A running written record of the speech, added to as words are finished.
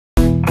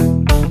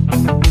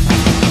Hello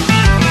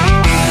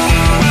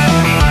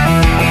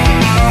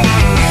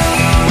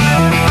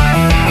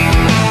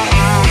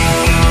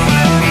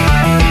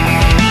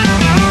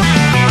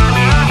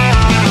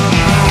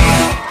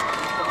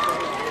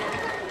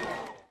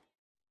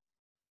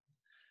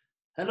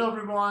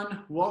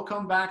everyone,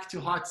 welcome back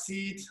to Hot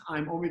Seat.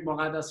 I'm Omid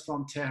Moghaddas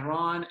from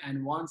Tehran,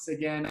 and once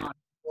again I'm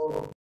so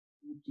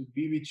happy to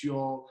be with you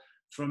all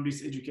from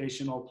this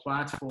educational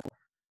platform.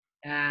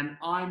 And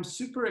I'm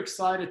super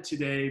excited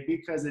today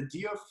because a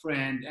dear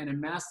friend and a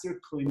master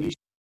clinician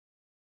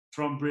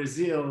from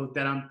Brazil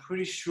that I'm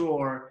pretty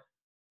sure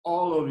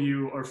all of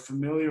you are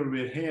familiar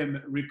with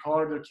him,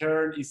 Ricardo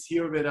Kern, is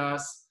here with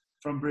us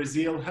from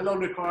Brazil. Hello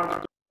Ricardo,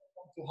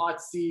 welcome to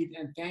Hot Seat,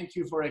 and thank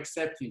you for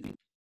accepting.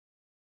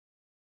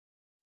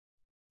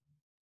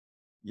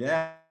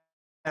 Yeah,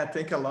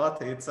 thank a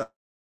lot. It's an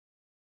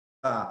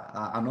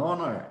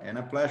honor and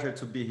a pleasure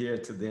to be here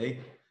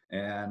today,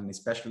 and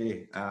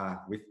especially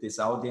with this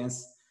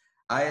audience.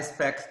 I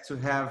expect to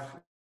have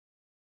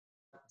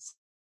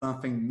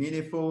something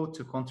meaningful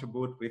to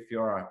contribute with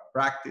your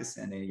practice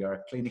and in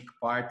your clinic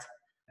part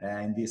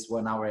in this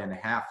 1 hour and a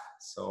half.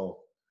 So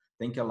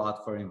thank you a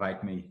lot for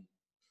inviting me.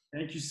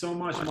 Thank you so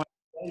much. My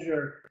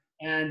pleasure.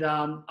 And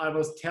I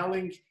was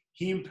telling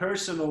him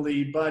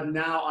personally, but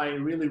now I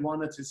really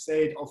wanted to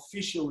say it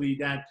officially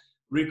that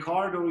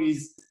Ricardo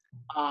is,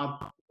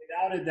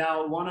 without a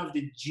doubt, one of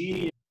the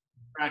genius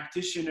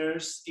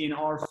practitioners in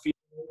our field,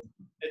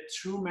 a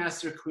true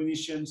master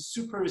clinician,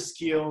 super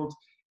skilled.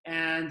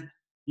 And,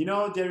 you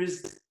know,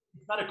 it's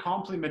not a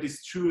compliment,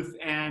 it's truth.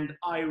 And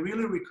I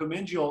really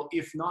recommend you all,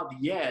 if not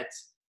yet,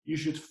 you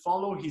should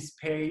follow his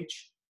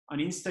page on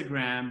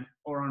Instagram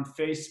or on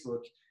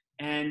Facebook,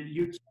 and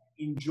you can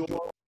enjoy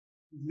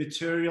his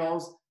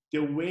materials, the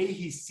way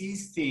he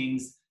sees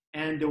things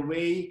and the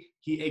way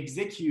he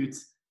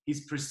executes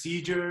his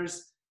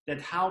procedures, that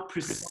how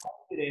precise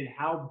it is,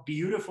 how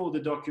beautiful the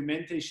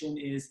documentation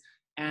is.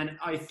 And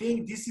I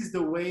think this is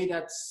the way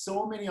that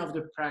so many of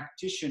the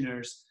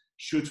practitioners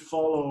should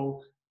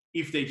follow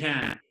if they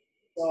can.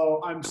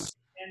 So I'm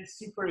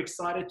super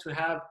excited to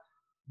have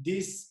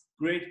this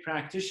great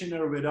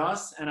practitioner with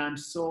us, and I'm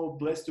so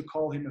blessed to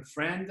call him a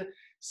friend.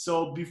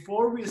 So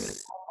before we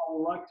start, I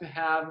would like to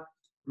have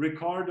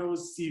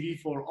Ricardo's CV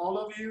for all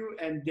of you,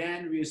 and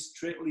then we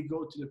straightly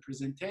go to the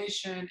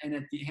presentation, and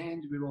at the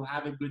end we will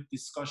have a good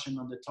discussion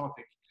on the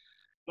topic.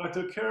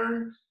 Dr.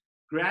 Kern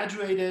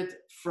graduated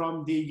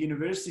from the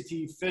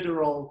University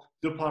Federal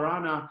do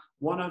Paraná,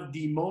 one of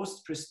the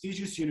most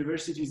prestigious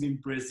universities in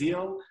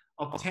Brazil,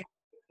 obtained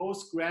a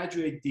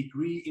postgraduate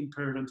degree in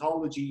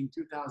periodontology in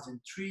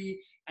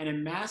 2003 and a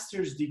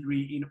master's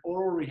degree in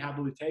oral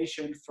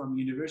rehabilitation from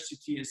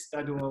University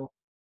Estadual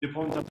de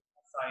Ponta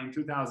in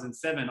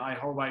 2007. I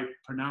hope I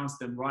pronounced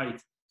them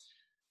right.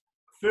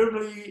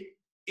 Firmly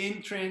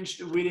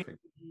entrenched within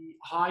the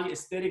high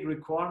aesthetic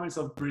requirements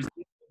of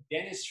Brazilian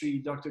dentistry,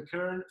 Dr.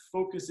 Kern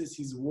focuses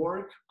his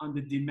work on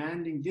the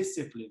demanding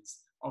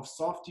disciplines of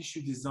soft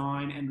tissue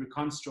design and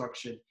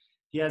reconstruction.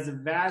 He has a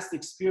vast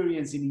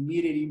experience in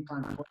immediate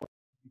implant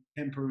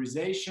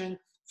temporization,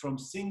 from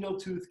single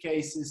tooth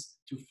cases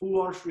to full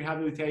arch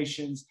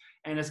rehabilitations,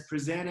 and has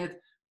presented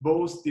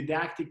both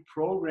didactic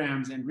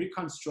programs and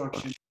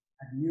reconstruction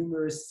at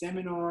numerous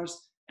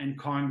seminars and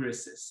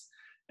congresses.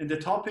 And the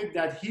topic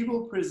that he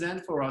will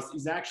present for us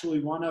is actually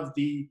one of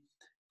the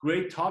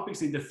great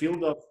topics in the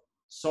field of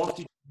soft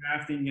tissue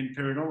grafting and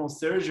periodontal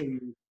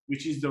surgery,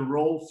 which is the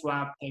roll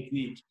flap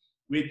technique.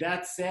 With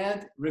that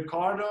said,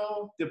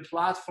 Ricardo, the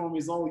platform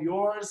is all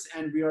yours,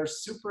 and we are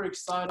super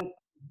excited to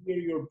hear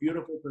your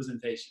beautiful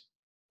presentation.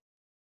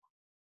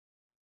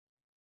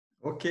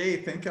 Okay,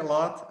 thank you a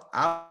lot.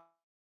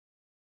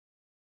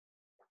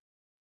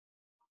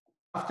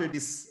 After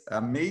this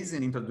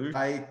amazing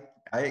introduction,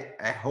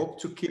 I hope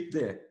to keep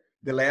the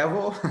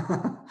level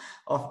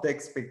of the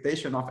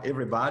expectation of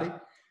everybody.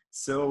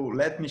 So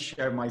let me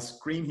share my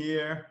screen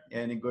here,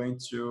 and I'm going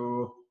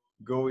to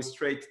go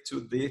straight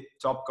to the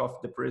topic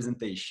of the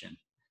presentation.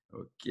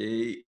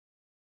 Okay,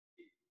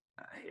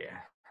 yeah,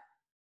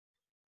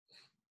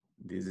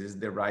 this is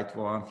the right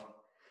one.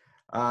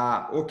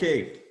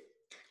 Okay,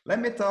 let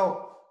me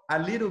talk a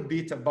little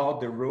bit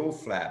about the roll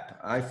flap.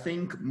 I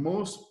think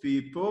most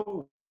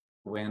people,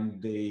 when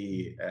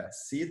they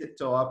see the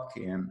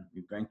topic and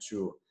we're going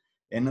to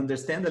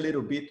understand a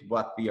little bit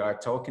what we are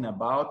talking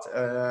about,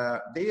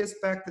 they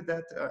expect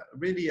that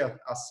really a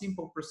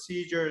simple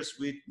procedures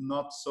with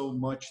not so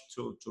much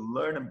to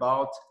learn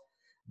about.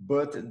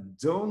 But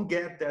don't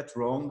get that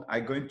wrong.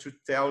 I'm going to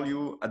tell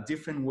you a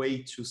different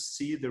way to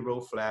see the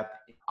roll flap,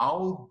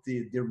 all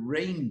the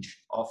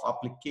range of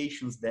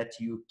applications that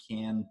you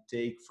can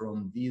take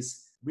from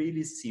these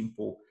really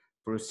simple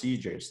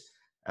procedures.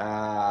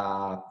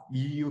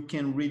 You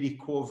can really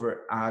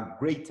cover a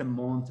great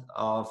amount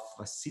of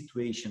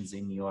situations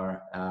in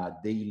your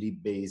daily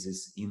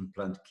basis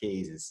implant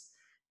cases.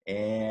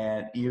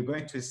 And you're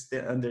going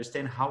to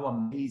understand how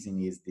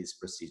amazing is this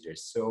procedure.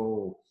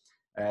 So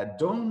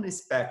don't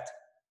expect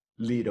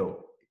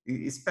little,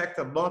 expect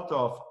a lot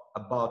of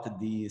about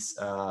these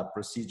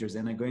procedures,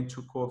 and I'm going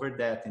to cover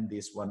that in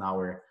this 1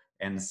 hour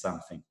and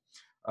something.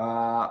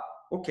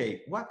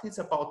 Okay, what is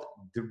about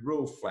the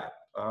roll flap?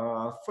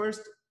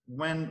 First,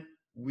 when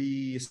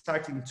we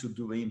starting to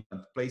do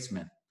implant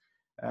placement,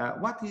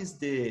 what is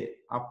the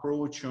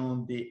approach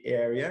on the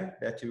area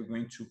that you're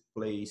going to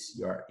place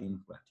your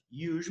implant?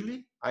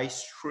 Usually, a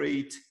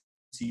straight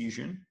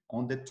incision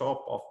on the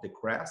top of the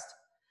crest,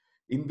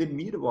 in the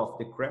middle of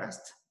the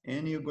crest,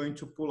 and you're going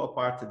to pull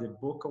apart the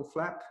buccal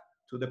flap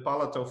to the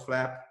palatal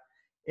flap,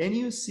 and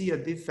you see a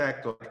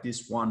defect like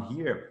this one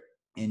here.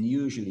 And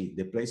usually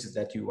the places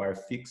that you are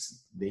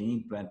fixed the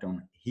implant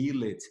on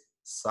healed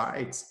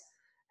sides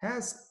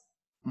has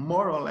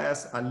more or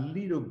less a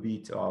little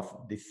bit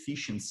of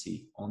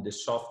deficiency on the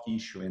soft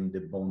tissue and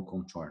the bone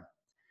contour.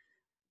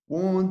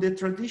 On the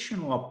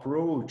traditional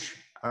approach,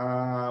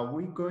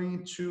 we're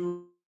going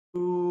to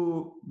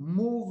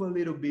move a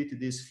little bit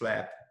this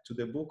flap to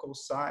the buccal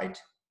side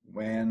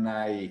when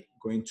I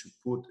going to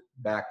put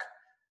back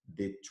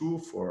the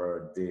tooth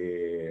or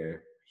the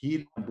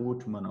heel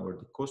abutment or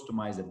the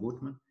customized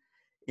abutment.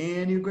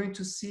 And you're going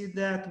to see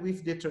that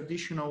with the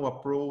traditional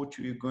approach,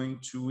 you're going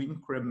to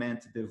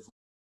increment the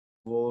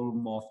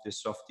volume of the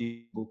soft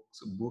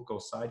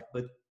buccal side,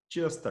 but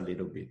just a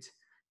little bit.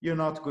 You're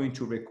not going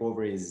to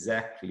recover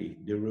exactly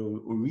the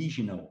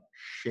original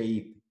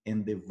shape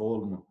and the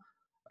volume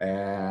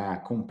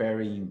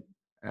comparing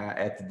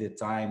at the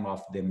time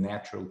of the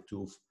natural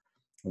tooth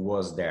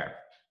was there.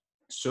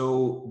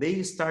 So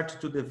they started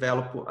to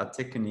develop a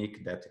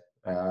technique that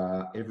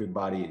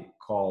everybody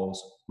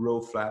calls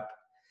roll flap,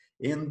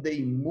 and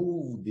they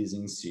move this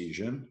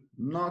incision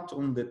not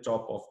on the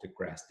top of the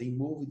crest. They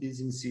move this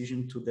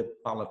incision to the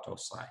palatal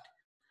side.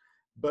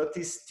 But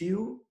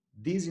still,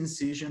 this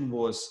incision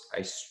was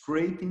a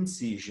straight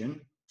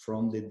incision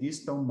from the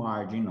distal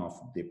margin of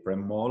the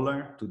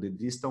premolar to the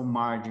distal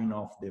margin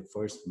of the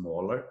first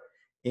molar,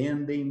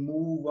 and they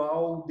move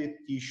all the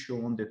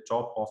tissue on the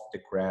top of the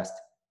crest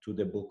to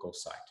the buccal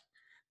side.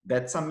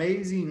 That's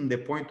amazing in the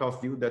point of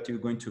view that you're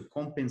going to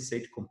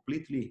compensate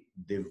completely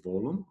the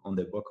volume on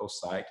the buccal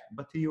side,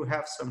 but you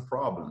have some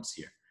problems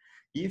here.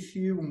 If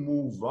you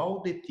move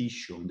all the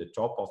tissue on the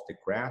top of the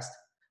crest,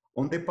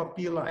 on the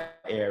papilla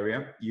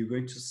area, you're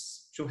going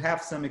to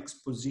have some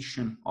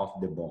exposition of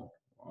the bone.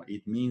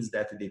 It means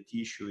that the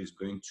tissue is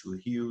going to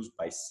heal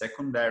by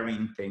secondary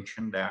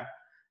intention there.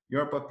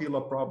 Your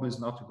papilla probably is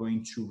not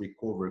going to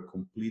recover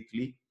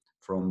completely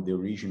from the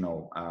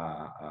original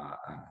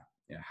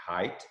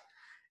height.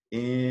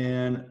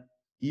 And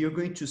you're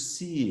going to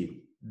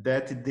see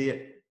that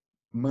the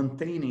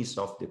maintenance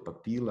of the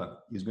papilla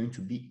is going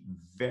to be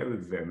very,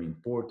 very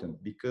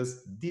important,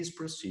 because these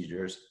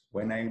procedures,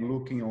 when I'm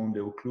looking on the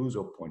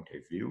occlusal point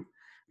of view,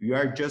 we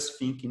are just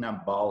thinking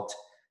about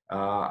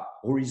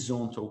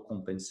horizontal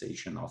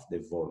compensation of the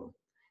volume.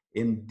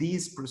 And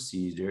these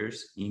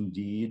procedures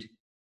indeed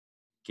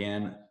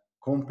can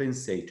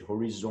compensate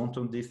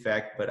horizontal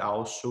defect, but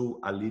also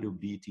a little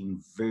bit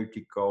in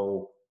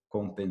vertical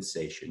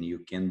compensation. You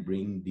can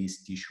bring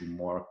this tissue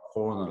more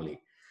cornerly.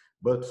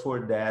 But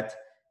for that,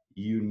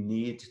 you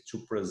need to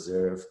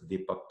preserve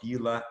the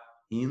papilla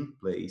in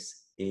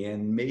place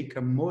and make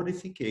a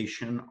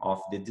modification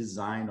of the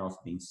design of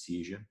the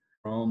incision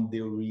from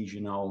the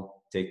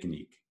original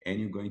technique. And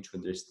you're going to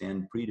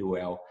understand pretty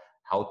well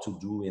how to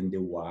do and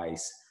the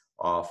whys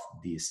of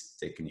this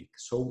technique.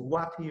 So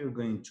what you're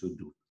going to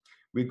do?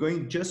 We're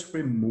going to just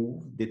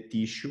remove the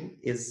tissue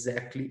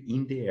exactly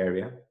in the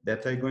area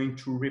that I'm going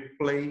to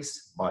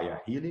replace by a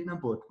healing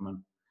abutment,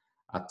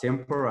 a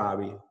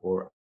temporary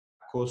or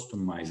a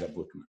customized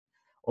abutment.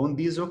 On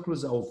this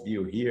occlusal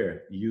view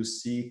here, you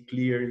see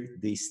clearly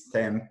the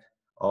stamp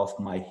of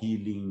my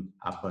healing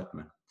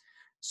abutment.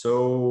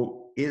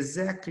 So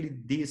exactly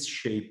this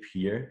shape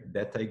here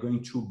that I'm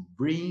going to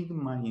bring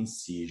my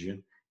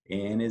incision,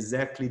 and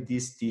exactly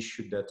this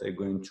tissue that I'm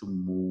going to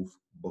move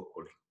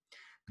buccally.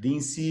 The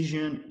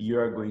incision, you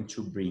are going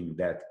to bring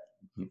that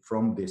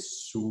from the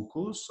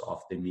sulcus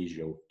of the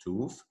mesial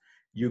tooth.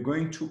 You're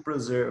going to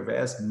preserve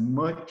as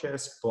much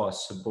as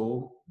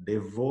possible the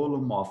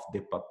volume of the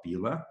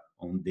papilla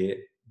on the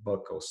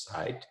buccal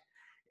side.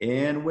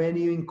 And when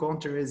you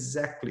encounter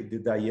exactly the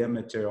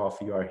diameter of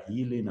your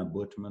healing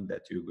abutment,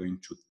 that you're going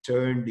to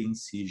turn the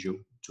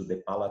incision to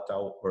the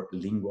palatal or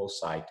lingual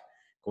side,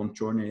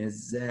 contouring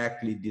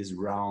exactly this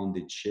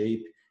rounded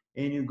shape,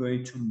 and you're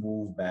going to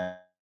move back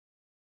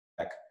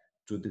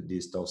to the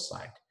distal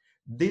side.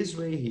 This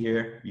way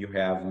here, you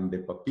have on the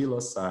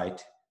papilla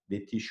side,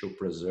 the tissue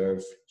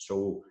preserved.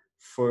 So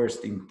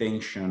first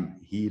intention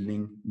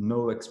healing,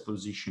 no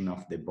exposition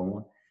of the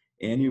bone,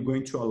 and you're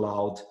going to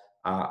allow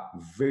a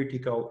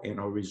vertical and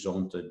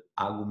horizontal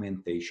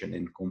augmentation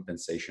and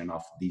compensation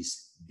of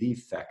this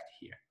defect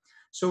here.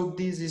 So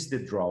this is the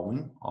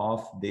drawing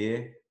of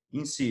the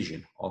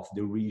incision, of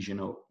the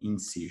regional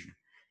incision.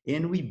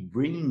 And we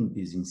bring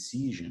this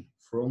incision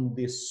from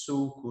the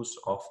sulcus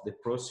of the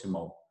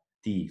proximal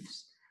teeth.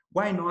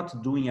 Why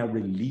not doing a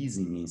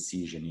releasing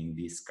incision in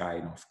this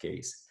kind of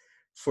case?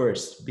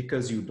 First,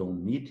 because you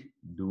don't need to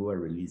do a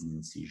releasing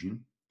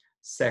incision.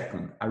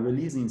 Second, a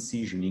release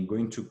incision is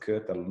going to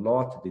cut a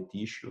lot the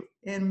tissue,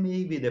 and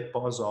maybe the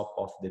post-op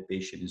of the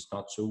patient is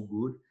not so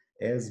good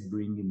as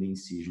bringing the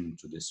incision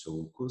to the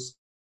sulcus.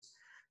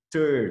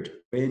 Third,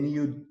 when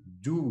you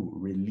do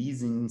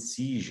releasing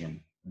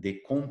incision,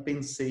 the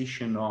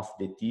compensation of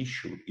the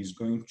tissue is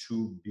going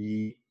to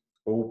be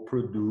or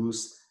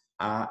produce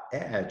a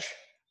edge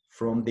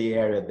from the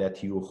area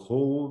that you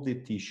hold the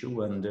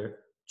tissue under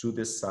to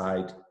the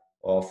side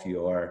of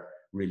your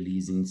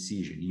release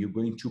incision. You're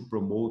going to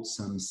promote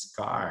some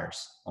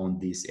scars on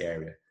this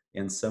area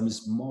and some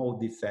small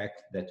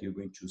defect that you're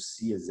going to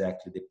see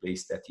exactly the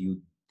place that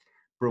you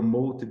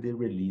promote the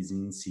release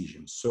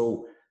incision.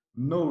 So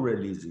no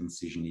release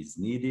incision is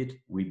needed.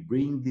 We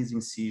bring this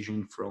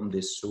incision from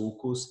the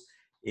sulcus,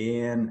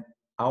 and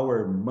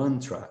our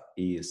mantra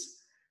is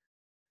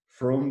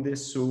from the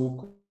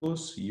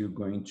sulcus, you're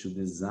going to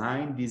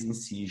design this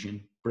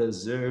incision,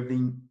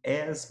 preserving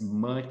as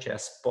much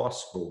as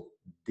possible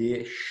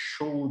the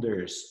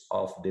shoulders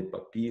of the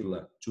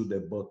papilla to the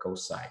buccal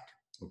side,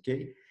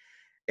 okay?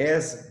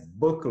 As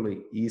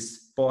buccally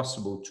is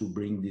possible to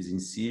bring this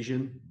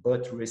incision,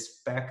 but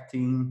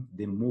respecting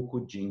the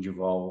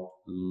mucogingival.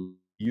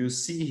 You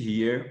see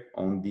here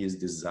on this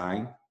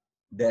design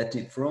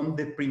that from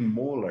the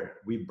premolar,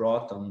 we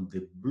brought on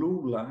the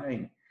blue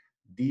line,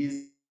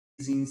 this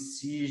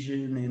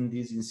incision and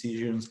these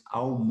incisions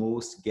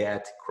almost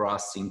get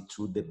crossing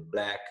to the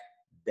black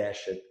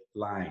dashed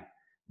line,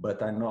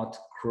 but are not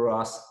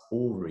cross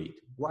over it.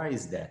 Why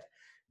is that?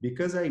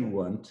 Because I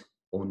want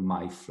on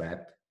my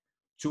flap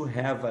to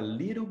have a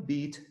little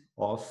bit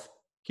of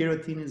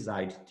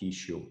keratinized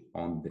tissue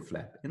on the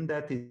flap. And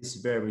that is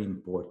very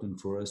important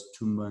for us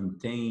to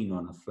maintain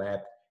on a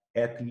flap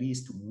at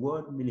least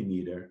 1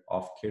 millimeter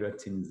of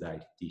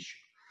keratinized tissue.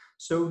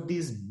 So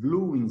this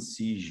blue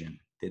incision,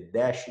 the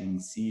dash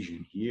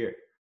incision here,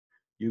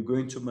 you're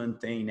going to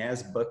maintain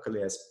as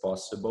buccally as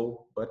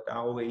possible, but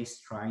always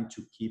trying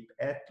to keep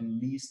at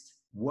least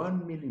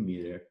 1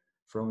 millimeter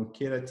from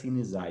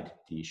keratinized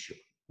tissue,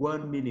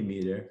 1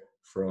 millimeter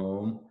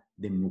from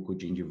the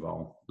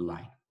mucogingival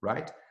line,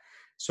 right?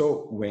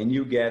 So when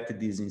you get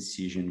this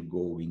incision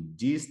going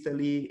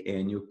distally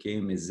and you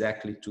came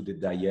exactly to the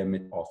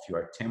diameter of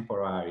your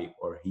temporary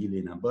or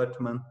healing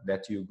abutment,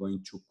 that you're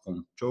going to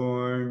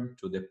contour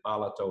to the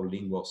palatal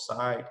lingual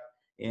side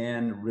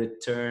and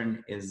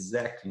return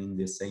exactly in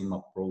the same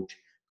approach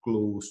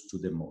close to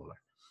the molar.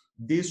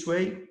 This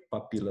way,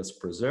 papillas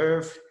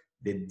preserved,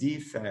 the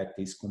defect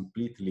is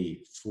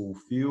completely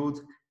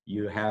fulfilled,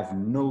 you have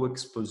no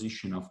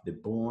exposition of the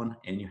bone,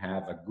 and you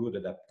have a good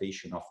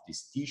adaptation of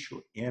this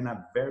tissue and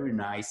a very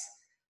nice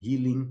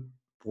healing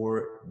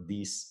for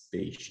this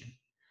patient.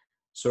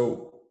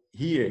 So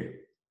here,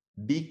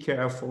 be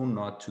careful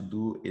not to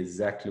do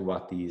exactly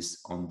what is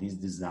on this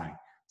design.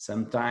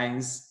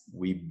 Sometimes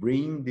we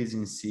bring this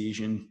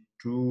incision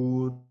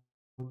to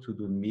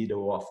the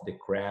middle of the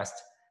crest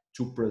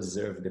to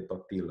preserve the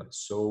papilla.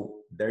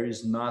 So there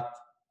is not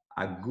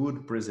a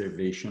good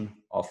preservation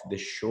of the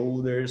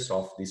shoulders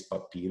of these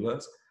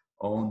papillas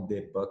on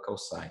the buccal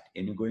side.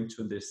 And you're going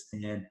to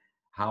understand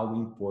how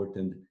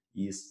important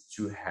it is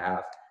to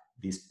have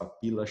these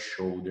papilla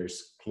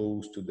shoulders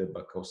close to the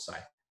buccal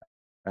side.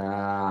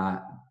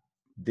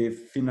 The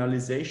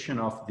finalization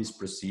of these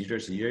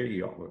procedures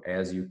here,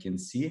 as you can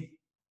see,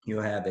 you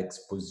have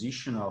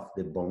exposition of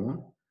the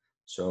bone,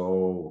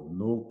 so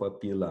no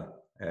papilla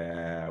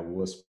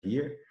was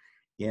here.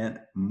 And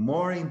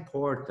more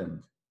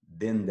important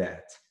than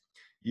that,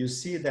 you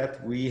see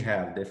that we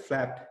have the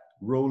flap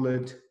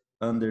rolled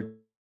under,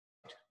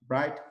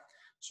 right?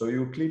 So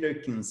you clearly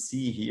can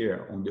see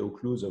here on the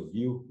occlusal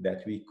view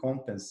that we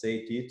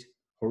compensate it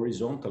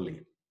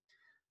horizontally.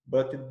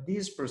 But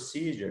these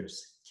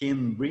procedures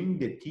can bring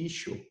the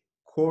tissue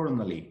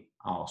coronally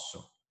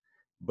also.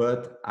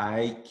 But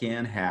I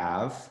can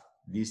have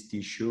this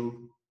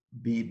tissue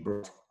be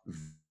brought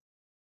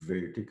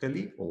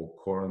vertically or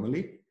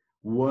coronally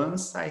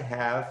once I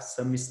have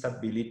some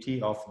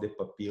stability of the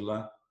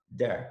papilla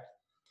there.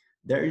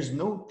 There is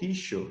no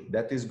tissue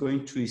that is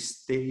going to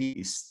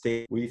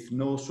stay with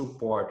no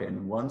support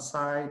on one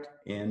side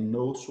and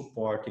no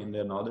support in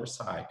the other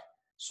side.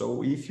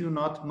 So if you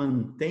not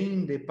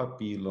maintain the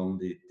papilla on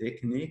the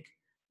technique,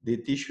 the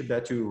tissue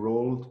that you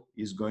rolled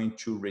is going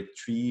to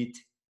retreat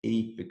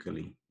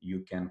apically.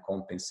 You can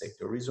compensate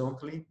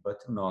horizontally,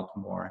 but not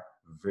more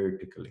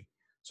vertically.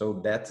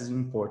 So that is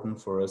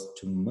important for us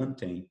to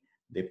maintain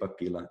the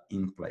papilla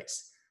in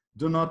place.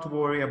 Do not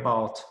worry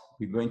about,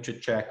 we're going to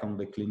check on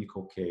the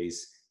clinical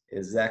case,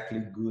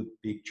 exactly good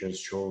pictures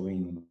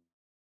showing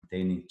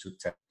maintaining to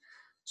test.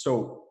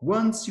 So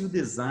once you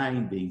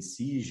design the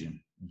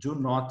incision, do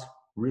not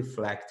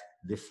reflect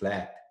the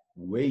flap.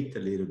 Wait a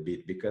little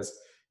bit, because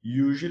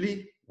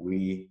usually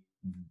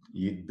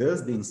it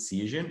does the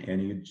incision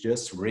and you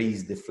just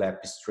raise the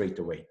flap straight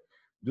away.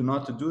 Do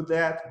not do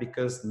that,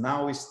 because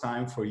now it's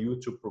time for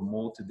you to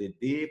promote the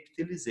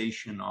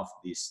deeptilization of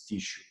this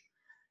tissue.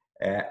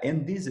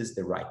 And this is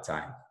the right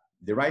time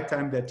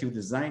that you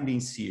design the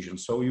incision,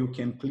 so you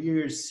can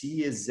clearly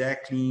see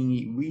exactly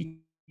in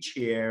which each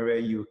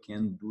area you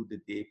can do the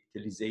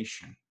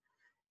deepitalization.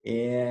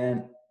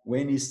 And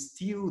when it's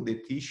still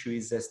the tissue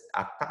is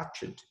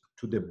attached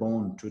to the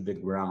bone, to the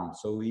ground,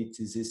 so it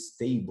is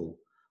stable.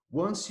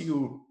 Once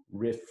you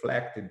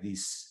reflect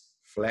this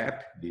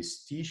flap,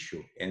 this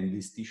tissue, and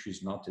this tissue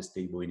is not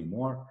stable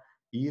anymore,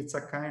 it's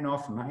a kind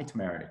of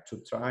nightmare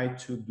to try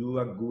to do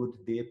a good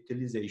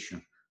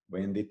deepitalization.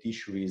 When the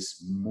tissue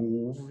is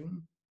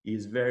moving,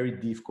 it's very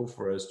difficult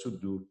for us to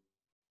do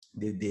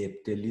the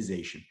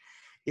deepitalization,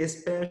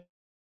 especially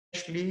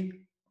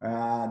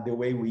the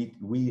way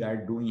we are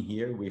doing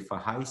here with a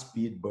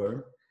high-speed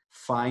burn,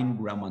 fine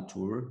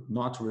grammature,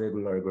 not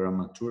regular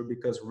grammature,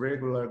 because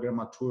regular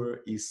grammature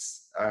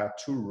is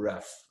too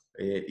rough.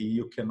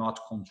 You cannot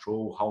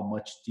control how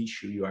much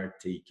tissue you are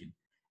taking.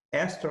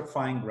 Extra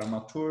fine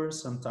grammature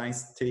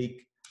sometimes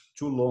take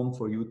too long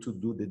for you to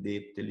do the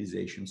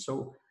deepitalization.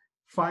 So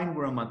fine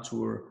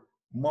grammature,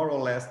 more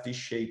or less the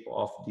shape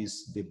of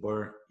the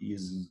burr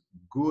is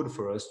good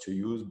for us to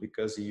use,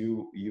 because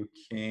you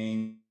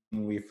can,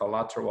 with a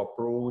lateral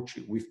approach,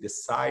 with the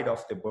side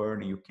of the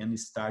burn, you can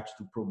start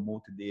to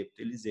promote the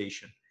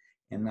epithelialization.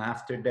 And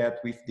after that,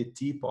 with the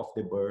tip of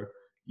the burr,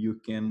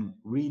 you can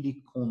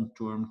really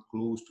contour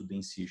close to the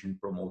incision,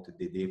 promote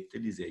the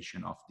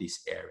epithelialization of this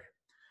area.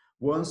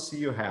 Once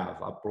you have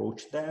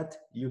approached that,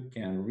 you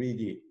can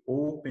really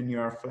open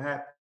your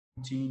flap,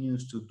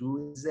 continues to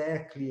do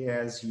exactly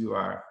as you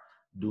are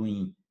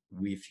doing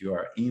with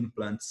your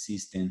implant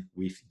system,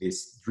 with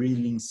this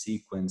drilling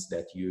sequence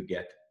that you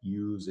get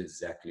used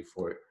exactly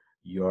for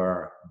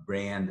your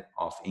brand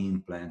of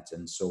implants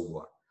and so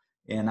on.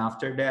 And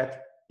after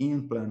that,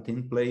 implant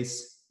in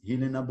place,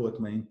 healing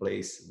abutment in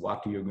place,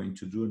 what you're going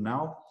to do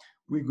now,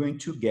 we're going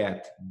to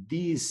get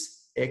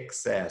this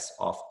excess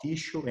of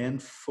tissue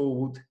and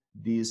fold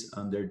this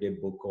under the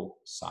buccal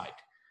side.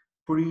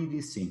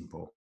 Pretty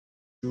simple.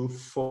 To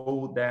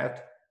fold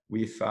that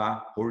with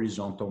a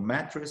horizontal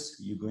mattress,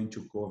 you're going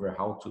to cover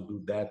how to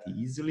do that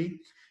easily.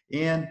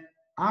 And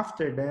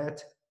after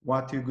that,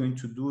 what you're going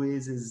to do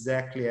is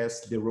exactly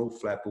as the roll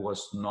flap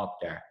was not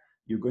there.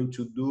 You're going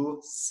to do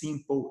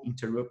simple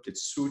interrupted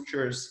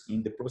sutures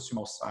in the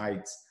proximal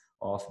sides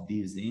of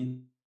this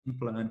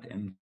implant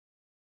and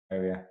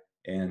area,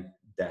 and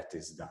that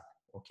is done,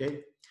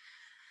 okay?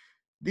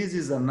 This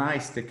is a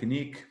nice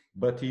technique,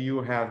 but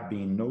you have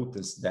been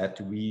noticed that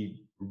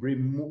we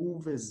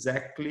remove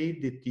exactly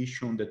the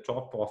tissue on the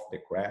top of the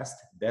crest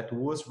that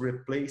was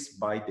replaced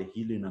by the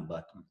healing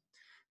abutment.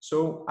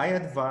 So I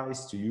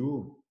advise to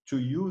you to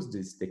use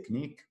this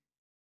technique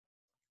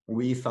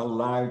with a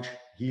large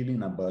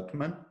healing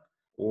abutment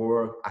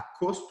or a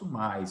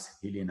customized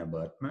healing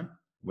abutment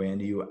when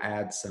you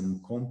add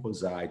some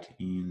composite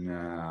in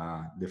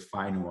the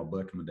final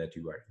abutment that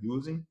you are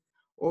using,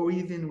 or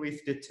even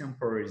with the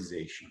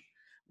temporization.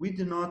 We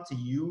do not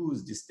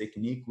use this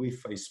technique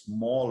with a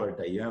smaller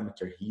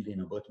diameter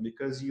healing abutment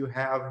because you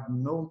have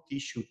no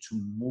tissue to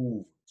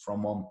move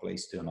from one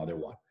place to another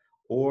one,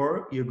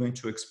 or you're going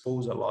to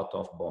expose a lot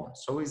of bone.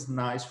 So it's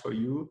nice for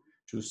you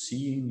to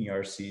see in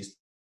your system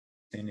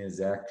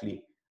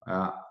exactly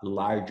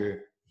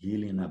larger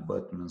healing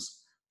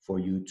abutments for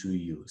you to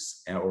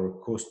use,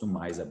 or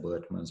customize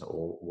abutments,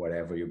 or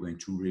whatever you're going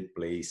to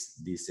replace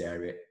this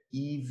area,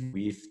 even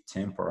with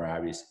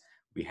temporaries.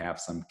 We have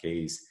some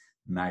case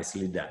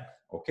nicely done.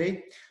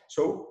 Okay,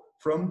 so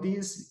from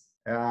this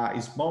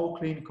small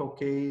clinical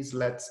case,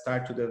 let's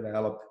start to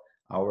develop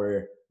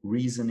our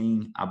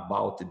reasoning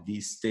about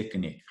this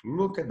technique.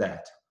 Look at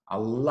that, a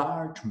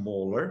large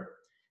molar,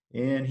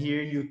 and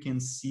here you can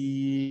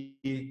see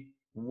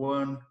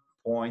one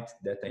point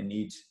that I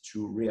need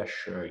to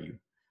reassure you.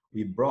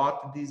 We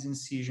brought this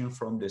incision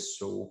from the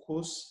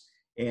sulcus,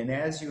 and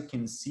as you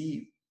can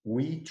see,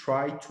 we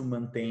try to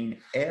maintain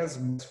as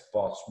much as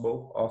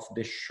possible of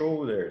the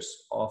shoulders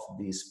of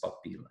this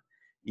papilla.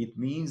 It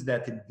means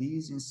that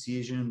this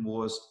incision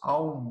was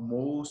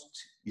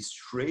almost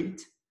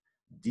straight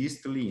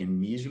distally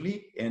and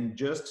medially, and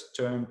just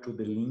turn to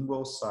the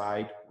lingual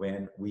side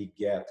when we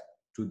get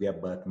to the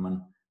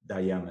abutment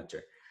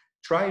diameter.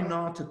 Try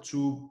not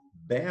to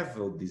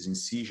bevel this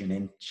incision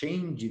and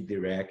change the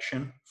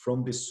direction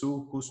from the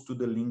sulcus to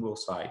the lingual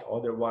side.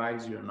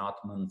 Otherwise, you're not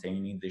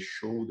maintaining the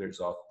shoulders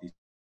of this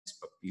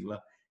papilla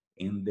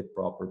in the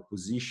proper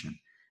position.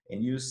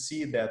 And you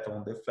see that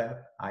on the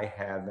flap, I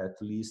have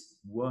at least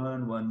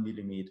 1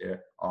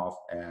 millimeter of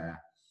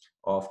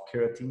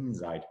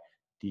keratinized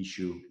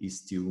tissue is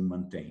still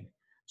maintained.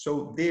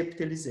 So the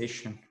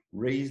epithelialization,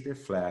 raise the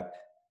flap,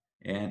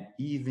 and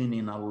even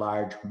in a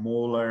large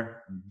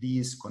molar,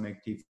 this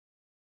connective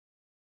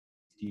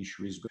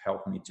tissue is going to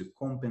help me to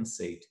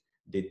compensate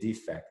the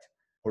defect.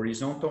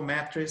 Horizontal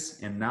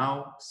mattress, and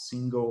now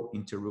single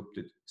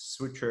interrupted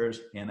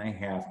sutures, and I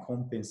have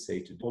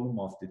compensated the volume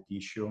of the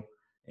tissue,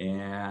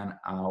 and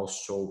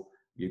also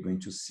you're going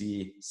to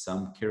see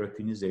some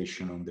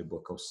keratinization on the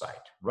buccal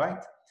side,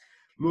 right?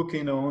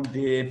 Looking on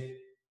the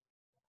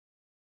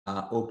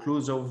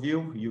occlusal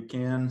view, you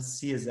can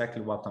see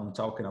exactly what I'm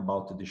talking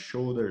about, the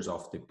shoulders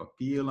of the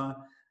papilla.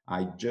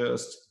 I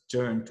just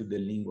turn to the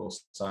lingual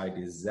side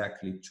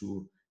exactly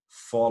to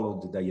follow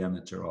the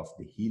diameter of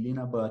the healing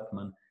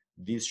abutment.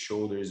 This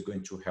shoulder is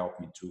going to help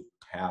me to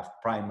have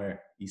primary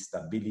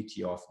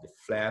stability of the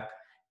flap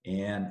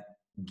and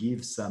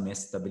give some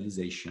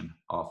stabilization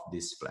of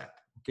this flap,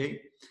 okay?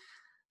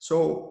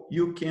 So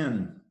you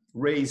can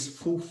raise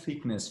full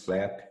thickness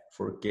flap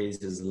for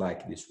cases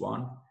like this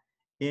one,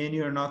 and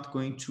you're not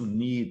going to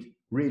need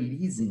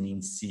releasing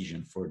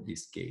incision for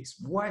this case.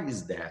 Why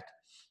is that?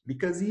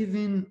 Because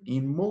even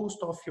in most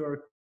of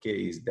your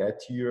case that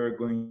you're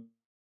going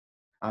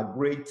to have a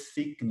great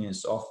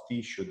thickness of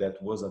tissue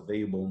that was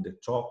available on the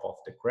top of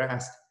the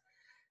crest,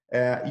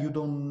 you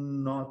do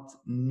not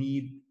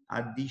need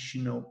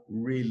additional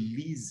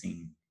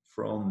releasing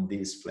from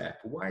this flap.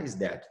 Why is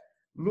that?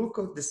 Look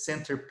at the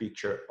center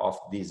picture of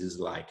this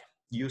slide.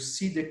 You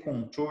see the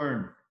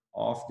contour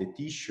of the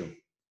tissue.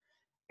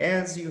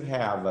 As you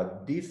have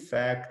a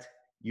defect,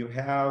 you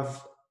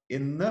have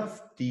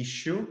enough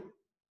tissue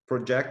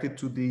projected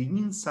to the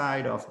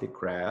inside of the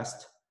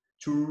crest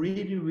to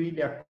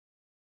really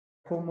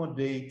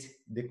accommodate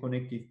the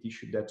connective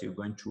tissue that you're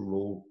going to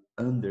roll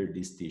under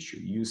this tissue.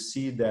 You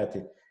see that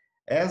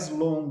as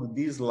long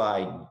this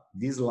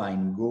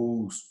line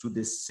goes to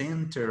the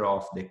center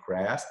of the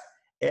crest,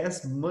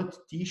 as much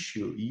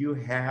tissue you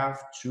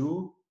have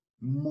to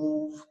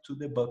move to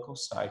the buccal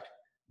side,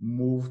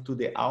 move to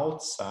the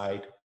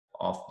outside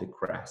of the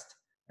crest.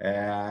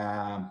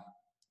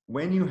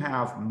 When you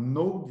have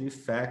no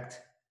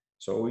defect,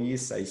 so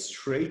it's a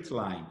straight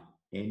line,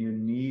 and you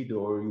need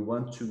or you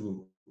want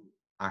to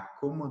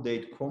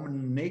accommodate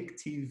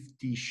connective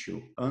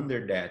tissue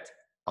under that,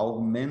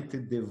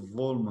 augmented the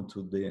volume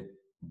to the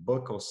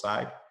buccal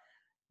side.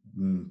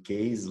 In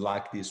case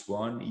like this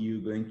one,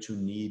 you're going to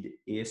need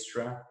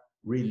extra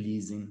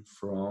releasing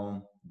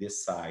from the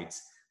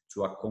sides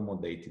to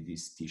accommodate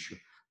this tissue.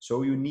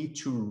 So you need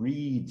to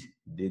read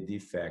the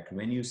defect.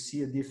 When you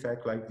see a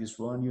defect like this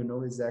one, you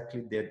know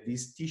exactly that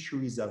this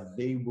tissue is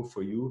available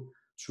for you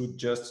to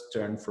just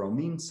turn from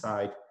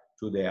inside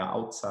to the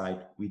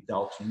outside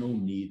without no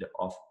need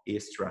of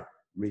extra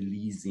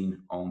releasing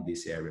on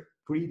this area.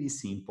 Pretty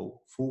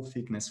simple, full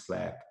thickness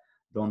flap.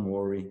 Don't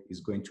worry, it's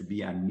going to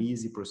be an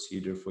easy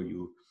procedure for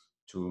you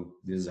to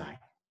design,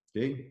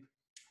 okay?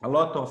 A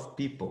lot of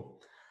people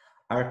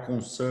are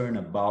concerned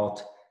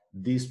about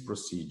these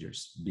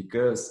procedures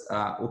because,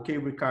 okay,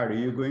 Ricardo,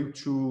 you're going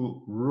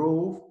to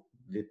roll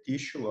the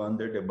tissue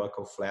under the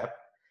buccal flap,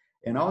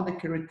 and all the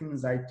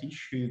keratinized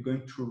tissue you're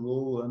going to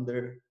roll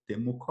under the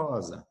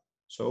mucosa.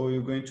 So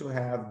you're going to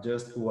have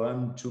just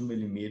 1-2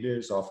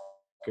 millimeters of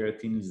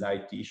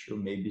keratinized tissue.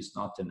 Maybe it's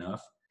not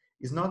enough.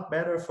 It's not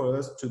better for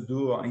us to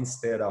do,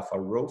 instead of a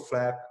roll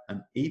flap,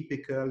 an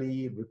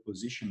apically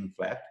repositioned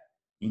flap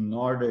in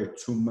order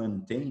to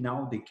maintain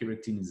all the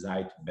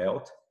keratinized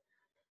belt.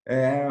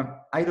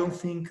 I don't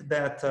think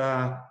that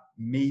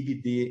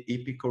maybe the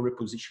apical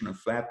repositioning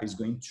flap is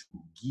going to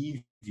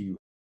give you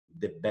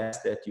the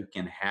best that you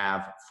can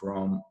have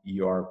from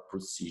your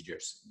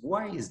procedures.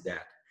 Why is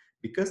that?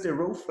 Because the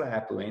roll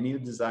flap, when you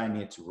design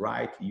it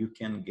right, you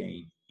can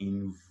gain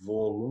in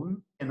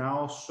volume and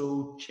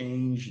also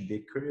change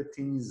the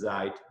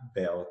keratinized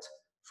belt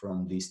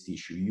from this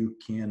tissue. You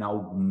can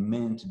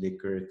augment the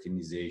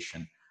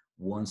keratinization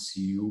once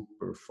you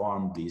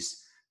perform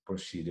this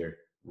procedure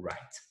right.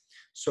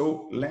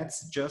 So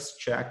let's just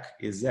check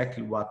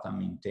exactly what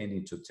I'm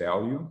intending to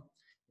tell you.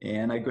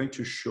 And I'm going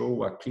to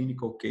show a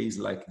clinical case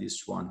like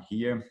this one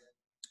here.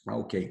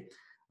 Okay,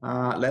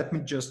 let me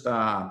just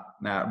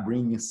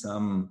bring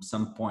some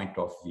point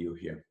of view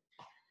here.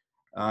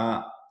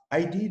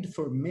 I did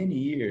for many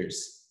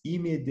years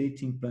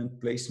immediate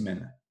implant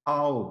placement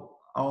all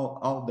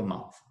the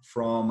mouth,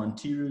 from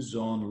anterior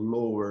zone,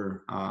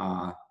 lower,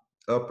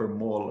 upper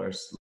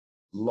molars,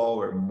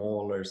 lower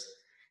molars.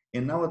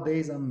 And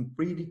nowadays I'm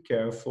pretty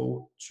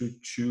careful to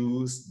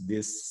choose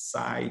the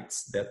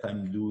sites that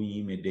I'm doing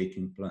immediate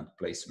implant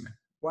placement.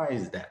 Why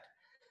is that?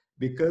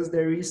 Because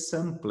there is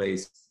some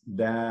place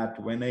that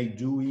when I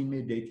do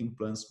immediate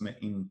implant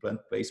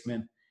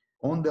placement,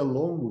 on the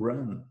long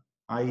run,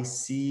 I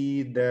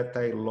see that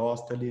I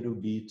lost a little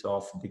bit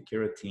of the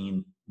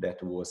keratin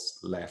that was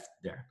left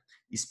there,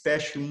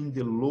 especially in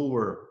the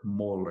lower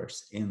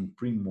molars and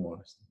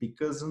premolars,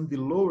 because on the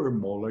lower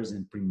molars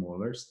and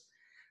premolars,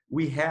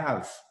 we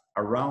have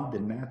around the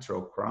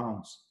natural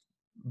crowns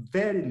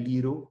very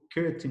little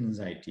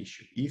keratinized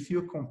tissue. If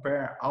you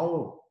compare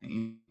all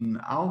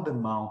the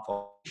mouth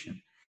of patient,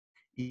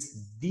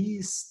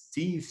 these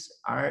teeth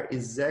are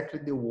exactly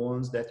the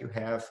ones that you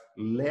have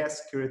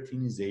less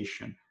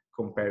keratinization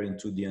comparing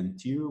to the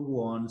anterior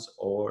ones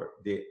or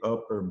the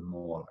upper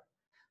molar.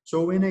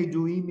 So when I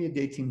do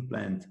immediate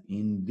implant,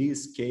 in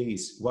this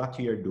case, what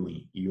you are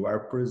doing, you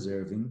are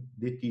preserving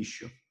the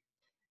tissue.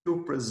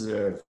 You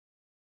preserve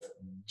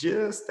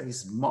just a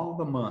small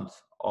amount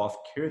of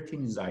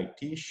keratinized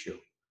tissue,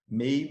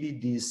 maybe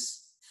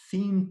this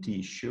thin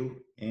tissue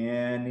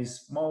and a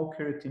small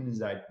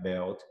keratinized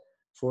belt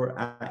for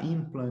an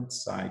implant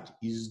site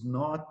is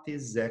not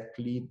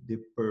exactly the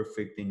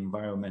perfect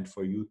environment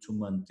for you to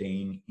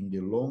maintain in the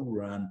long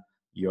run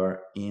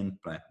your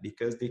implant,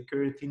 because the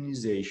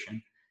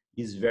keratinization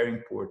is very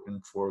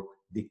important for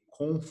the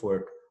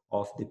comfort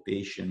of the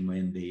patient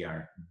when they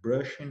are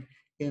brushing,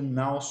 and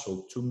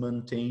also to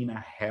maintain a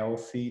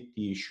healthy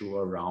tissue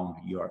around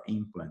your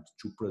implant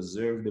to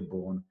preserve the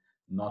bone,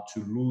 not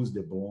to lose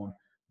the bone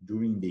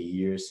during the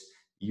years.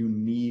 You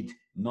need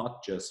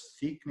not just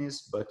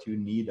thickness, but you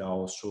need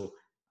also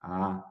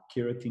a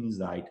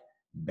keratinized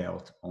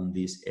belt on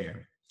this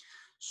area.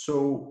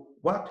 So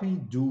what we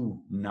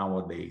do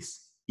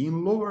nowadays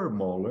in lower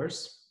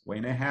molars,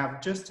 when I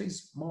have just a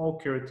small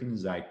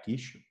keratinized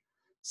tissue,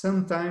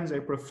 sometimes I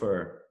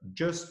prefer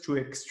just to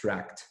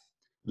extract,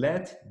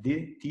 let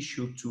the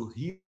tissue to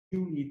heal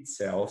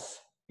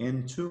itself,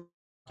 and to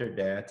after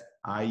that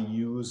I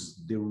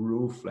use the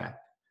roll flap.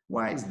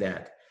 Why is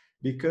that?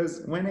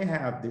 Because when I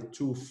have the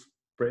tooth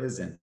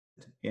present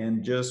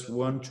and just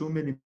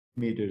 1-2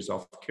 millimeters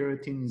of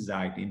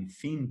keratinized in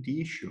thin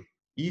tissue,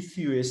 if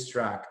you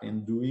extract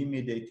and do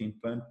immediate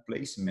implant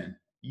placement,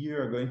 you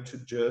are going to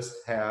just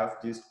have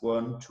this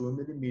 1-2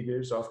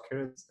 millimeters of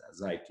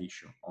keratinized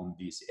tissue on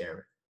this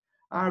area.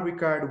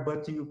 Ricardo,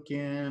 but you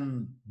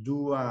can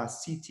do a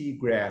CT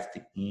graft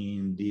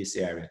in this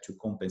area to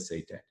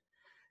compensate that.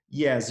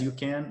 Yes, you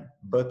can,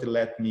 but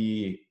let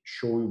me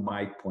show you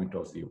my point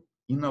of view.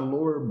 In a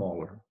lower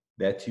molar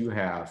that you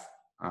have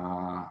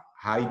a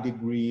high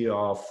degree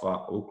of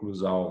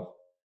occlusal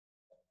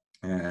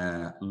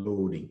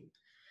loading,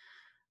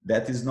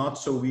 that is not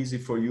so easy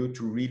for you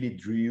to really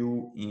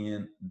drill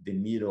in the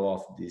middle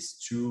of these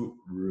two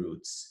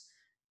roots.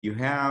 You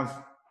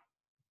have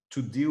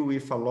to deal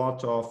with a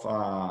lot of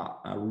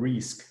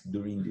risk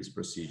during this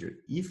procedure.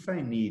 If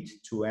I need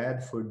to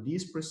add for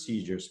these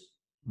procedures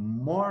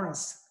more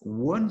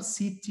one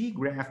CT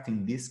graft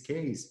in this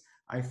case,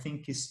 I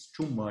think is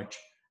too much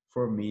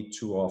for me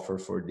to offer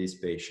for this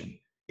patient.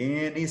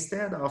 And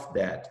instead of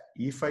that,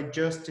 if I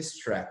just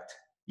extract,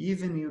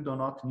 even you do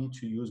not need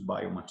to use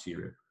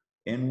biomaterial,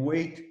 and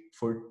wait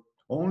for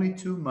only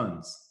 2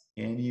 months,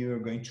 and you're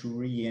going to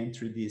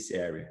re-enter this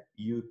area,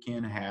 you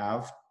can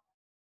have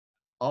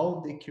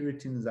all the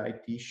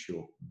keratinized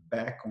tissue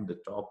back on the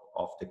top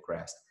of the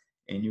crest,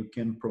 and you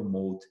can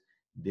promote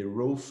the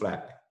roll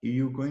flap.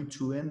 You're going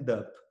to end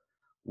up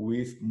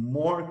with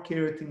more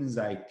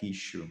keratinized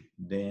tissue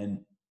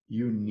than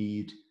you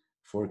need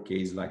for a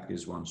case like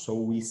this one. So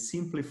we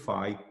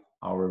simplify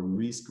our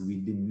risk, we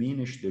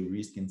diminish the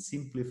risk and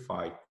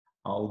simplify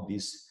all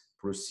these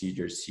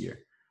procedures here.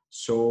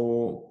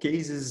 So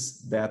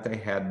cases that I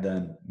had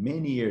done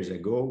many years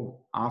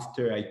ago,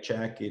 after I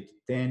check it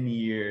 10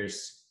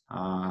 years,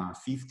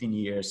 15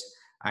 years,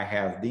 I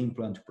have the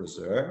implant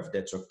preserved,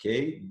 that's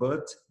okay,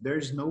 but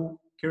there's no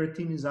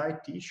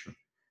keratinized tissue.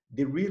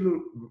 The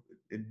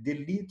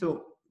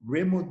little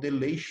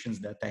remodelations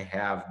that I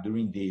have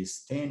during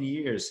these 10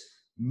 years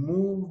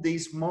move the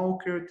small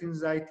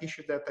keratinized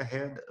tissue that I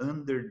had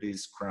under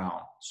this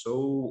crown.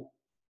 So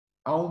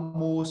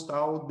almost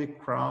all the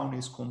crown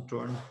is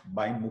contoured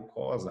by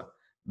mucosa,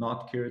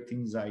 not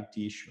keratinized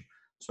tissue.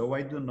 So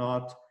I do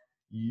not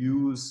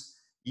use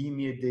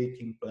immediate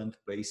implant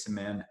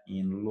placement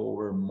in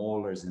lower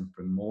molars and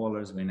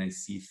premolars when I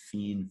see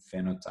thin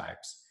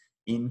phenotypes.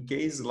 In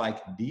case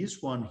like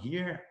this one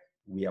here,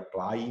 we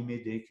apply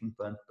immediate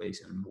implant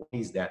placement. Why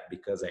is that?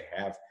 Because I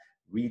have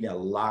really a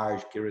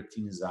large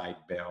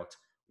keratinized belt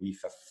with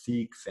a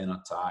thick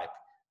phenotype.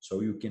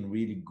 So you can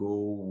really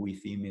go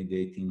with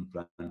immediate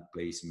implant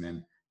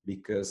placement,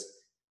 because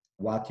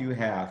what you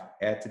have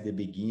at the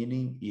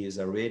beginning is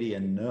already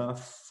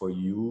enough for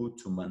you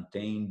to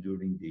maintain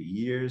during the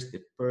years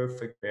the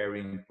perfect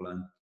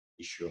peri-implant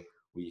tissue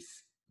with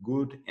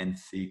good and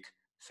thick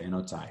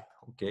phenotype.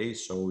 Okay,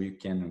 so you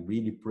can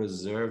really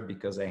preserve,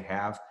 because I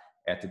have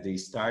at the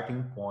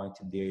starting point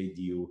the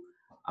ideal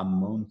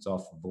amount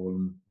of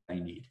volume I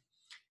need.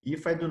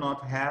 If I do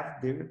not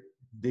have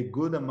the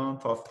good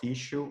amount of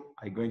tissue,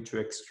 I'm going to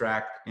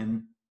extract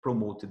and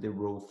promote the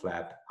roll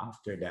flap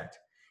after that.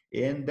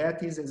 And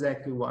that is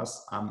exactly what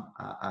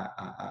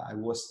I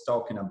was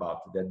talking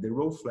about, that the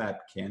roll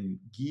flap can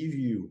give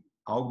you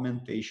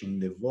augmentation in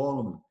the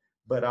volume,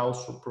 but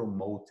also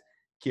promote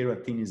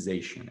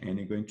keratinization. And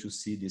you're going to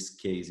see this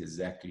case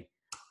exactly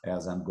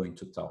as I'm going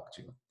to talk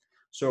to you.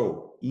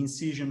 So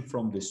incision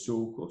from the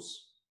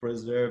sulcus,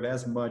 preserve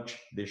as much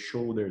the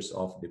shoulders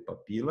of the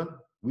papilla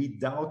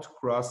without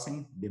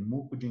crossing the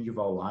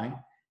mucogingival line.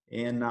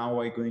 And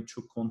now I'm going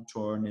to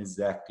contour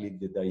exactly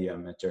the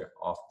diameter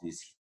of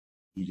this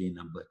healing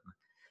abutment.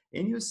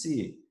 And you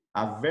see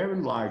a very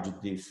large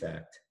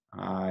defect.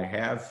 I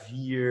have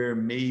here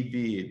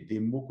maybe the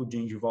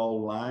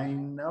mucogingival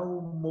line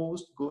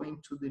almost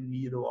going to the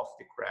middle of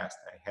the crest.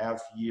 I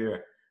have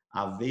here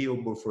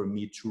available for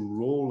me to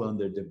roll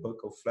under the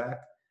buccal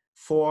flap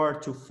 4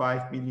 to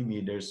 5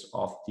 millimeters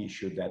of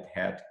tissue that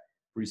had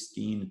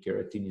pristine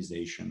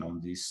keratinization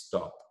on this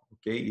top.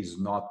 Okay, it's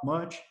not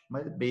much,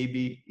 but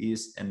baby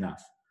is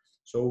enough.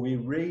 So we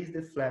raise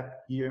the flap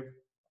here,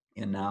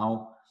 And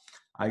now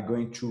I'm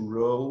going to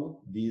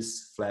roll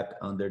this flap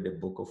under the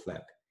buccal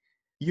flap.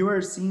 You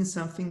are seeing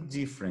something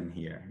different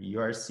here.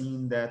 You are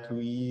seeing that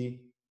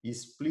we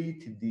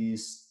split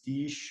this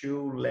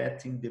tissue,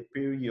 letting the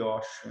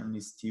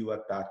periosteum still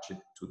attached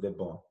to the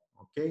bone,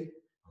 okay?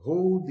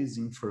 Hold this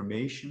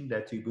information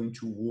that you're going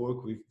to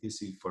work with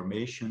this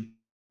information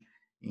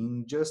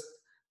in just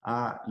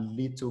a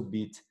little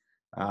bit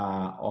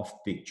of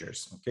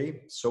pictures,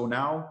 okay? So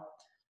now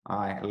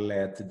I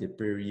let the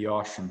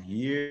periosteum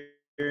here,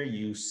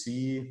 you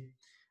see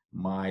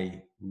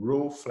my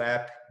roll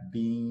flap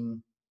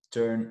being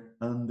turned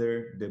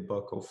under the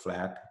buccal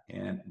flap,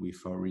 and with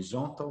a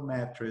horizontal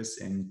mattress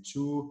and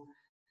two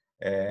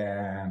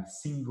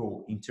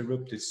single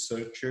interrupted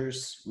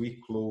sutures,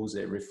 we close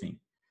everything.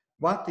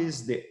 What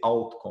is the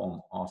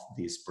outcome of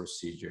these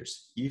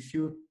procedures? If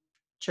you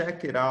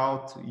check it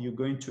out, you're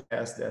going to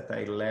ask that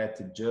I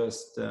let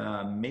just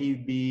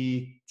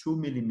maybe 2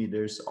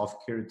 millimeters of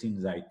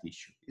keratinized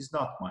tissue. It's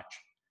not much.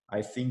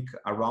 I think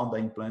around the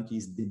implant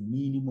is the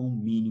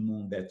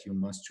minimum that you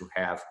must to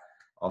have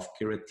of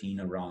keratin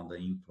around the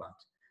implant.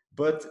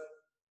 But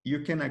you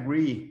can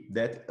agree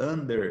that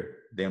under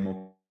the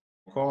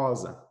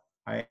mucosa,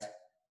 I have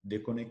the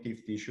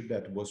connective tissue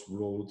that was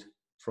rolled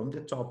from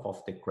the top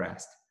of the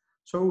crest.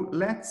 So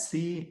let's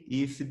see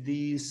if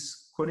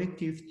this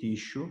connective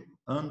tissue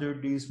under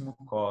this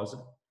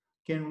mucosa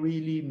can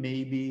really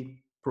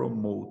maybe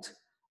promote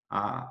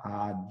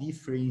a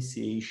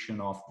differentiation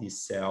of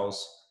these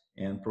cells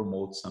and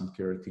promote some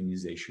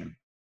keratinization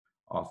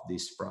of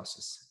this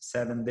process.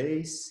 7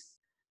 days,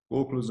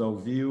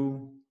 occlusal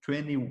view,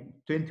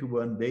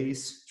 21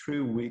 days,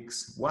 3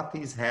 weeks. What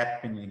is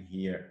happening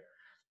here?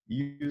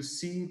 You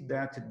see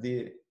that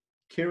the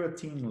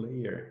keratin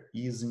layer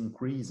is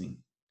increasing.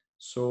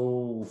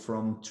 So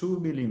from 2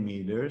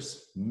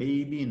 millimeters,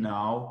 maybe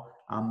now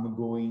I'm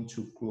going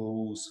to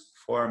close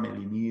 4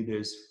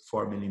 millimeters,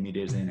 4.5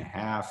 millimeters.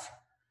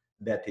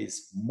 That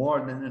is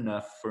more than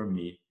enough for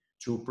me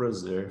to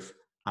preserve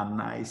a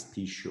nice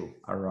tissue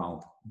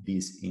around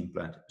this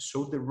implant.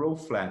 So the roll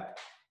flap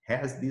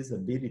has this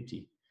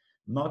ability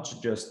not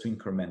just to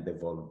increment the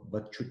volume,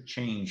 but to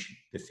change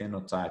the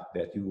phenotype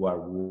that you are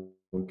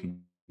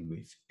working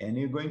with. And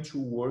you're going to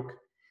work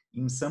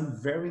in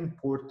some very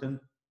important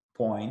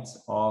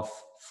points of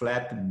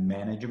flap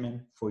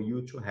management for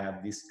you to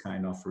have this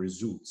kind of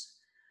results.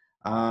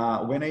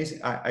 When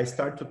I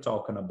started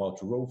talking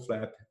about roll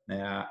flap,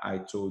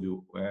 I told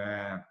you,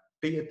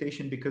 pay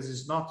attention because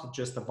it's not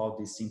just about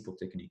this simple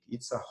technique.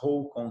 It's a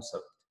whole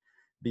concept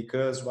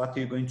because what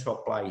you're going to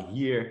apply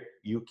here,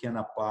 you can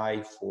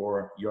apply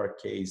for your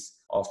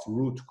case of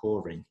root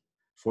covering,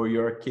 for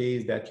your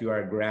case that you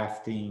are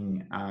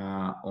grafting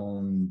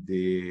on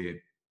the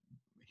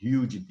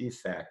huge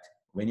defect,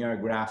 when you are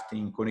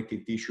grafting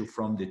connective tissue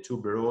from the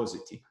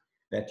tuberosity,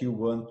 that you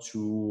want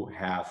to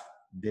have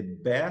the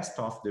best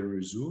of the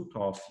result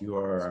of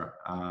your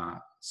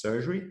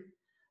surgery,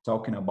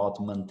 talking about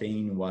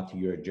maintaining what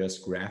you're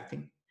just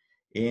grafting.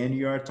 And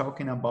you are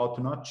talking about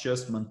not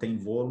just maintain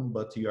volume,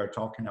 but you are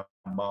talking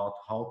about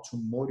how to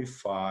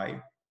modify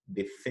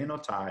the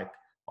phenotype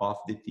of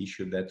the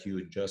tissue that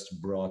you just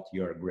brought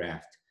your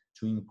graft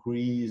to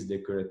increase the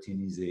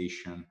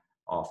keratinization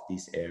of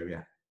this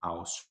area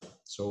also.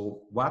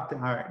 So what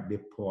are the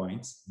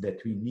points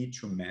that we need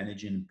to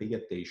manage and pay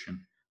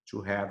attention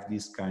to have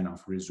this kind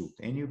of result?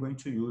 And you're going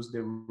to use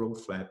the roll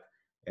flap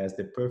as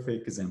the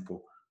perfect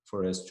example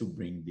for us to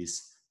bring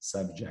this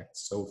subject.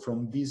 So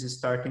from this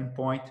starting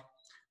point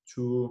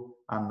to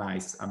a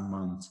nice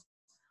amount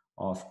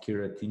of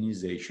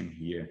keratinization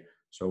here.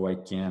 So I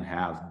can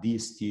have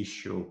this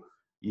tissue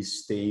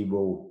is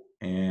stable,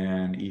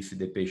 and if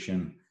the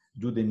patient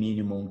do the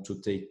minimum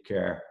to take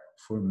care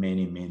for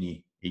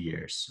many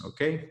years,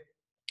 okay?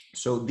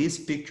 So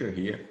this picture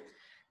here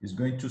is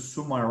going to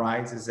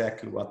summarize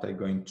exactly what I'm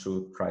going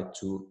to try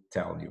to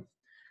tell you.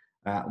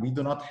 We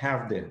do not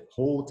have the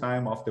whole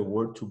time of the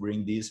world to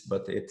bring this,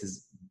 but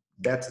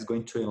that is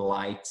going to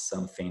enlighten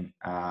something,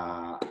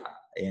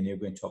 and you're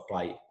going to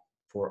apply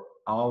for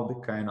all the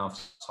kind of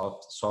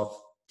soft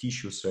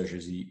tissue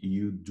surgeries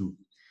you do.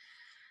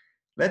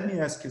 Let me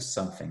ask you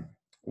something.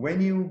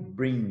 When you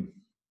bring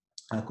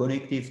a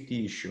connective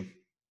tissue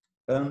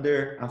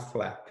under a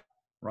flap,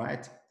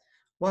 right?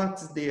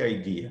 What's the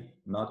idea?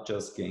 Not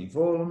just gain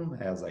volume,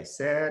 as I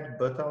said,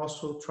 but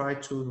also try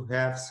to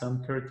have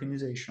some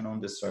keratinization on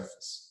the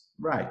surface,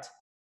 right?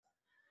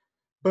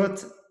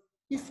 But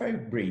if I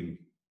bring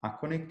a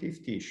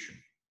connective tissue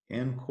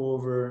and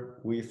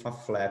cover with a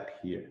flap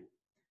here,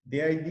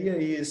 the idea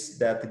is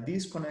that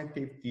this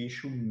connective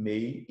tissue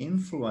may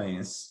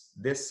influence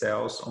the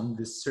cells on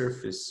the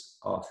surface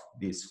of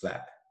this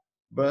flap.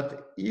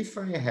 But if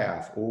I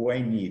have, or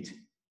I need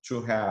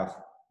to have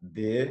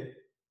the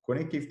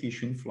connective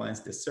tissue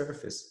influence the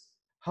surface,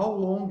 how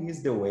long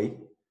is the way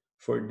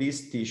for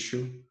this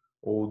tissue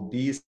or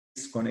this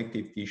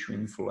connective tissue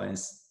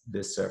influence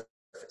the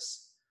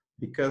surface?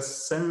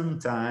 Because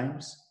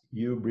sometimes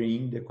you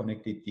bring the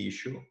connective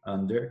tissue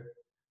under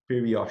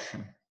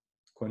periosteum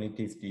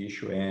connective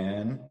tissue,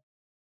 and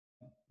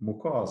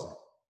mucosa.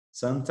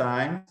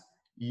 Sometimes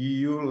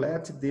you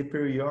let the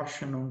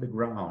periosteum on the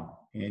ground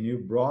and you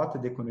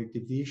brought the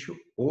connective tissue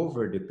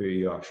over the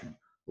periosteum.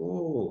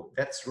 Oh,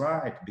 that's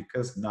right,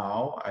 because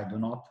now I do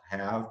not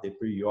have the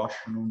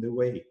periosteum on the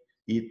way.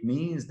 It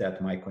means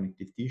that my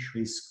connective tissue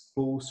is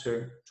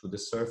closer to the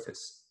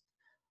surface.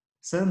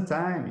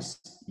 Sometimes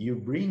you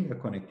bring a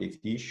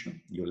connective tissue,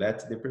 you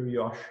let the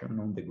periosteum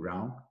on the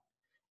ground,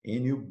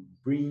 and you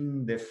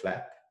bring the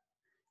flap.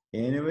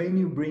 And when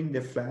you bring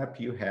the flap,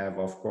 you have,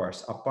 of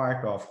course, a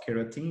part of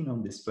keratin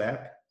on this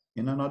flap,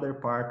 and another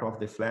part of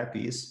the flap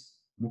is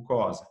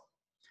mucosa.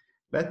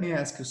 Let me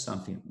ask you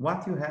something.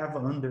 What you have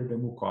under the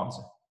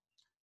mucosa?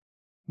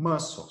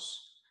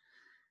 Muscles.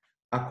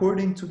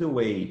 According to the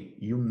way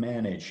you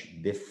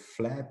manage the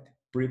flap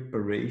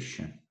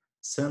preparation,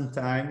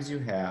 sometimes you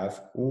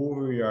have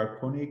over your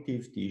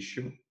connective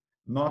tissue,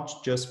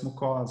 not just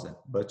mucosa,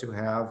 but you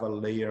have a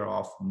layer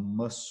of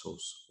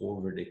muscles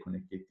over the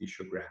connective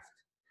tissue graft.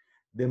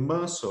 The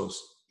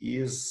muscles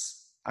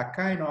is a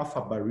kind of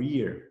a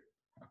barrier,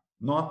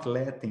 not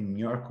letting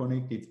your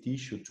connective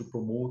tissue to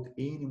promote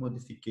any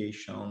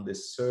modification on the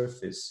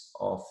surface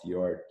of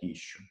your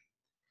tissue.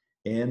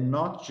 And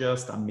not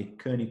just a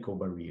mechanical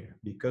barrier,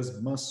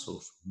 because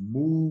muscles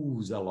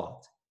moves a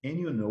lot. And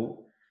you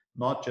know,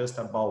 not just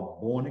about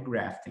bone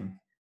grafting,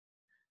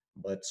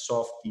 but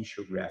soft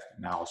tissue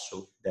grafting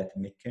also, that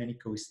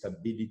mechanical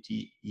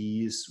stability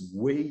is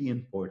way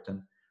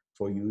important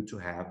for you to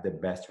have the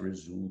best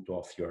result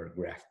of your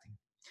grafting.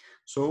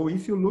 So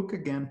if you look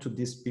again to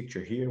this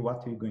picture here,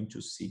 what are you going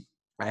to see?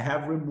 I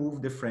have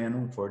removed the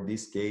frenum for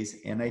this case,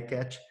 and I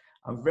catch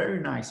a very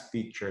nice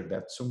picture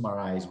that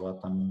summarizes what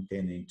I'm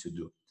intending to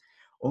do.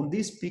 On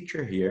this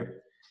picture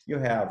here, you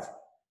have,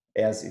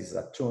 as is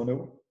a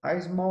tunnel, a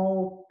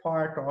small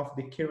part of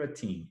the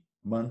keratin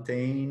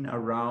maintained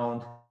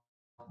around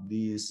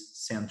these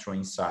central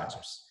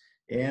incisors.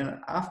 And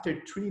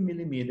after 3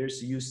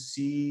 millimeters, you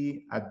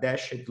see a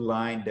dashed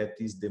line that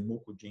is the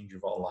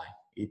mucogingival line.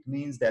 It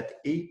means that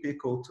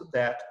apical to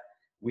that,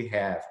 we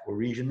have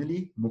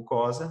originally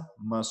mucosa,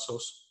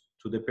 muscles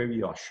to the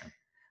periosteum.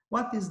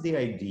 What is the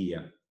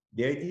idea?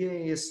 The idea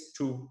is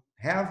to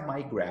have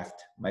my graft,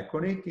 my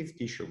connective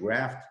tissue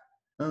graft,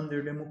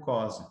 under the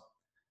mucosa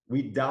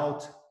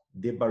without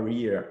the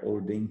barrier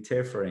or the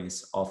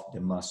interference of the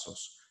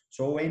muscles.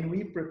 So when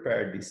we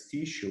prepare this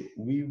tissue,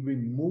 we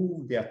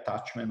remove the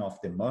attachment of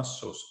the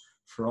muscles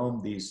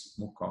from this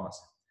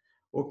mucosa.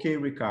 Okay,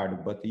 Ricardo,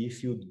 but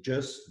if you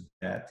just do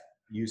that,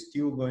 you're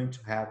still going to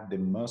have the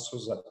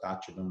muscles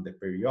attached on the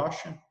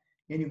periosteum,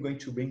 and you're going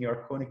to bring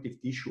your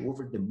connective tissue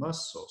over the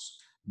muscles,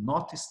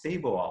 not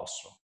stable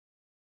also.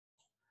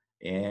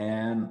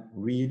 And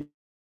really,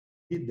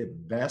 the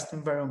best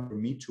environment for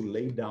me to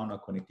lay down a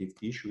connective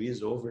tissue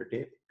is over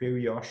the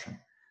periosteum.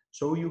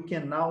 So you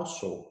can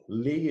also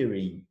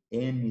layering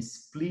and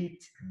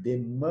split the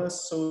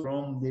muscle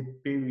from the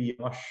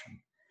periosteum.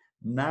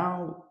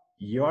 Now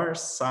your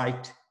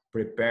site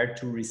prepared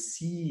to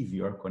receive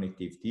your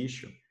connective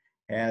tissue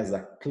has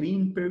a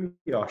clean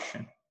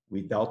periosteum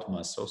without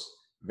muscles,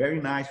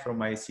 very nice for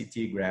my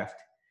CT graft.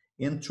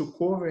 And to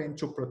cover and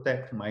to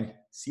protect my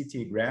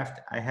CT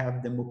graft, I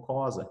have the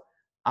mucosa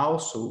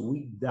also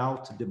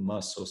without the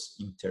muscles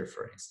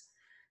interference.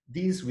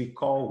 This we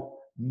call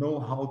know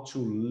how to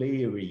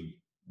layering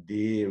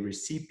the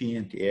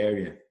recipient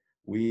area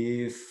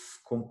with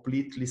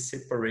completely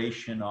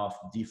separation of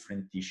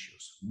different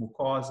tissues,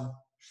 mucosa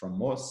from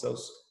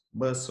muscles,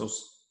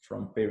 muscles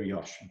from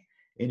periosteum.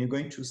 And you're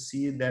going to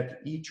see that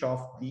each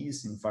of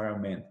these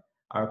environments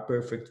are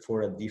perfect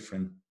for a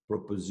different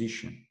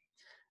proposition.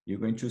 You're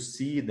going to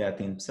see that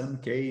in some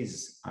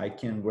cases, I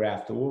can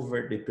graft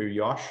over the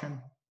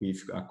periosteum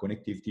with a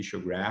connective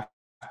tissue graft,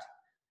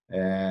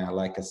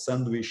 like a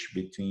sandwich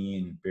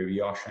between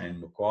periosteum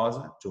and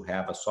mucosa to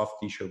have a soft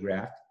tissue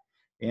graft.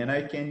 And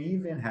I can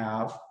even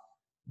have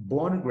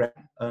bone graft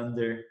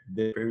under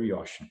the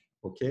periosteum.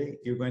 Okay,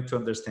 you're going to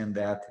understand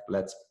that.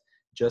 Let's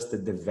just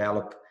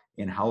develop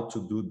in how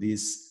to do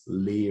this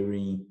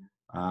layering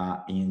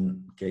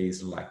in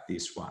case like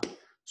this one.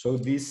 So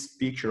this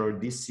picture or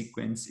this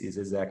sequence is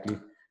exactly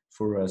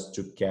for us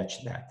to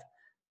catch that.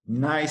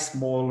 Nice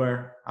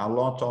molar, a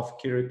lot of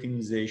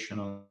keratinization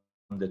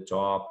on the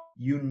top.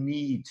 You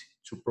need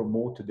to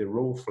promote the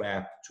roll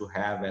flap to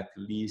have at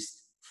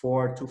least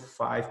 4 to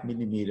 5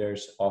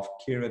 millimeters of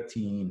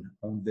keratin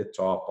on the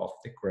top of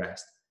the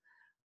crest.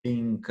 I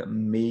think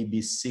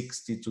maybe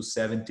 60 to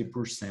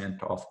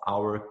 70% of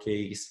our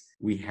case,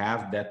 we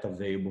have that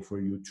available for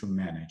you to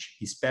manage,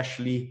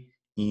 especially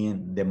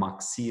in the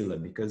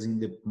maxilla, because in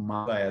the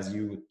maxilla, as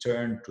you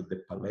turn to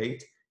the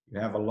palate, you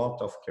have a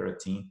lot of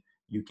keratin.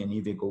 You can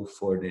even go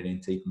further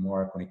and take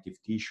more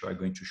connective tissue. I'm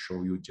going to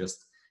show you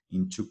just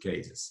in 2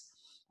 cases.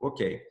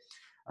 Okay,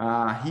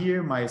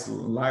 here my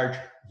large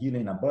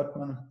hyaline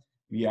abutment,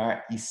 we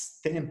are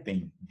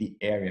stamping the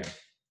area.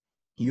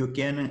 You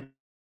can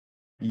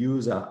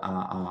use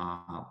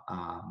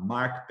a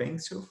mark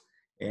pencil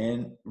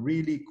and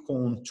really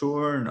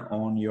contour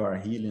on your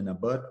hyaline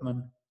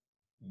abutment,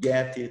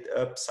 get it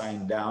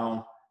upside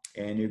down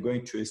and you're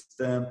going to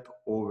stamp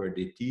over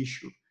the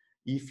tissue.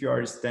 If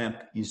your stamp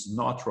is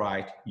not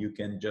right, you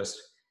can just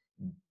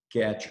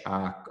catch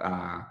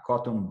a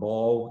cotton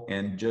ball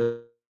and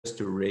just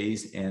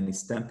erase and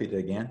stamp it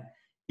again.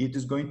 It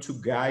is going to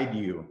guide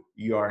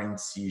your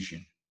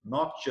incision,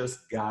 not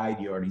just guide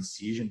your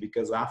incision,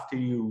 because after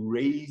you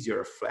raise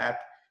your flap,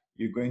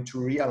 you're going to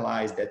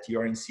realize that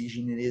your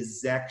incision is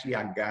exactly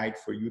a guide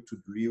for you to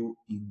drill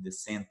in the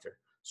center.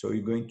 So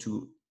you're going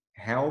to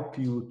help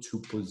you to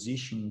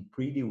position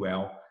pretty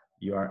well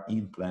your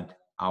implant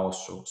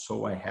also.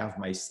 So I have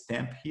my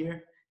stamp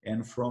here,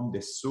 and from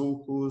the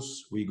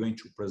sulcus, we're going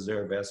to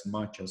preserve as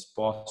much as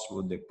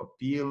possible the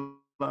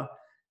papilla,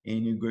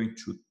 and you're going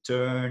to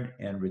turn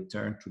and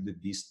return to the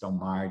distal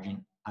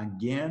margin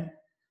again,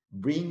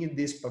 bringing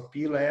this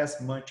papilla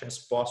as much as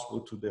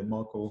possible to the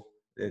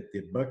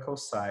buccal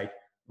side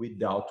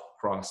without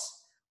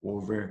cross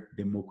over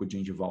the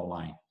mucogingival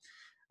line.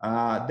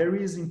 There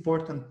is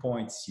important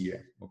points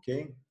here,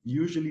 okay?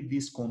 Usually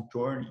this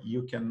contour,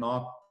 you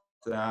cannot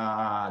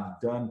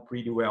done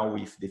pretty well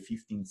with the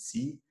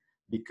 15C,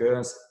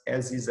 because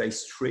as is a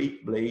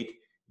straight blade,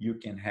 you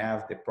can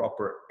have the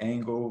proper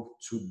angle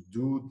to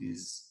do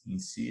this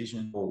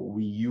incision.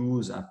 We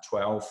use a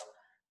 12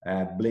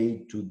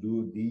 blade to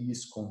do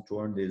this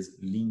contour, this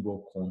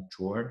lingual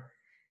contour.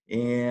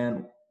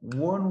 And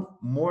one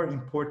more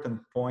important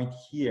point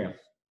here,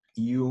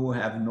 you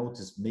have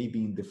noticed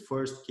maybe in the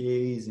first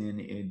case, in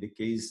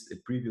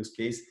the previous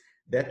case,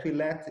 that we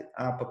let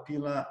a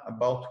papilla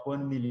about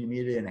 1.5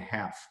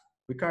 millimeters.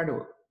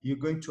 Ricardo, you're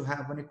going to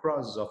have a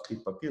necrosis of the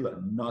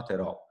papilla? Not at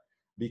all,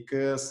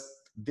 because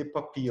the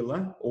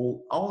papilla,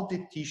 or all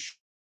the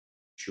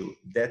tissue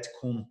that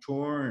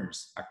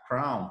contours a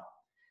crown,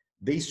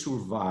 they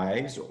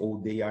survive,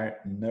 or they are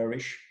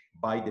nourished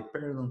by the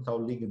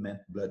periodontal ligament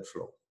blood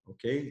flow.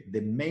 Okay,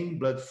 the main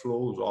blood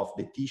flows of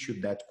the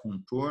tissue that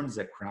contours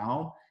the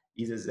crown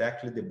is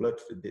exactly the blood,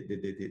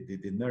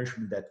 the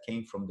nourishment that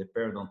came from the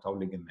periodontal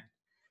ligament.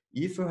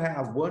 If you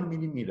have 1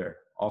 millimeter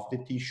of the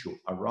tissue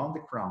around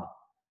the crown,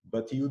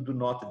 but you do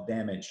not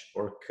damage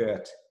or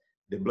cut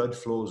the blood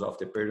flows of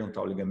the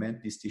periodontal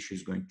ligament, this tissue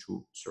is going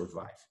to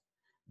survive.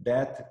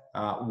 That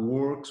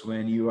works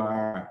when you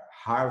are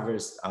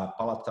harvest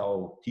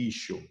palatal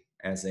tissue,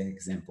 as an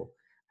example.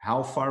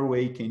 How far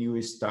away can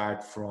you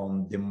start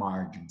from the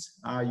margins?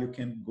 You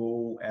can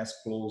go as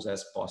close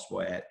as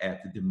possible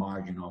at the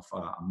margin of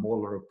a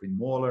molar or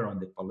premolar on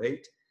the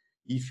palate.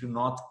 If you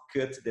not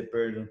cut the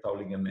periodontal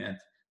ligament,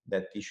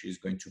 that tissue is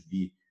going to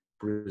be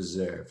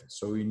preserved.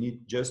 So you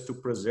need just to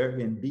preserve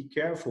and be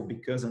careful,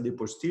 because on the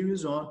posterior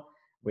zone,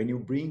 when you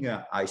bring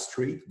a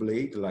straight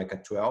blade like a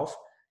 12,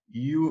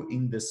 you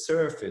in the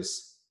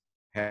surface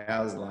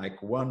has like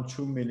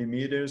 1-2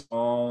 millimeters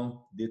on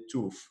the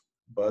tooth.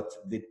 But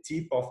the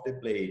tip of the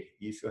blade,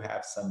 if you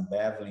have some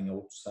beveling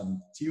or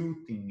some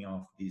tilting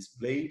of this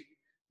blade,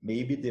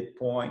 maybe the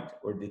point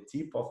or the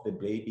tip of the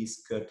blade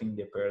is cutting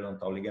the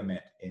periodontal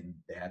ligament, and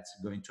that's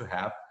going to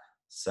have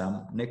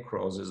some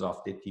necrosis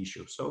of the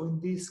tissue. So in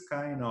this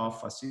kind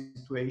of a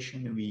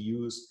situation, we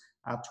use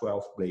a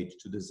 12 blade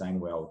to design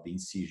well the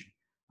incision.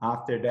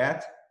 After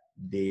that,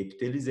 the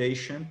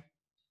epithelialization,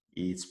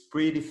 it's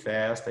pretty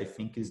fast. I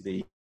think is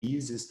the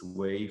easiest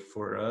way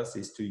for us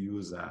is to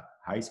use a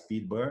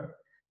high-speed burr.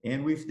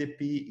 And with the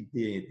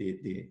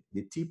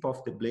tip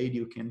of the blade,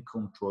 you can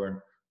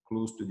contour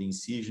close to the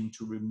incision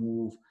to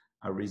remove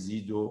a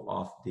residual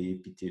of the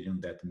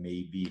epithelium that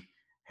maybe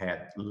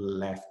had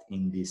left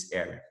in this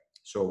area.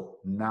 So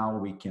now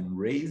we can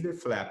raise the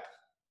flap,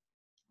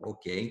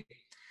 okay?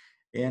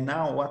 And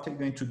now what are we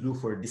going to do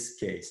for this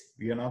case?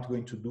 We are not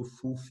going to do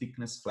full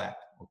thickness flap,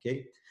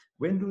 okay?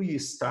 When do you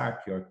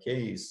start your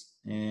case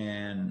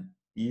and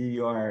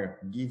you are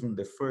given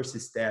the first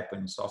step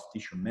in soft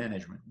tissue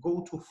management,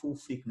 go to full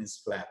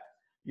thickness flap.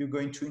 You're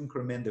going to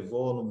increment the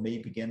volume,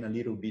 maybe gain a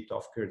little bit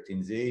of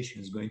keratinization.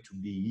 It's going to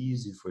be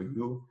easy for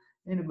you,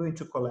 and you're going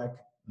to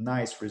collect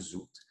nice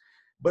results.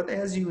 But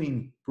as you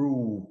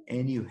improve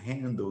and you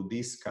handle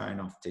this kind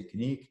of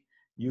technique,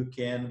 you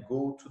can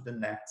go to the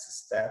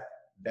next step.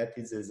 That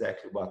is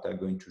exactly what I'm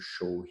going to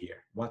show here.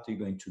 What are you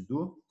going to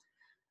do?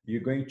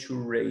 You're going to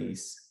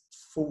raise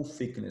full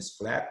thickness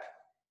flap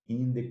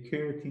in the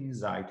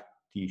keratinized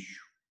tissue.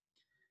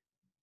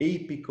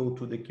 Apical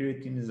to the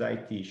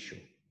keratinized tissue,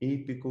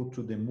 apical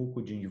to the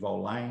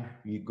mucogingival line,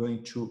 we're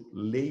going to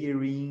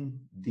layer in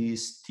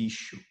this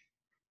tissue,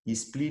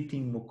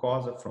 splitting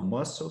mucosa from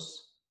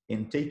muscles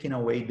and taking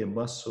away the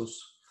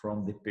muscles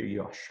from the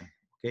periosteum.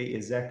 Okay,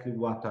 exactly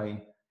what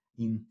I'm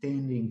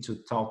intending to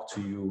talk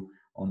to you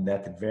on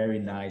that very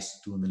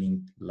nice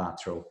tunneling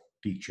lateral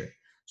picture.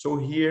 So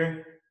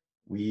here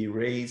we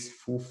raise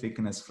full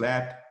thickness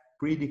flap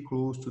pretty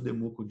close to the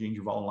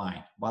mucogingival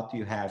line. What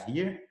you have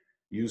here,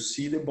 you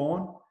see the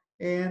bone,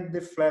 and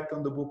the flap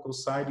on the buccal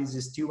side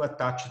is still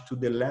attached to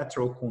the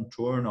lateral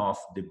contour of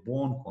the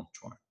bone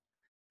contour.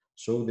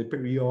 So the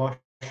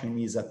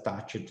periosteum is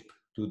attached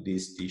to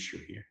this tissue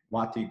here.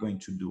 What are you going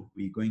to do?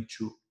 We're going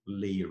to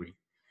layer it.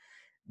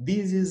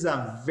 This is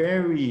a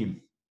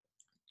very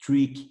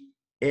tricky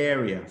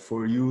area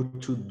for you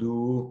to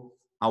do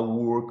a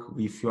work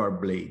with your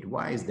blade.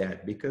 Why is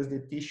that? Because the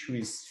tissue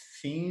is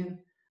thin.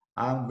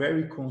 I'm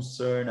very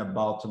concerned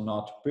about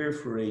not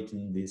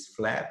perforating this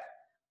flap.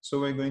 So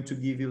we're going to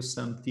give you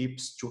some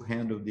tips to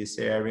handle this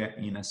area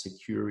in a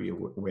secure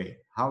way.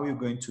 How are you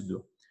going to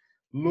do?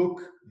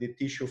 Look the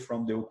tissue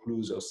from the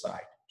occlusal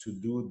side to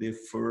do the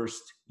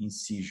first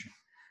incision.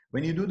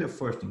 When you do the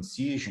first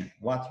incision,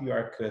 what you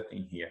are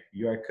cutting here?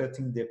 You are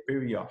cutting the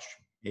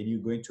periosteum, and you're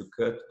going to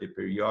cut the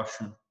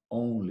periosteum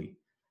only.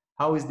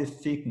 How is the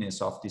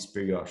thickness of this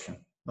periosteum?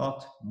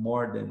 Not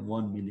more than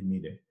 1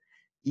 millimeter.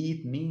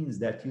 It means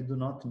that you do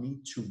not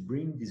need to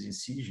bring this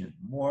incision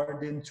more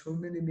than 2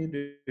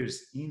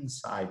 millimeters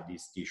inside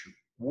this tissue.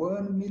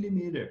 1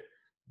 millimeter,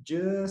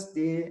 just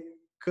the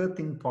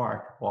cutting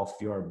part of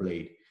your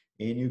blade.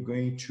 And you're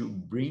going to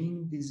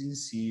bring this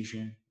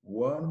incision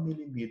 1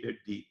 millimeter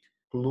deep,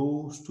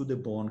 close to the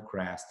bone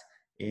crest.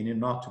 And you're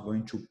not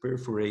going to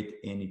perforate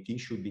any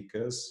tissue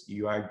because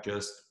you are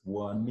just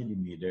 1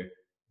 millimeter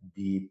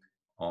deep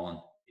on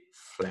the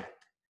flap.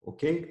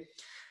 Okay?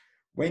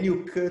 When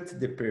you cut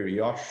the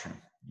periosteum,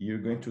 you're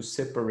going to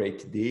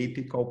separate the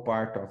apical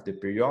part of the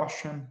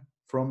periosteum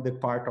from the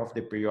part of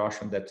the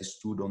periosteum that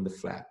stood on the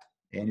flap.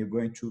 And you're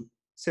going to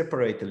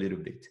separate a little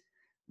bit.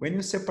 When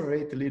you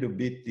separate a little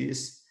bit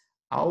this,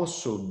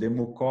 also the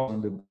mucosa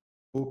on the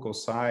buccal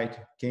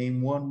side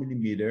came 1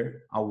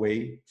 millimeter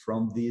away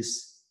from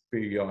this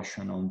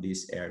periosteum on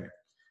this area.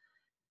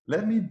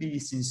 Let me be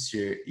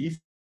sincere, if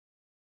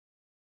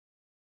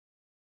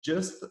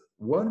just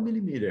 1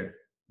 millimeter,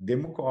 the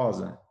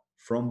mucosa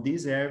from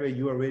this area,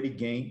 you already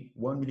gain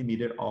 1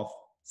 millimeter of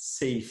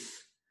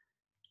safe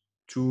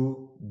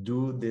to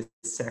do the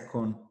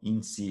second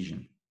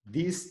incision.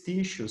 This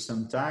tissue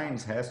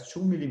sometimes has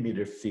 2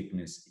 millimeter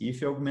thickness.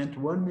 If you augment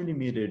 1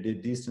 millimeter the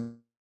distance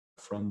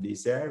from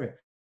this area,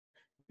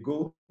 you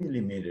go 2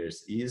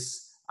 millimeters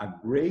is a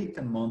great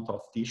amount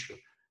of tissue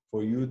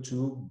for you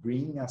to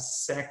bring a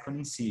second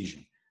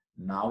incision.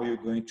 Now you're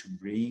going to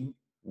bring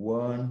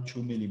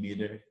 2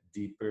 millimeter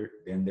deeper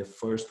than the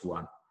first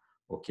one.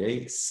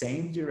 Okay,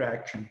 same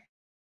direction.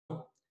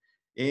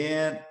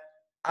 And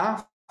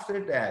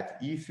after that,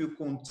 if you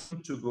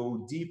continue to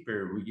go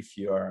deeper with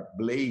your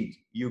blade,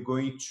 you're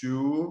going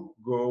to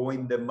go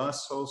in the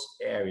muscles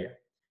area.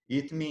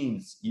 It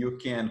means you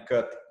can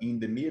cut in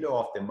the middle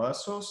of the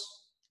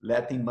muscles,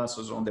 letting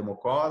muscles on the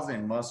mucosa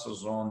and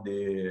muscles on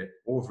the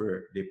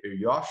over the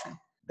periosteum.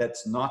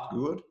 That's not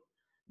good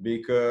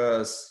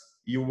because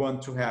you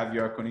want to have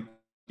your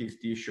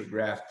connective tissue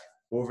graft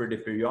over the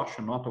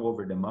periosteum, not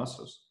over the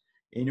muscles.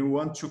 And you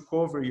want to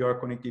cover your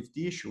connective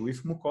tissue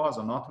with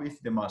mucosa, not with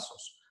the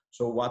muscles.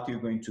 So what you're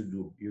going to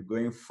do? You're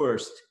going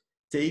first,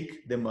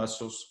 take the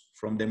muscles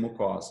from the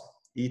mucosa.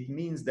 It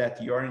means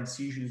that your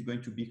incision is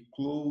going to be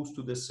close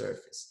to the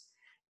surface.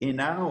 And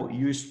now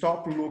you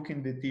stop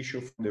looking the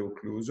tissue from the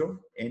occlusal,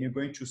 and you're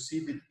going to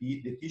see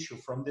the tissue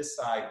from the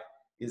side,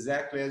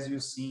 exactly as you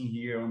see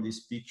here on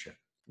this picture.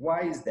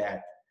 Why is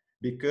that?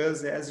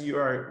 Because as you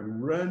are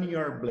running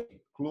your blade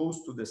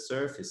close to the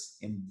surface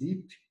and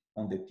deep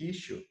on the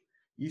tissue,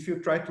 if you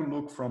try to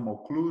look from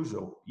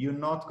occlusal, you're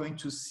not going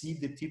to see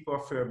the tip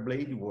of your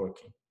blade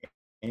working,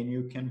 and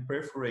you can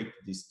perforate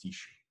this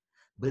tissue.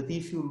 But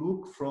if you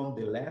look from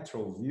the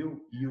lateral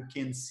view, you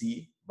can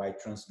see by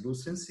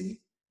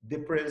translucency the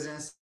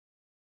presence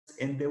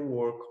and the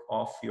work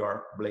of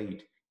your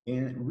blade.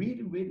 And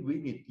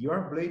really,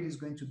 your blade is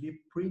going to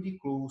be pretty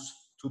close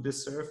to the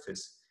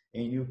surface,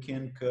 and you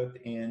can cut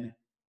and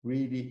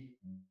really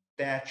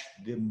detach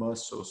the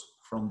muscles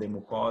from the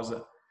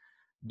mucosa.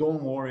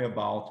 Don't worry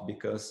about,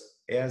 because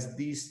as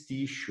this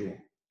tissue,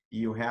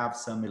 you have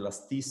some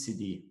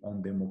elasticity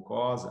on the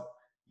mucosa,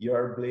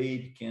 your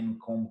blade can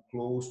come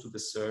close to the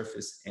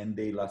surface, and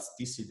the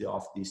elasticity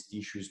of this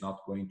tissue is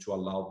not going to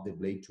allow the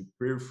blade to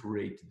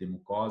perforate the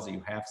mucosa.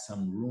 You have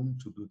some room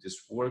to do this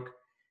work.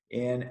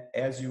 And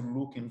as you're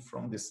looking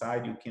from the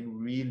side, you can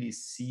really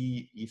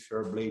see if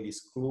your blade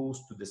is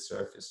close to the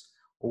surface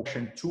or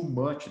too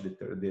much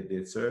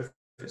the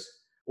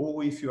surface,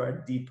 or if you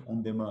are deep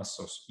on the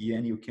muscles,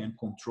 and you can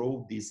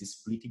control this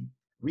splitting,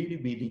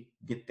 really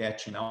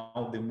detaching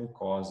all the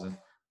mucosa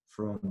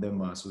from the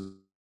muscles.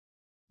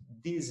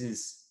 This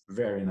is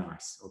very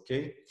nice,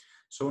 okay?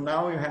 So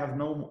now you have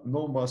no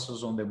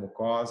muscles on the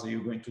mucosa.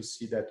 You're going to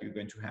see that you're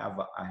going to have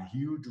a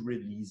huge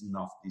releasing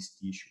of this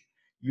tissue.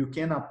 You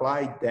can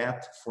apply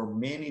that for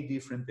many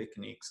different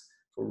techniques.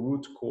 For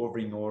root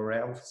covering, or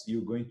else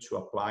you're going to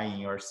apply in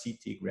your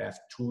CT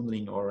graft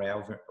tunneling, or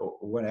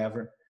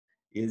whatever,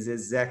 is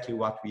exactly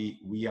what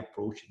we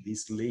approach,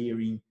 this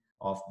layering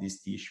of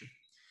this tissue.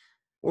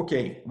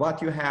 Okay,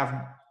 what you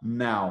have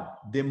now,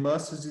 the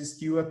muscles is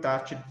still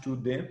attached to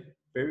the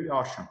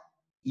periosteum.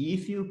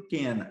 If you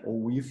can,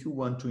 or if you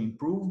want to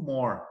improve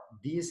more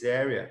this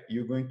area,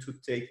 you're going to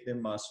take the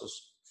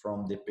muscles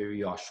from the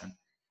periosteum.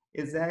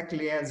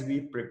 Exactly as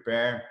we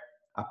prepare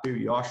a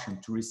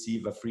periosteum to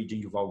receive a free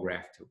gingival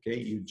graft, okay?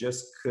 You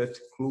just cut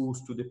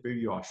close to the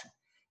periosteum.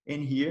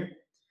 And here,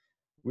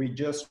 we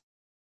just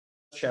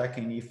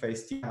checking if I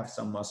still have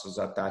some muscles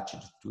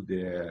attached to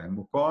the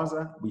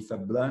mucosa with a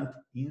blunt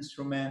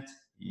instrument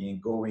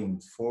and going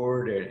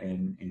further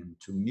and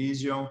into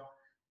mesial.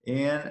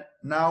 And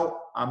now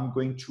I'm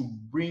going to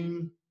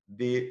bring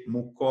the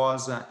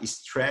mucosa,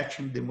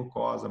 stretching the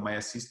mucosa. My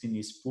assistant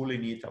is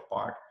pulling it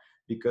apart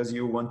because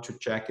you want to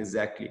check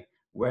exactly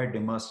where the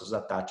muscles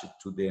attached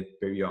to the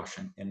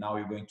periosteum. And now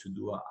you're going to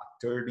do a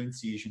third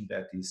incision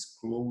that is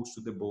close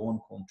to the bone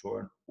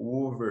contour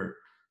over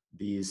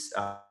this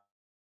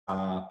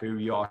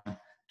periosteum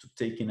to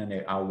taking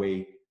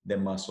away the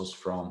muscles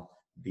from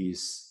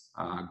this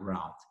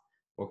ground.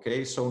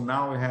 Okay, so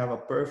now we have a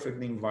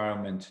perfect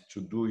environment to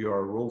do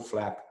your roll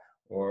flap,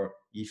 or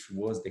if it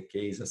was the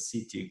case, a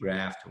CT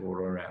graft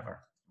or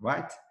whatever,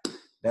 right?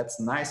 That's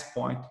a nice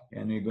point,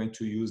 and we're going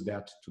to use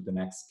that to the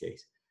next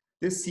case.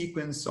 This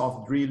sequence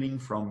of drilling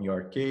from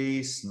your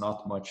case,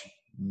 not much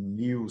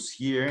news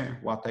here.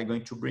 What I'm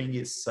going to bring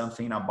is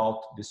something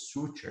about the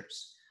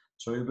sutures.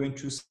 So you're going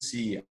to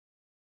see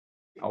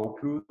our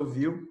occlusal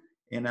view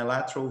and a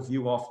lateral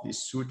view of the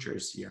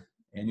sutures here.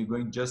 And you're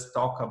going to just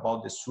talk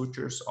about the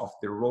sutures of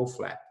the roll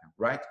flap,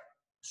 right?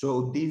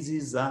 So this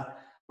is a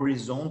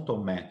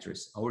horizontal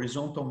matrix. A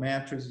horizontal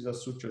matrix is a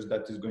suture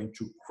that is going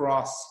to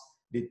cross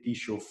the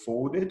tissue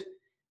folded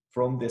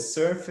from the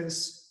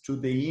surface to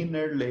the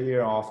inner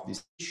layer of the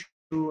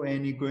tissue,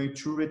 and you're going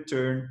to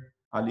return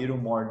a little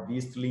more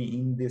distally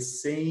in the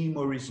same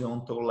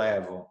horizontal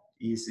level.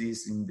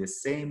 Is in the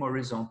same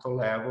horizontal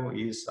level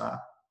is a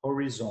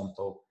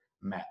horizontal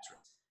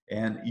matrix.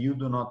 And you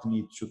do not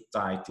need to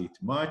tighten it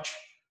much,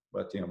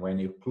 but when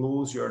you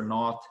close your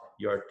knot,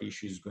 your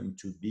tissue is going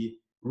to be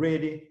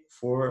ready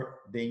for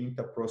the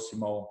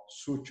interproximal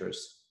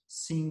sutures.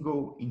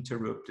 Single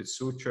interrupted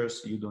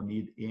sutures, you don't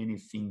need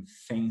anything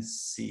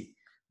fancy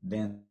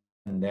than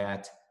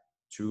that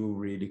to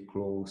really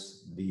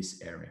close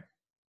this area.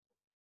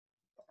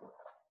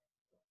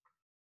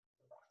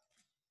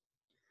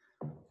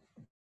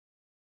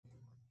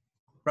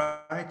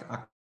 Right,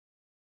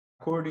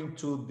 according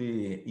to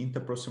the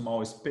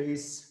interproximal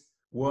space,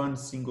 one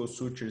single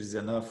suture is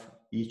enough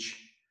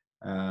each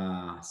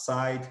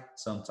side.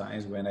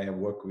 Sometimes when I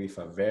work with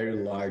a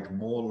very large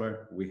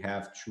molar, we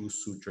have 2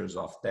 sutures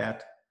of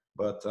that,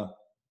 but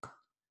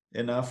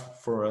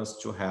enough for us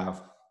to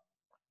have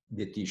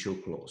the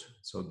tissue closed.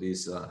 So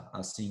this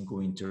a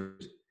single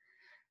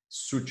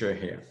suture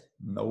here,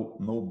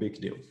 no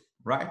big deal,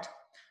 right?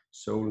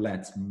 So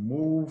let's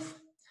move.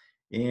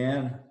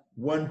 And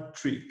one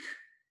trick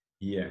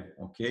here,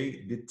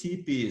 okay? The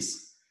tip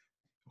is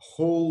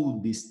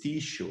hold this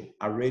tissue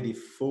already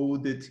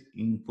folded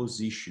in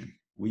position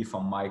with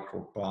a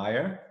micro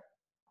plier.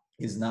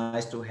 It's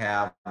nice to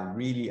have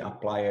really a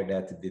plier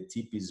that the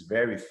tip is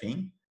very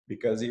thin,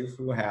 because if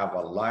you have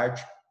a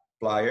large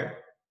plier,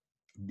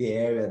 the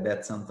area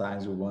that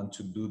sometimes you want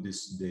to do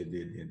this,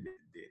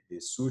 the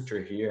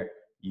suture here,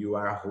 you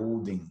are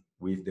holding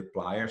with the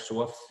plier.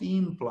 So a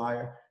thin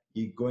plier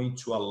is going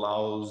to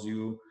allow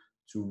you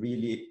to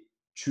really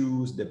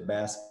choose the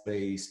best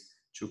place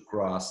to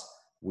cross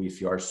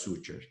with your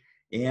suture.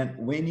 And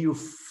when you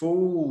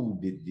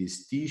fold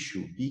this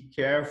tissue, be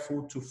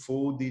careful to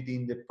fold it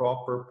in the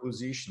proper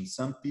position.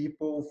 Some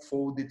people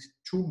fold it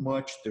too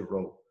much, the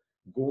roll,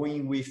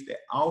 going with the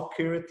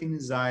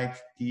all-keratinized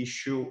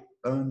tissue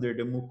under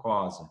the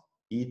mucosa.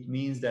 It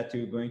means that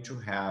you're going to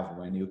have,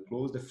 when you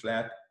close the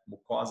flap,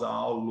 mucosa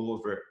all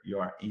over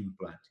your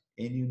implant.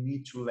 And you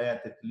need to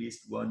let at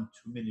least 1-2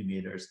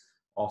 millimeters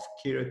of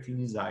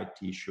keratinized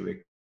tissue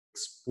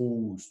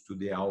exposed to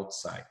the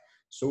outside.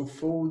 So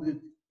fold it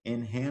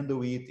and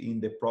handle it in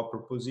the proper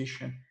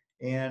position,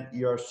 and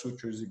your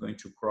sutures are going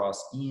to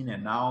cross in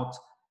and out,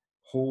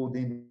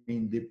 holding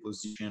in the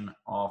position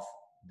of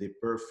the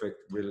perfect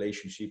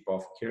relationship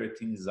of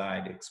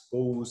keratinized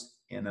exposed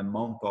and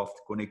amount of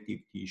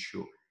connective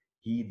tissue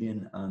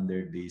hidden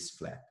under this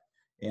flap.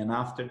 And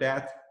after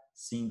that,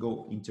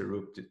 single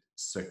interrupted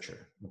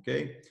suture,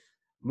 okay?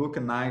 Look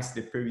nice,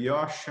 the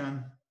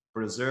periosteum,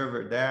 preserve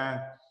it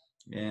there,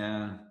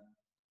 and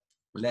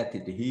let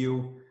it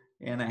heal.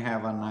 And I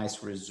have a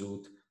nice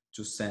result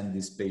to send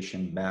this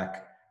patient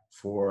back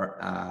for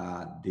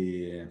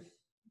the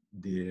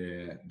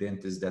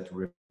dentist that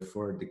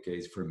referred the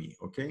case for me,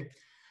 okay?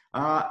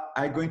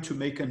 I'm going to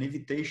make an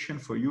invitation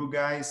for you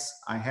guys.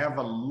 I have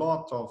a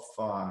lot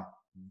of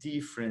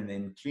different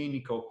and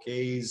clinical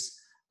case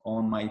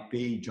on my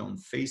page on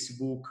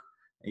Facebook.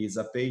 It's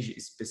a page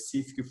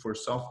specific for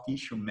soft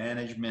tissue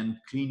management,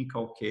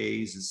 clinical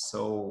cases.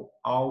 So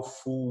all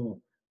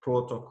full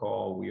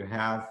protocol. We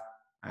have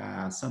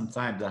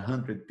sometimes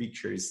 100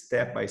 pictures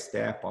step by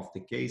step of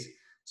the case.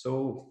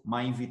 So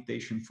my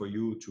invitation for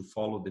you to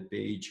follow the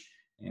page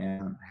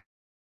and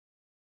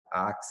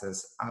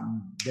access.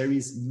 There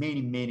is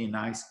many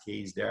nice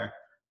cases there.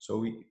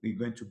 So we're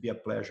going to be a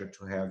pleasure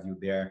to have you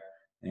there.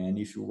 And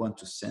if you want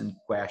to send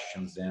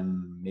questions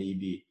and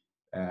maybe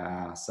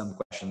some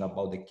questions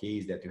about the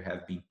case that you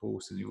have been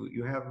posted,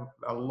 you have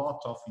a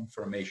lot of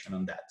information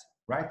on that,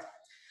 right?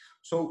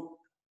 So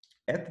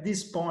at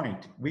this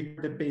point,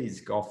 with the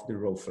basic of the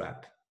roll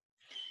flap,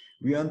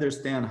 We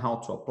understand how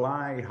to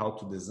apply, how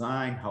to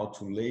design, how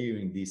to layer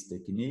in this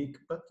technique,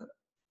 but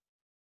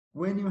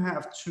when you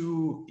have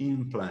two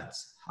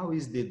implants, how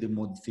is the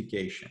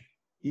modification?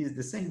 Is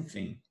the same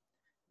thing.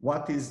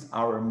 What is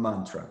our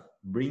mantra?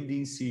 Bring the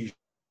incision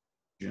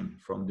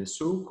from the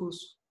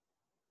sulcus,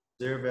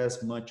 observe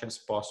as much as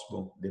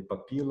possible the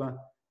papilla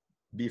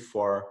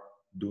before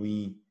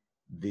doing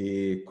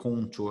the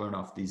contour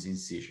of this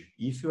incision.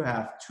 If you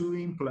have two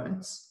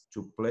implants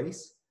to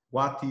place,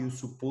 what are you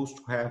supposed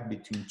to have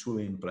between two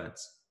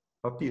implants?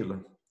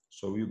 Papilla.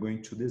 So you're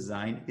going to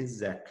design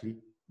exactly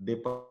the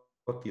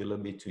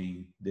papilla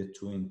between the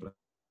two implants.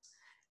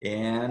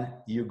 And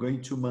you're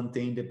going to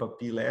maintain the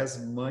papilla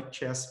as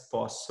much as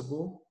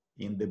possible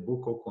in the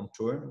buccal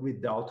contour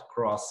without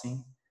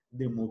crossing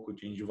the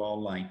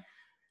mucogingival line.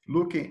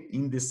 Looking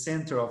in the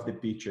center of the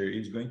picture,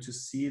 you're going to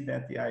see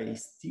that I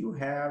still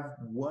have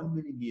 1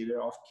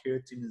 millimeter of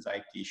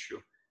keratinized tissue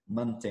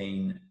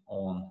maintained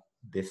on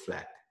the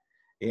flap.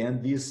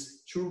 And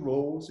these two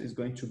rows is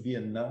going to be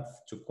enough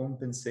to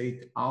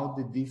compensate all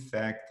the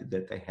defect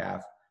that I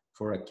have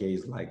for a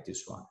case like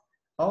this one.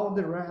 All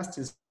the rest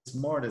is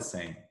more the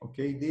same,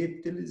 okay? The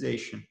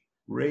epithelialization,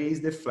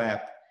 raise the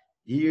flap.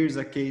 Here's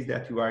a case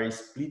that you are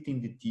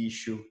splitting the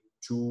tissue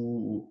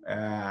to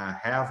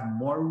have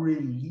more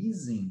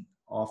releasing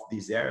of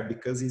this area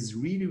because it's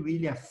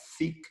really a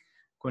thick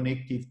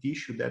connective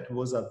tissue that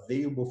was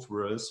available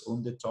for us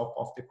on the top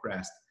of the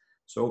crest.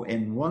 So,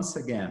 and once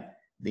again,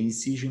 the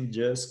incision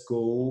just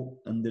go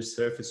on the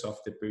surface of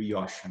the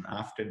periosteum.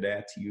 After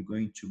that, you're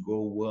going to go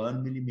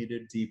 1 millimeter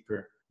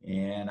deeper.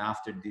 And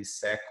after this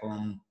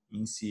second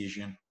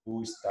incision,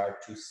 we'll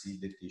start to see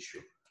the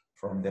tissue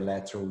from the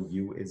lateral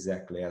view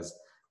exactly as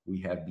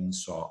we have been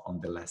saw on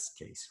the last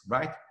case,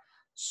 right?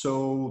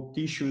 So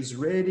tissue is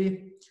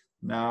ready.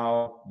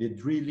 Now the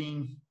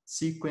drilling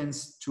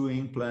sequence, two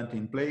implant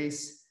in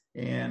place,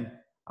 and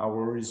our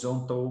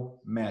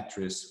horizontal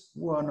mattress,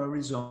 one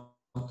horizontal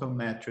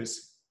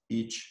mattress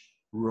each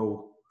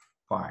row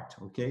part,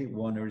 okay?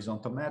 One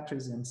horizontal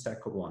mattress and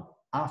second one.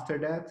 After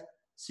that,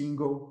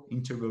 single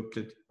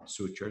interrupted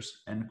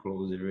sutures and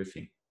close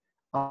everything.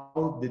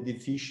 All the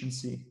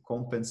deficiency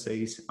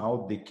compensates,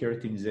 all the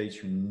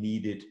keratinization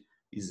needed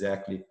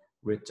exactly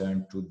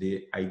return to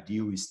the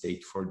ideal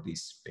state for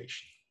this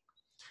patient.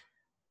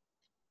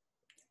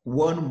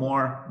 One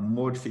more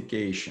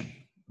modification,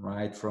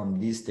 right, from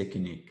this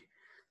technique.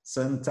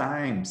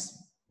 Sometimes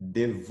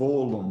the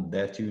volume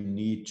that you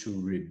need to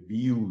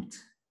rebuild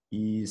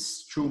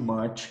is too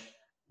much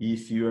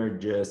if you are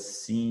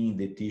just seeing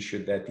the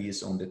tissue that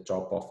is on the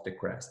top of the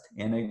crest.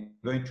 And I'm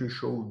going to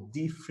show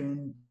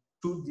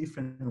two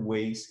different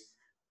ways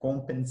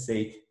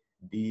compensate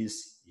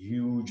this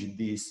huge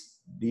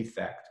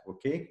defect,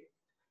 okay?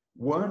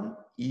 One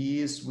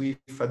is with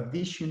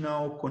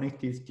additional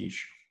connective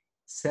tissue.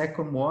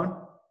 Second one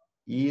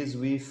is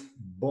with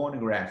bone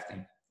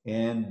grafting.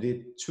 And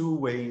the two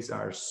ways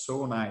are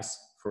so nice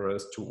for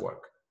us to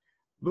work.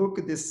 Look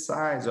at the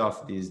size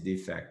of this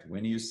defect.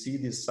 When you see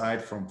this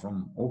side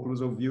from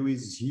occlusal view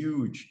is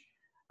huge.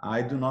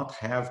 I do not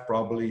have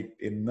probably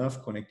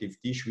enough connective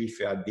tissue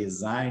if I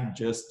design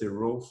just the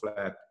row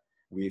flap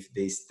with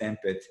the stamp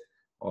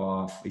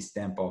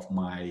of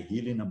my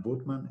healing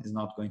abutment is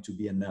not going to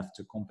be enough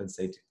to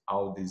compensate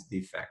all this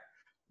defect.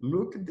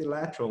 Look at the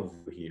lateral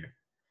view here.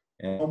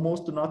 And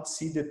almost do not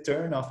see the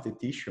turn of the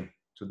tissue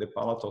to the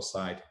palatal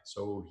side.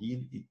 So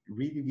it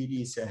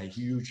really is a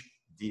huge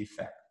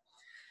defect.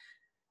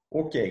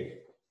 Okay,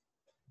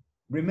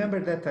 remember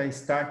that I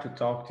start to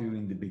talk to you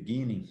in the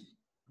beginning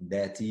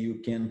that you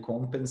can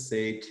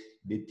compensate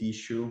the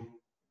tissue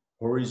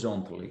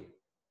horizontally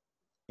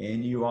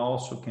and you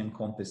also can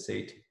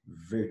compensate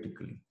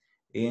vertically.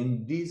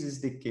 And this is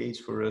the case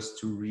for us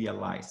to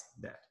realize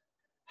that.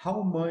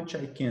 How much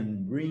I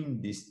can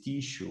bring this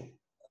tissue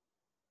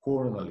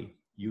coronally?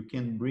 You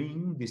can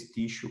bring this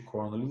tissue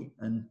coronally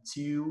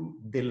until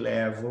the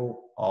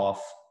level of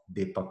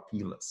the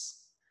papillas.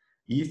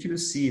 If you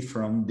see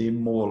from the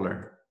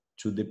molar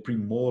to the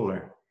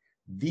premolar,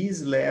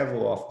 this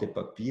level of the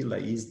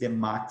papilla is the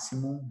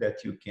maximum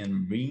that you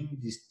can bring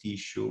this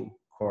tissue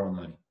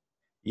coronally.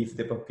 If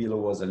the papilla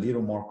was a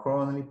little more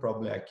coronally,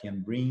 probably I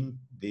can bring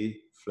the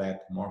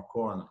flap more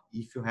coronally.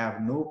 If you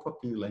have no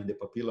papilla and the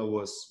papilla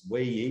was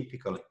way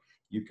apically,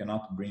 you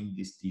cannot bring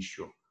this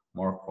tissue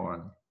more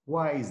coronally.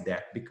 Why is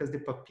that? Because the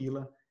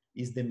papilla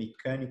is the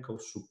mechanical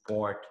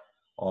support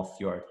of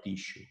your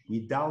tissue.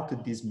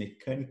 Without this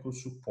mechanical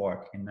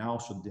support and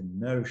also the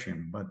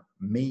nourishment, but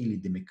mainly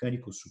the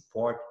mechanical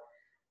support,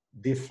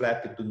 the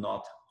flap do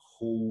not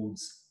hold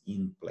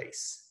in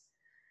place.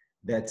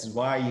 That's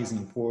why it's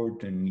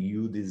important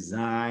you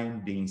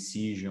design the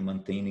incision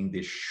maintaining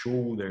the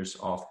shoulders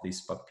of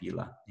this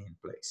papilla in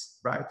place,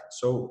 right?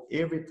 So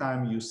every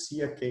time you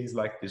see a case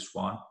like this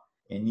one,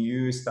 and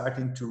you're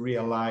starting to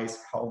realize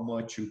how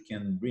much you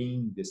can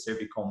bring the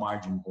cervical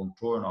margin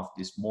contour of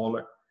this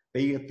molar,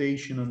 pay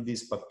attention on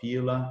this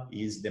papilla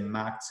is the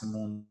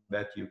maximum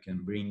that you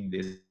can bring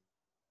this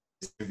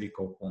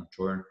cervical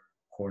contour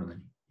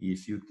coronally.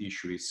 If your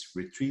tissue is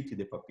retreated,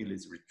 the papilla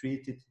is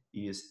retreated,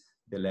 is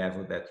the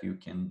level that you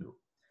can do.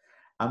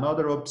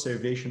 Another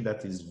observation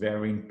that is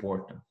very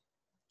important,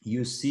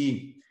 you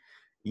see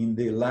in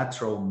the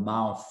lateral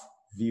mouth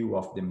view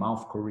of the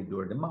mouth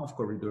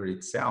corridor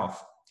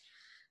itself,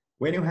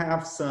 when you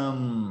have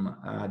some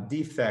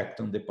defect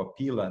on the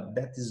papilla,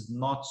 that is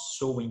not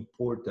so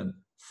important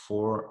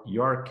for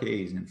your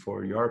case and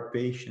for your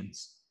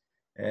patients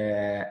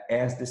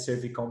as the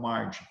cervical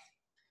margin.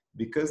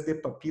 Because the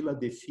papilla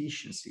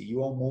deficiency,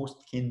 you almost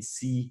can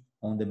see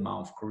on the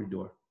mouth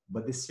corridor.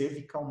 But the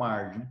cervical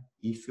margin,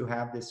 if you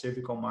have the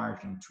cervical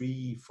margin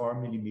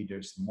 3-4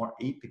 millimeters more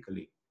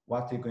apically,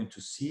 what you're going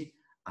to see?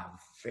 A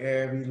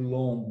very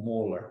long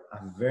molar, a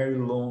very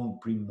long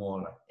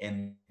premolar.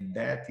 And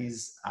that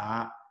is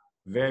a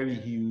very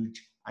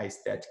huge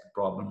aesthetic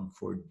problem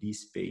for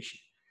this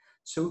patient.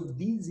 So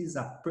this is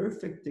a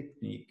perfect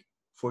technique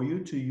for you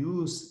to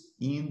use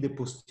in the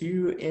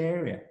posterior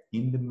area,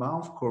 in the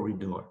mouth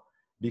corridor,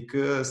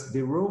 because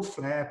the roll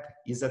flap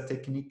is a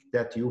technique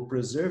that you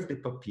preserve the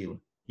papilla.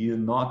 You're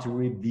not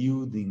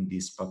rebuilding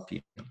this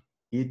papilla.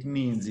 It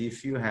means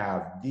if you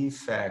have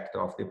defect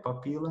of the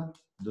papilla,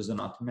 does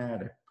not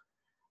matter.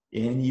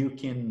 And you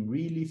can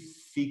really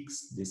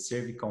fix the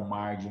cervical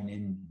margin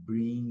and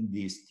bring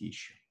this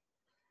tissue.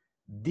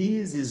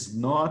 This is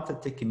not a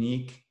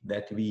technique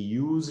that we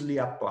usually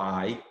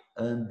apply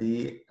on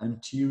the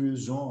anterior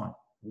zone.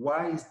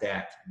 Why is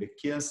that?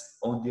 Because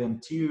on the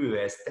anterior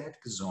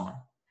aesthetic zone,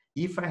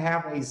 if I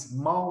have a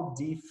small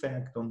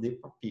defect on the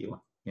papilla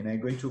and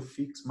I'm going to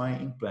fix my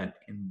implant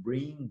and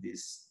bring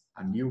this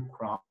a new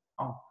crown,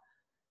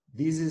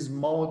 this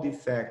small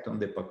defect on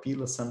the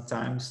papilla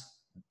sometimes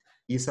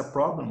is a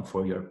problem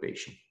for your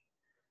patient.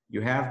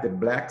 You have the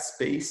black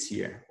space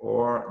here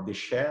or the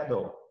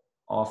shadow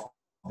of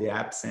the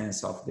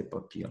absence of the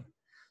papilla.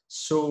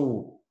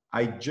 So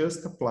I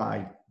just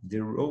apply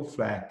the roll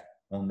flap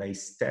on the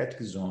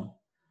aesthetic zone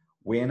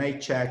when I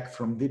check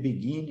from the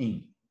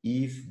beginning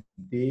if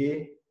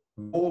the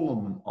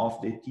volume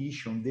of the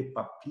tissue on the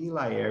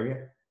papilla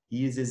area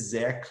is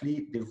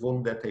exactly the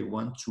volume that I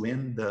want to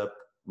end up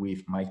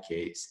with my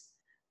case.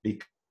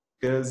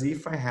 Because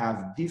if I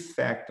have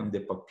defect on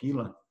the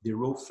papilla, the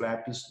roll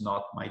flap is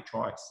not my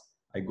choice.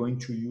 I'm going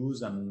to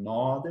use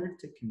another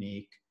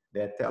technique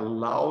that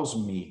allows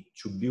me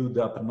to build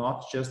up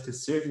not just the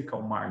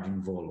cervical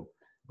margin volume,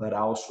 but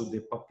also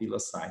the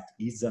papilla site.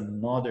 It's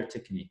another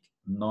technique,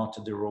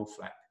 not the roll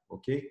flap,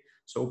 okay?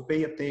 So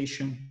pay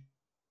attention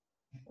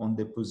on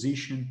the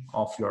position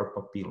of your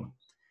papilla.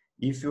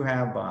 If you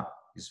have a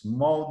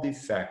small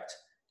defect,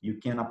 you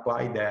can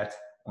apply that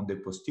on the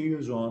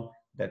posterior zone.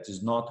 That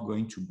is not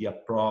going to be a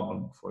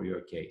problem for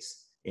your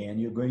case. And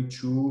you're going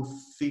to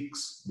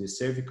fix the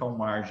cervical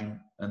margin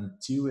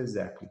until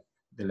exactly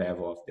the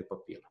level of the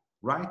papilla,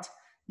 right?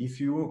 If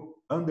you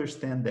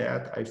understand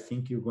that, I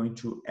think you're going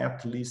to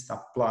at least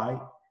apply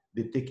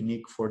the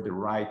technique for the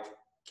right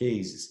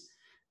cases,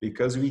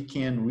 because we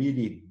can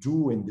really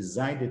do and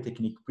design the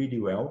technique pretty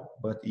well,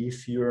 but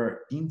if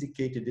you're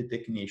indicated the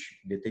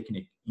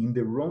technique in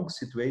the wrong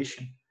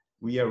situation,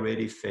 we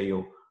already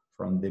fail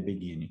from the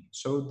beginning.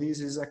 So this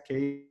is a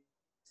case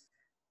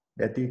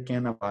that you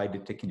can apply the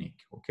technique,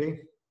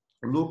 okay?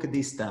 Look at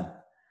this time.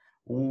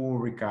 Oh,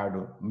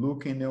 Ricardo,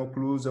 look in the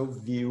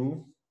occlusal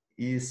view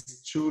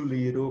is too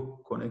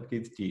little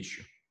connective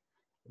tissue.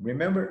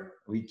 Remember,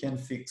 we can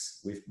fix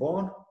with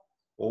bone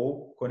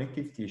or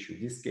connective tissue.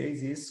 This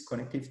case is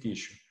connective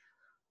tissue.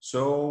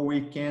 So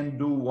we can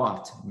do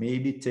what?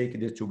 Maybe take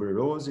the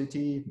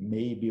tuberosity,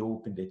 maybe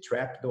open the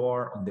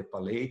trapdoor on the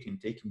palate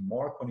and take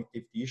more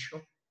connective tissue,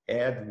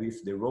 add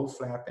with the roll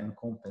flap and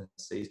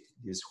compensate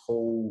this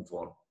whole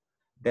volume.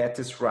 That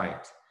is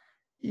right.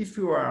 If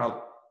you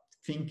are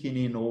thinking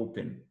in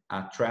open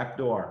a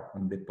trapdoor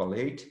on the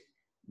palate,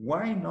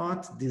 why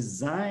not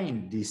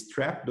design this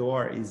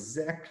trapdoor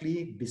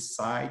exactly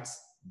besides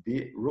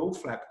the roll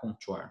flap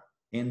contour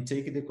and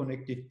take the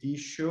connective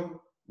tissue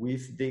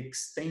with the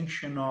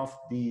extension of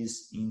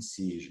these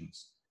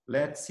incisions?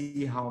 Let's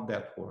see how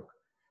that works.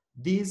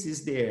 This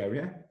is the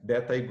area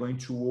that I'm going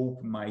to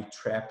open my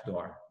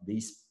trapdoor, the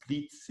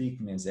split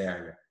thickness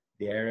area,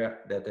 the area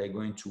that I'm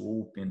going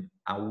to open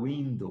a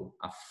window,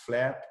 a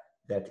flap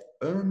that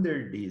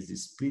under this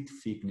split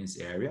thickness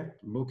area,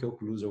 look at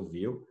occlusal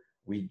view,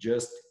 we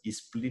just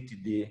split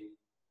the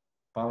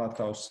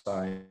palatal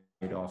side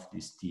of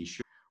this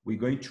tissue. We're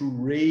going to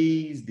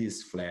raise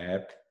this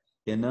flap,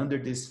 and under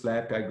this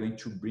flap, I'm going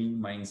to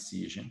bring my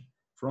incision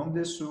from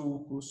the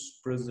sulcus,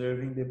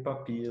 preserving the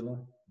papilla,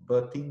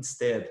 but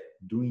instead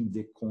doing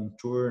the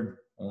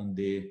contour on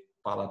the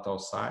palatal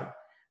side,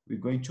 we're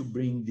going to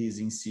bring this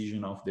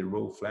incision of the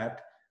roll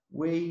flap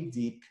way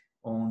deep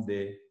on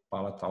the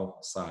palatal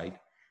side,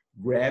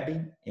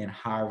 grabbing and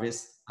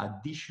harvest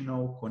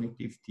additional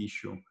connective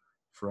tissue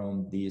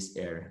from this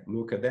area.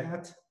 Look at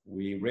that.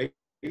 We raise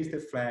the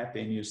flap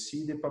and you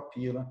see the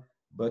papilla,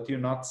 but you're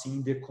not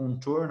seeing the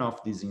contour of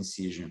this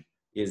incision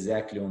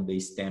exactly on the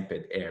stamped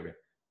area.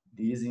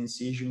 This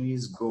incision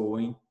is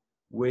going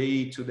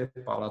way to the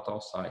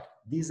palatal side.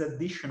 this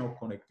additional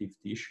connective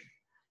tissue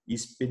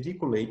is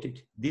pediculated.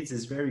 This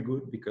is very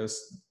good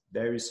because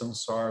there is some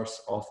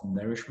source of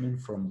nourishment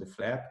from the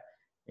flap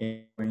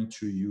and we're going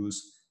to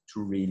use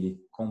to really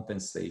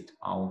compensate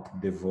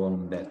out the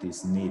volume that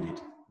is needed,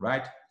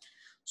 right?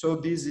 So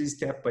this is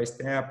step by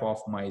step of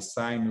my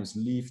sinus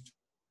lift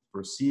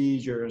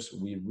procedures.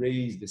 We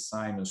raise the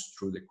sinus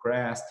through the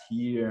crest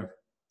here,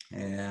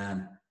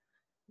 and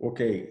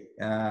okay,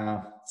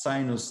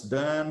 sinus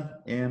done.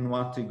 And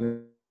what we're going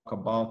to talk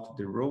about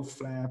the row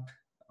flap,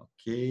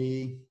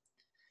 okay,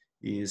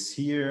 is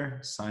here,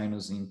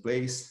 sinus in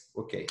place.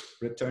 Okay,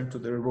 return to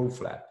the row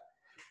flap.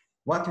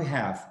 What we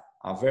have,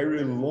 a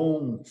very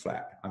long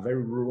flap, a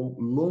very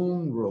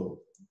long row.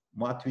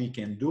 What we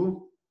can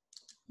do,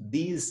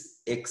 this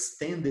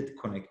extended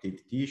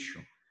connective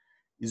tissue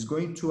is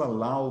going to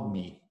allow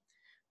me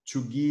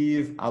to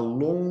give a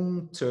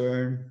long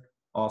turn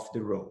of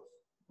the row,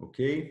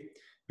 okay?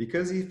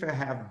 Because if I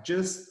have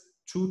just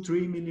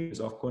 2-3 millimeters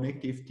of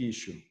connective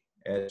tissue,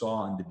 as I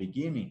saw in the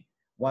beginning,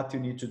 what you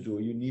need to do,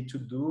 you need to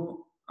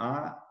do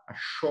a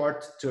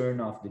short turn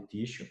of the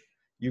tissue.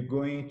 You're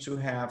going to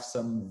have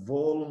some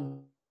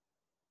volume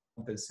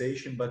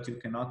compensation, but you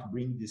cannot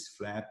bring this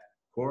flap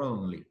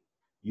coronally.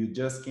 You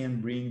just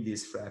can bring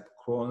this flap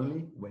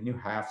coronally when you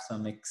have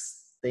some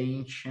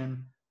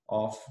extension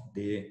of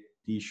the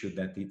tissue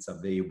that it's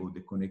available,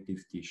 the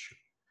connective tissue.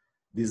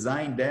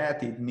 Design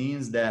that, it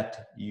means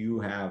that you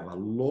have a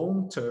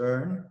long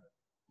turn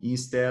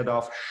instead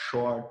of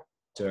short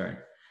turn.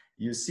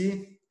 You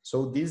see?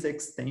 So this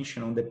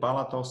extension on the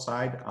palatal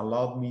side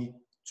allowed me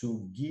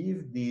to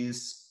give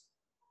this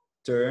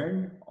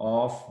turn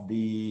of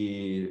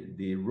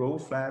the row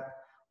flap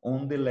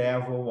on the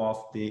level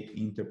of the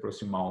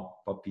interproximal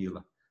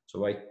papilla.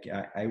 So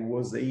I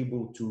was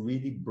able to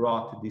really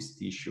brought this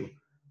tissue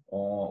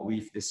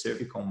with the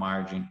cervical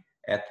margin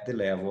at the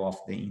level of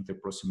the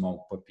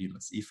interproximal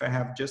papillas. If I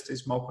have just a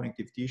small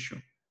connective tissue,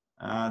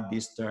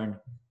 this turn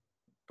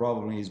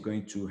probably is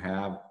going to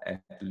have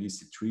at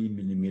least 3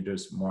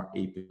 millimeters more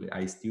apical.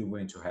 I still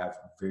going to have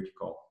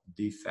vertical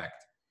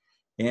defect.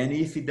 And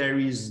if there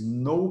is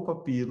no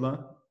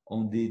papilla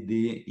on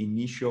the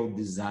initial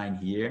design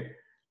here,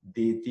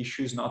 the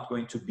tissue is not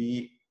going to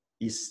be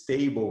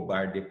stable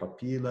by the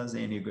papillas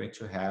and you're going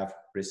to have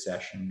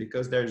recession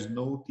because there's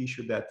no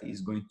tissue that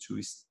is going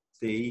to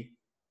stay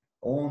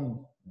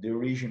on the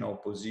original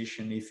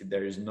position if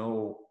there is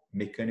no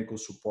mechanical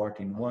support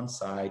in one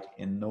side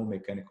and no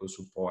mechanical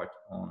support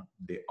on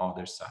the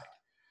other side.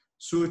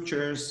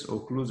 Sutures,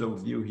 occlusal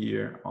view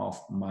here of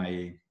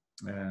my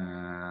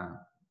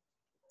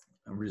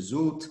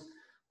result.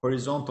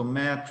 Horizontal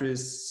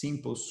matrix,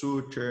 simple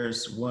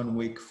sutures, 1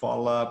 week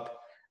follow-up,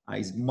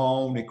 a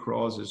small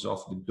necrosis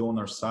of the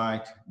donor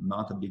site,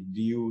 not a big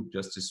deal,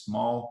 just a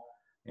small,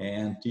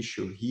 and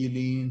tissue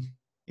healing.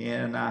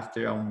 And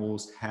after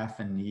almost half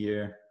a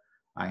year,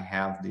 I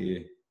have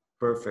the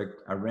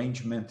perfect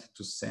arrangement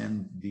to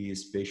send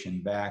this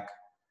patient back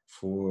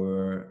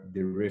for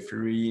the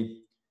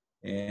referee.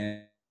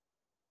 And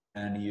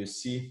you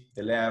see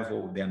the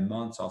level, the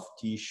amount of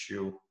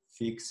tissue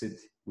fixed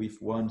with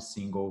one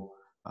single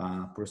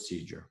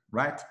procedure,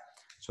 right?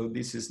 So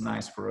this is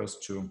nice for us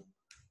to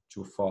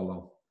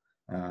follow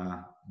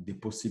the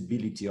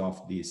possibility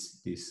of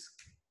this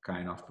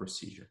kind of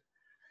procedure.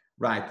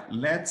 Right,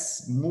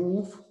 let's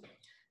move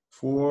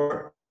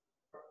for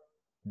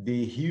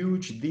the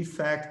huge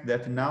defect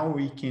that now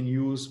we can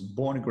use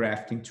bone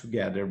grafting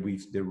together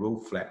with the row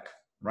flap,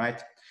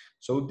 right?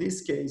 So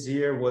this case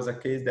here was a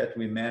case that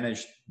we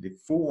managed the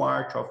full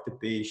arch of the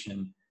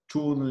patient,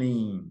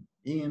 tooling,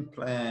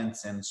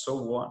 implants, and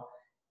so on.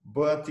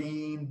 But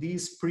in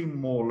this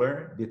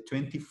premolar, the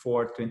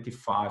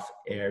 24-25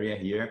 area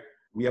here,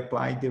 we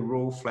applied the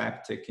row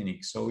flap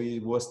technique. So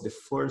it was the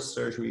first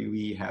surgery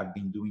we have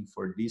been doing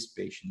for this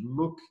patient.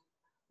 Look,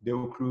 the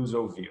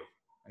occlusal view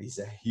is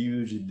a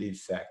huge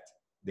defect.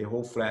 The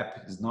whole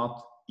flap is not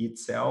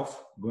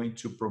itself going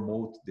to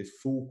promote the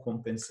full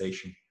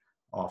compensation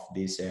of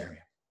this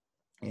area.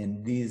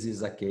 And this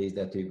is a case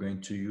that we're going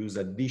to use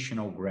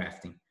additional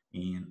grafting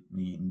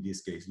in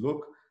this case.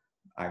 Look,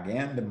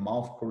 again, the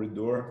mouth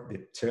corridor,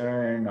 the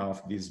turn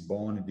of this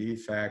bone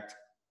defect,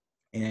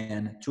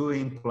 and 2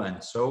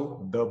 implants,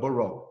 so double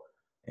row,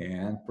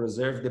 and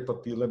preserve the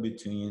papilla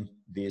between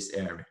this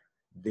area.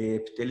 The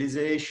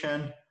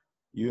epithelialization,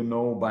 you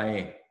know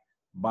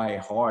by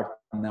heart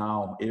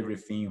now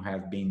everything you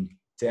have been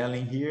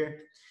telling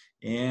here.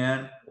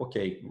 And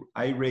okay,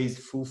 I raised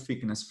full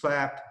thickness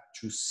flap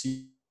to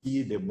see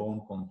the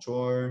bone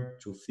contour,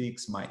 to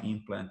fix my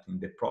implant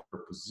in the proper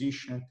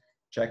position,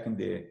 checking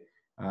the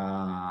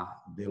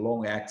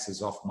long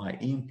axis of my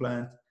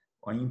implant,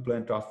 an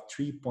implant of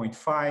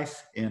 3.5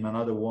 and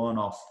another one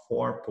of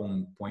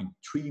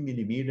 4.3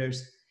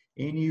 millimeters.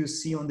 And you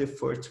see on the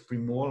first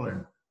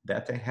premolar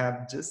that I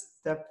have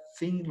just that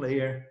thin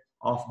layer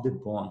of the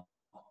bone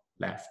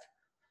left.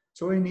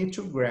 So I need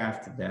to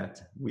graft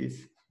that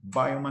with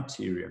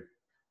biomaterial.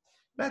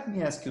 Let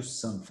me ask you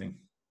something.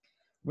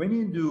 When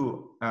you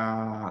do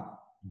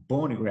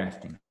bone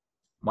grafting,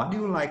 What do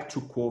you like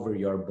to cover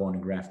your bone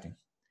grafting?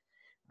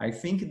 I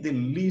think the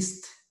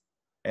least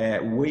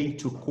way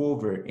to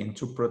cover and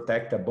to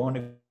protect a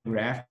bone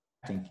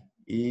grafting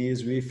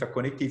is with a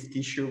connective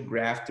tissue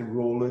graft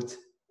rolled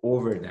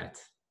over that.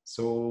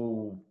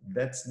 So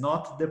that's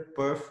not the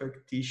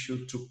perfect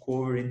tissue to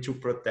cover and to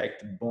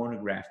protect bone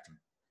grafting.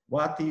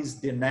 What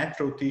is the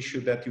natural tissue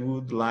that you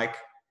would like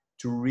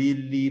to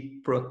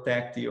really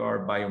protect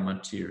your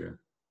biomaterial?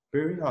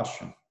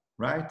 Periosteum,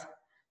 right?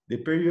 The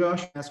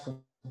periosteum has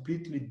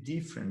completely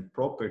different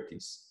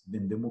properties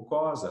than the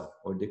mucosa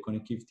or the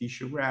connective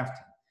tissue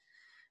grafting.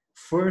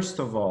 First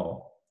of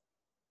all,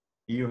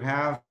 you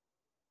have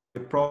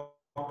the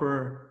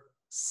proper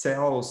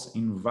cells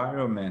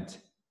environment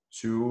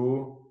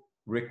to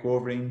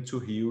recovering to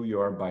heal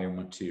your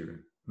biomaterial,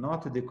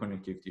 not the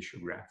connective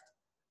tissue graft.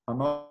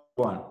 Another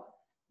one,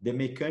 the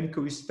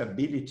mechanical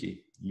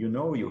stability. You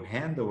know, you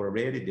handle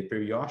already the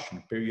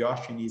periosteum.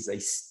 Periosteum is a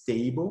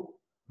stable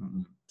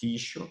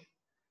tissue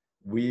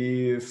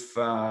with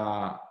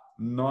do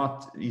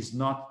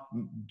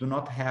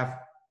not have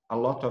a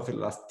lot of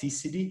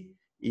elasticity.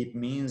 It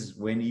means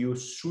when you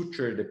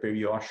suture the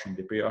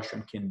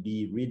periosteum can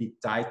be really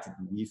tight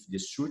with the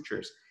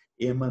sutures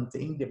and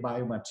maintain the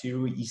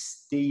biomaterial is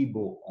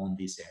stable on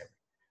this area.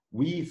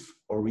 With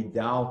or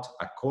without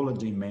a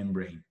collagen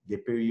membrane, the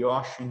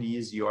periosteum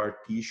is your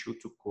tissue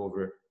to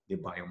cover the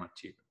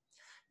biomaterial.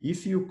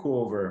 If you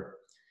cover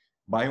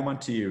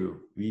biomaterial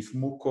with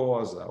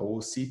mucosa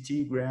or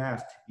CT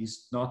graft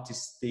is not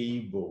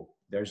stable,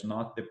 there's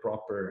not the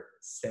proper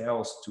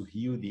cells to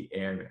heal the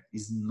area,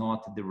 is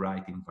not the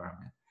right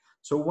environment.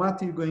 So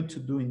what are you going to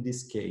do in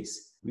this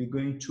case? We're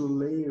going to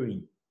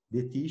layering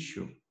the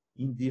tissue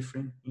in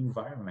different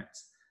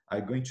environments.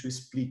 I'm going to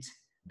split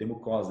the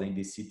mucosa in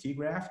the CT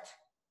graft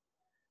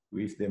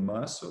with the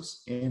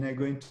muscles, and I'm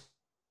going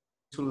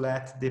to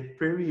let the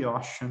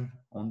periosteum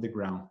on the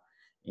ground.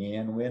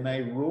 And when I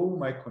roll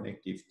my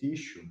connective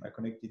tissue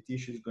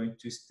is going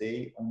to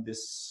stay on the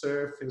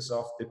surface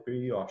of the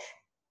periosteum.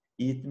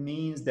 It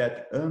means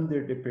that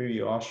under the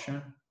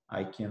periosteum,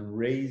 I can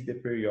raise the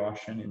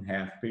periosteum and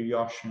have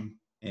periosteum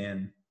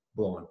and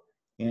bone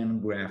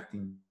and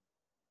grafting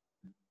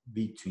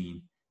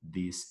between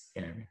this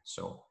area.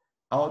 So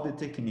all the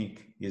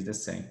technique is the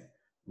same.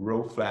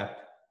 Roll flap,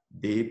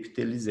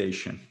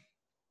 deepitalization.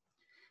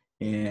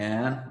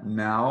 And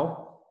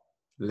now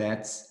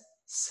let's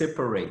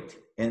separate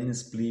and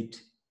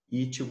split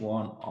each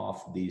one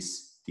of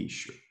these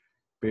tissue,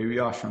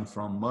 periosteum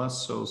from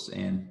muscles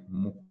and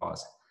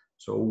mucosa.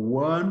 So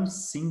one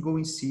single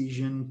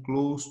incision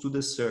close to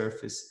the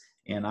surface,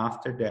 and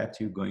after that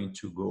you're going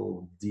to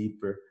go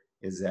deeper,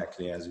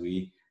 exactly as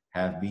we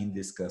have been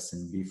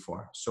discussing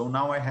before. So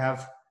now I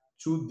have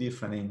two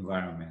different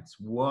environments,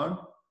 one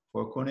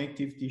for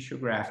connective tissue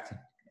grafting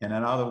and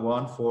another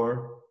one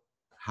for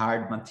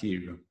hard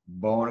material,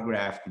 bone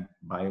grafting,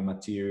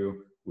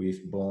 biomaterial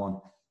with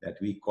bone that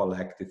we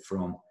collected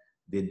from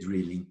the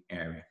drilling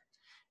area.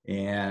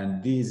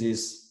 And this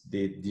is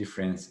the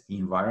different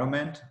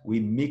environment. We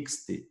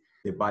mixed the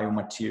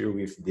biomaterial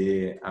with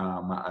the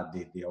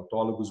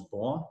autologous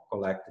bone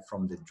collected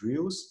from the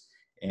drills,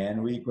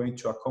 and we're going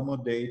to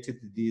accommodate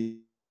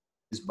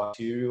this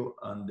material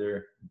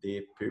under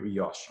the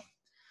periosteum.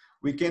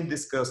 We can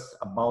discuss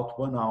about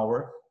 1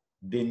 hour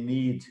the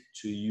need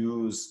to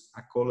use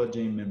a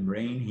collagen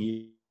membrane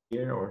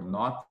here or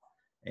not.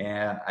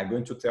 And I'm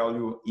going to tell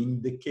you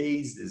in the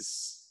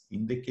cases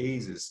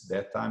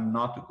that I'm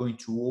not going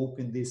to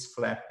open this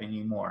flap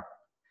anymore,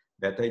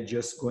 that I'm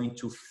just going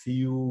to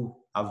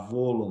fill a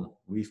volume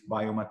with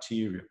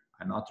biomaterial.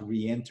 I not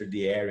re-enter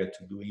the area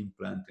to do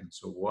implant and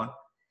so on.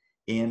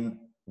 And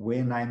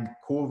when I'm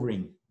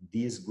covering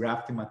this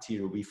grafting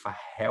material with a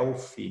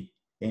healthy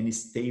and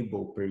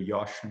stable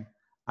periosteum,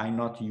 I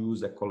not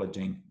use a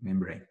collagen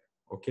membrane,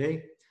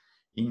 okay?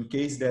 In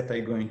case that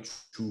I'm going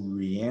to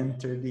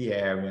re-enter the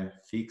area,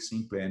 fix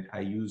implant, I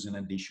use an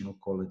additional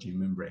collagen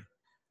membrane.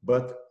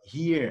 But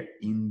here,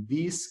 in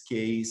this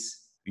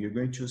case, you're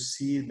going to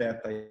see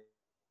that I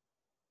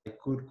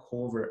could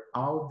cover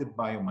all the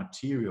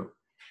biomaterial,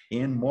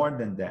 and more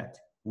than that,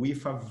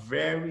 with a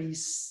very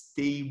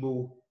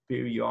stable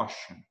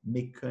periosteum,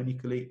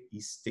 mechanically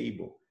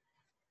stable.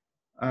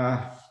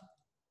 The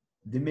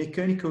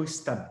mechanical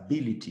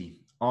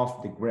stability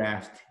of the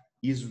graft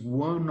is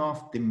one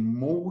of the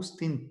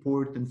most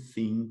important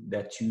things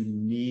that you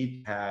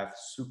need to have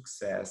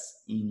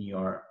success in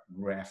your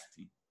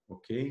grafting,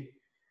 okay?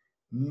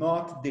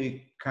 Not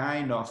the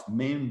kind of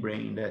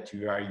membrane that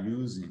you are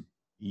using.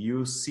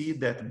 You see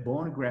that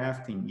bone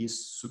grafting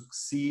is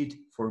succeed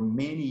for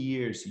many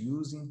years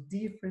using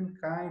different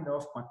kind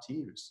of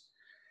materials.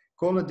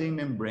 Collagen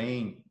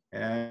membrane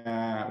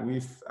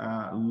with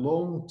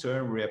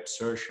long-term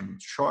reabsorption,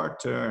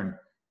 short-term,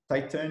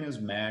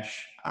 titanium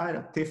mesh,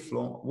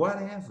 Teflon,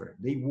 whatever.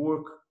 They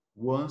work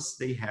once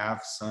they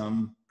have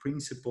some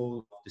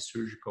principle of the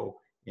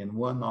surgical, and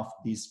one of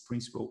these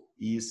principles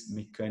is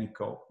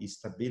mechanical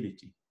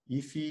stability.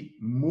 If it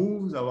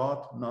moves a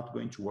lot, not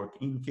going to work.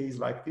 In case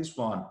like this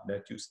one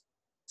that you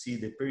see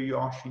the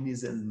periosteum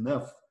is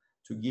enough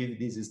to give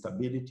this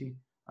stability,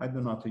 I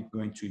do not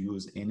going to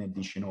use any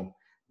additional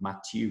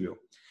material.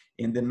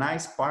 And the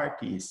nice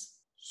part is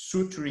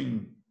suturing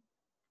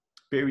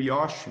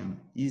periosteum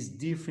is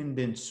different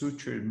than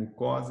suture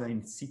mucosa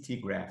and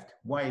CT graft.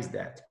 Why is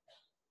that?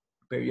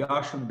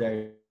 Periosteum,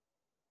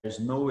 there's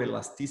no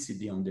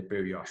elasticity on the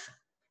periosteum.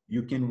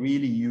 You can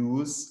really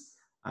use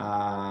a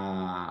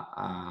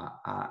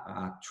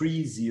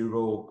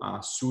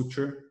 3-0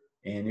 suture,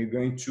 and you're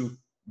going to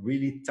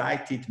really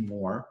tighten it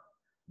more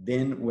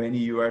than when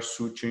you are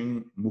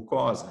suturing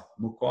mucosa.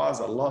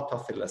 Mucosa, a lot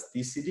of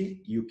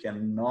elasticity. You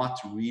cannot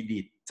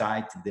really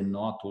tighten the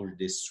knot or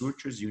the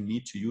sutures. You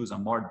need to use a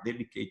more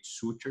delicate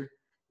suture,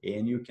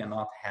 and you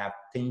cannot have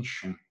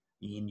tension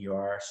in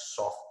your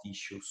soft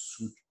tissue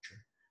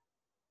suture.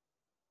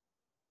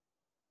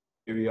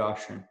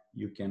 Periosteum,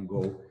 you can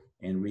go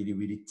and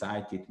really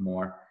tighten it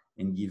more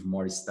and give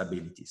more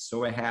stability.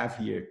 So I have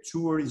here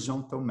 2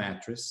 horizontal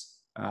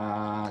mattresses,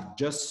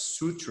 just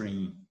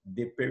suturing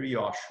the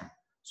periosteum.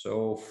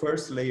 So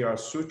first layer of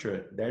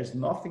suture, there's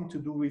nothing to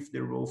do with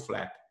the roll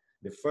flap.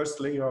 The first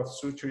layer of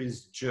suture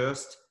is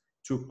just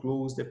to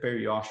close the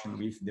periosteum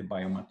with the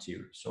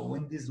biomaterial. So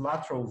in this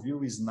lateral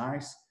view is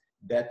nice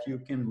that you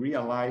can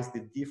realize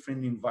the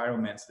different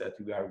environments that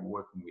we are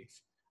working with.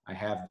 I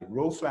have the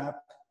roll flap,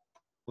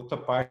 put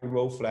apart the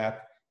roll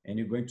flap, and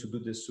you're going to do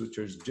the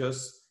sutures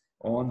just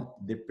on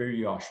the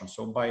periosteum.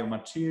 So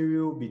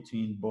biomaterial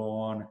between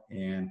bone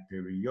and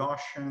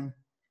periosteum.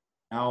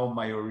 Now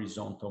my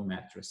horizontal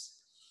mattress.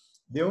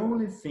 The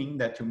only thing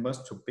that you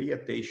must pay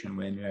attention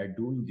when you are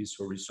doing this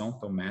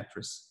horizontal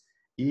mattress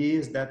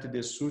is that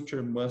the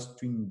suture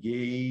must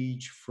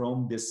engage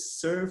from the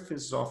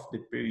surface of the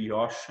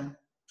periosteum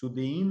to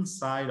the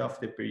inside of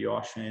the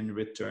periosteum and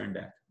return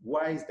that.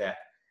 Why is that?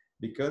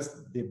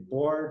 Because the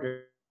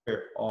border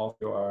of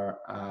your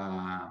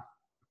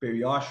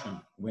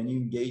periosteum, when you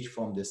engage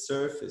from the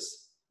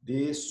surface,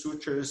 the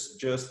sutures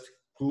just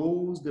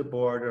close the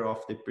border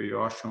of the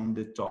periosteum on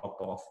the top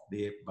of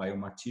the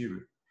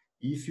biomaterial.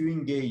 If you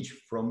engage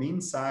from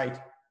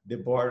inside, the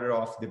border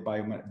of the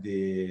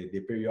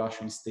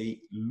periosteum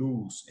stay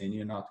loose and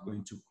you're not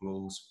going to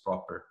close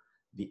proper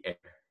the air.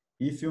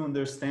 If you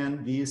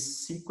understand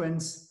this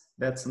sequence,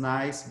 that's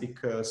nice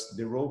because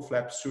the roll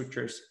flap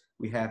sutures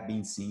we have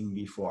been seeing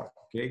before,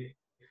 okay?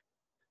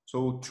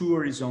 So 2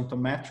 horizontal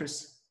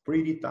mattress,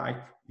 pretty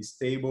tight,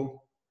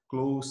 stable,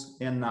 close,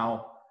 and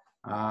now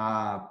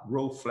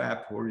roll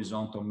flap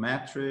horizontal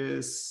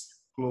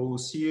mattress,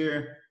 close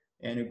here,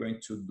 and you're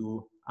going to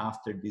do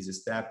after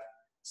this step,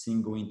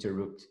 single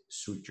interrupt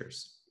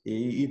sutures.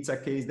 It's a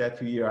case that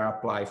we are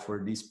applying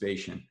for this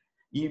patient.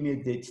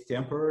 Immediate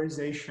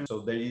temporarization,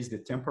 so there is the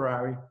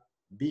temporary.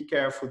 Be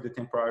careful the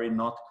temporary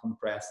not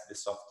compress the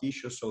soft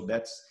tissue, so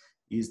that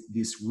is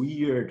this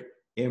weird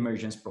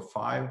emergence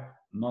profile,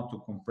 not to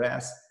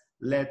compress.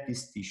 Let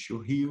this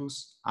tissue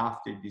heals.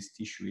 After this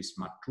tissue is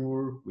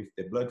mature with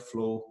the blood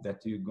flow,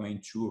 that you're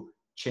going to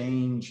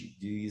change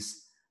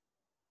this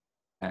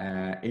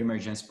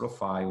emergence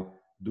profile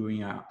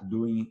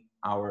doing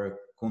our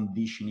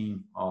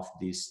conditioning of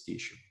this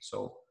tissue.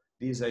 So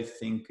this I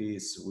think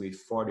is with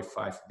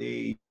 45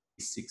 days,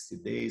 60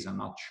 days, I'm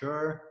not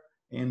sure.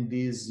 And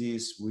this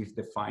is with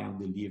the final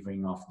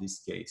delivering of this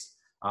case.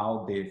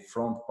 All the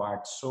front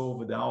part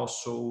solved,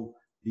 also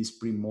this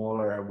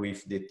premolar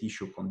with the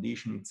tissue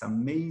condition. It's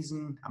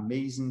amazing,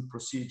 amazing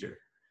procedure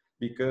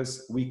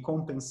because we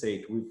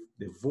compensate with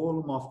the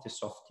volume of the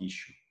soft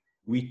tissue.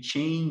 We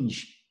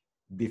change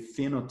the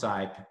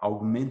phenotype,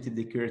 augmented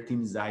the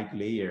keratinizide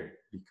layer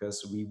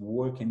because we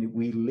work and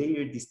we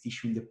layer this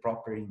tissue in the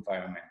proper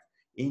environment.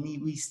 And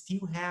we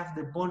still have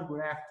the bone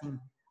grafting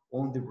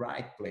on the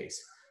right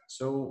place.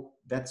 So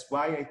that's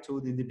why I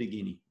told in the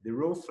beginning, the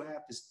roll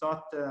flap is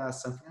not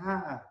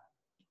something,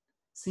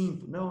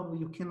 simple. No,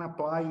 you can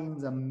apply in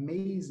the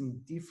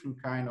amazing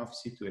different kind of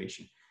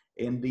situation.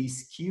 And the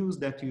skills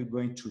that you're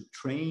going to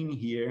train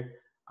here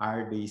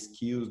are the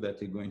skills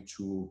that are going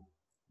to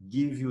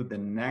give you the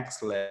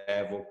next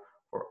level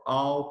for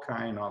all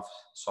kind of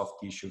soft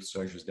tissue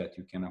surgeries that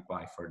you can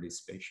apply for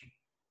this patient.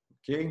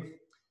 Okay,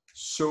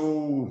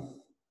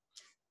 so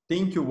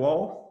thank you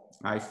all.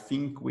 I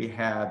think we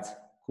had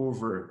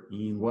covered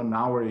in 1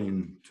 hour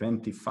and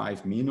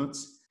 25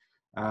 minutes.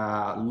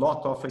 A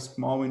lot of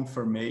small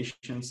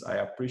informations. I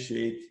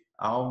appreciate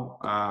all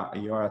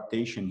your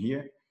attention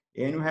here.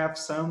 And we have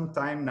some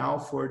time now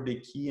for the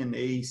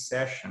Q&A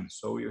session.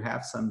 So you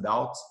have some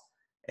doubts,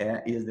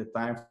 is the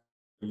time for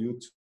you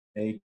to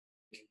make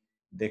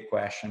the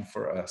question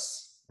for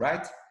us,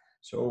 right?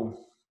 So.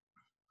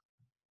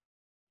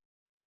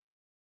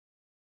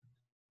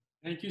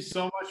 Thank you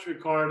so much,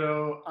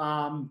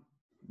 Ricardo.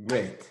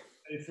 Great.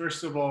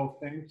 First of all,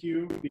 thank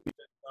you because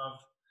of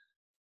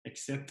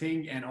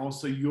accepting and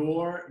also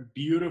your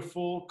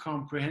beautiful,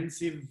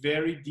 comprehensive,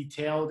 very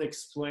detailed,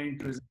 explained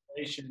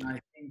presentation.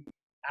 I think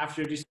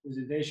after this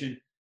presentation,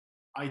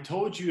 I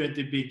told you at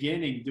the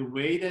beginning, the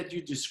way that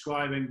you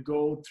describe and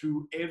go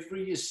through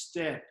every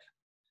step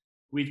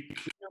with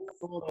clear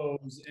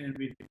photos and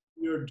with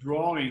your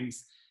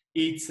drawings,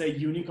 it's a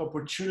unique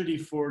opportunity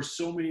for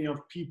so many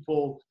of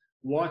people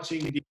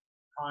watching this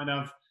kind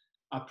of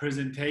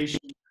presentation.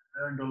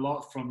 Learned a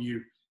lot from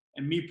you.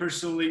 And me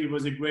personally, it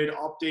was a great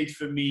update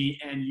for me,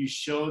 and you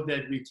showed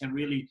that we can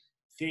really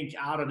think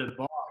out of the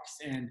box.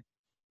 And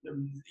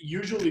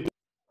usually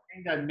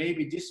think that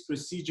maybe this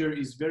procedure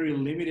is very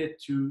limited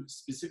to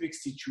specific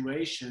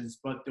situations,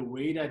 but the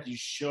way that you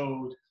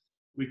showed,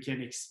 we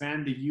can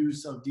expand the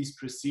use of this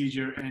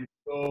procedure and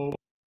go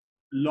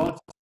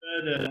lots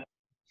further,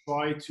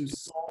 try to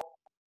solve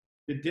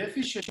the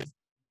deficiency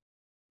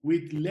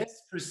with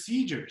less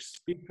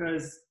procedures,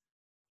 because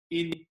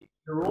in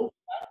the roll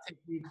back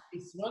technique,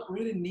 it's not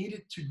really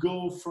needed to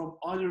go from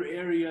other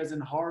areas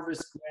and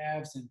harvest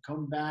grafts and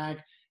come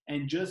back.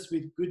 And just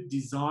with good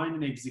design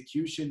and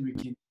execution, we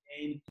can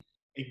gain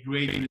a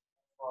great result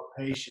for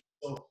our patients.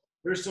 So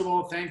first of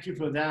all, thank you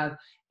for that.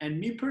 And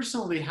me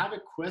personally have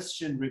a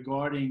question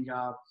regarding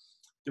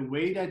the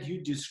way that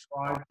you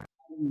described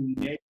how you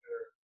later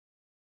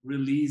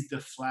release the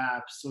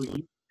flap. So you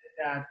said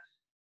that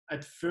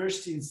at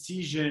first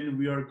incision,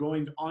 we are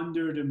going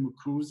under the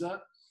mucosa,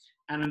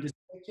 and on the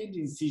second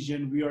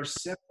incision, we are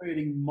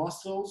separating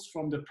muscles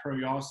from the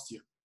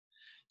periosteum.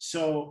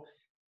 So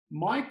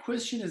my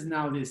question is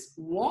now this: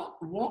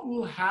 what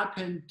will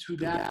happen to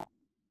that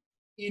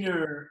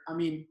inner, I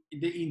mean,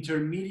 the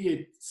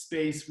intermediate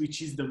space,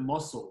 which is the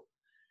muscle?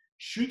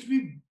 Should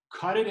we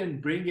cut it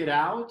and bring it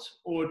out,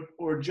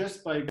 or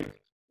just by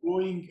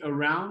going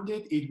around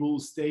it, it will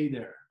stay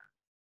there?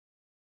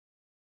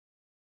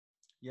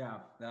 Yeah,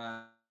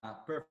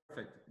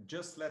 perfect.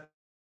 Just let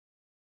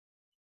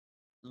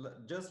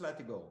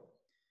it go,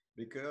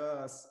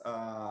 because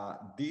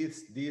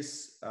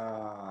this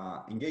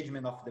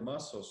engagement of the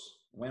muscles,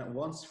 when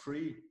once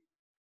free,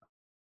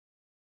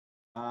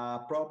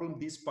 problem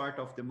this part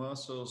of the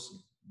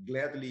muscles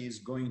gladly is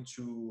going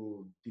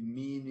to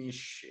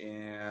diminish,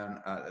 and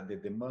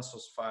the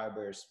muscles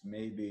fibers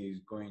maybe is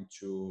going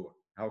to,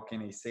 how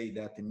can I say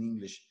that in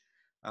English,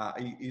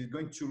 is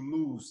going to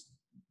lose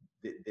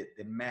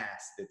the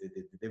mass,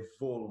 the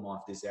volume of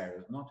this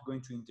area, not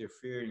going to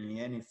interfere in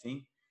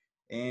anything.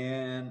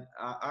 And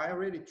I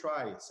already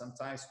tried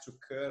sometimes to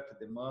cut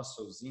the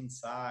muscles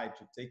inside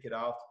to take it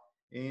out,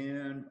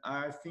 and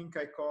I think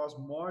I cause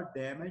more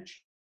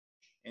damage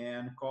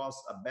and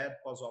cause a bad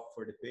post-op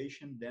for the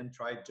patient than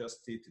try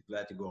just to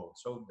let it go.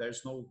 So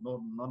there's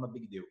not a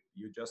big deal.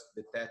 You just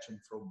detach them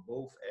from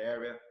both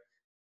area,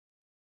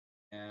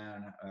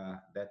 and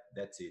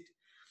that's it.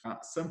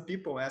 Some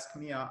people ask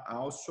me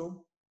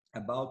also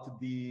about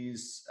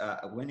this,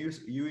 when you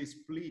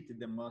split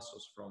the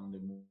muscles from the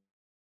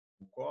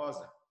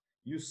mucosa,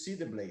 you see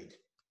the blade.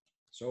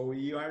 So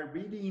you are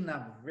really in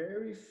a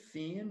very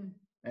thin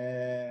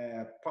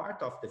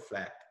part of the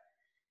flap,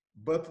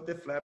 but the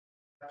flap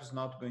is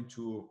not going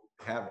to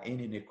have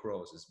any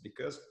necrosis,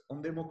 because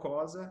on the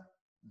mucosa,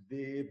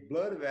 the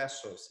blood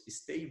vessels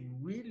stay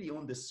really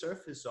on the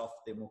surface of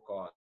the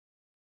mucosa.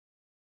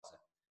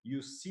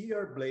 You see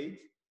your blade,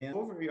 and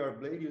over your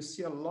blade, you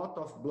see a lot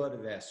of blood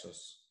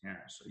vessels. Yeah.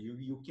 So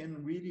you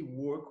can really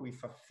work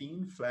with a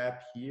thin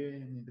flap here,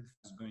 and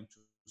it's going to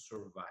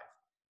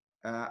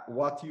survive.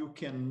 What you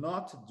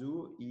cannot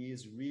do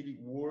is really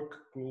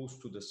work close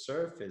to the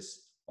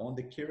surface on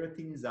the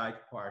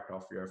keratinized part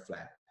of your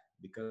flap,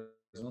 because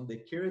on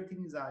the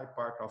keratinized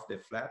part of the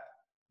flap,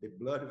 the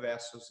blood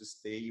vessels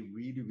stay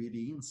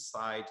really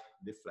inside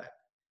the flap.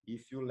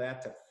 If you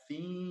let a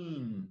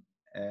thin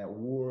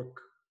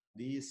work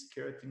this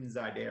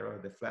keratinized area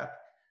of the flap,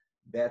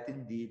 that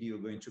indeed you're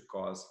going to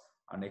cause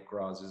a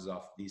necrosis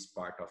of this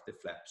part of the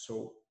flap.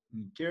 So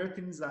in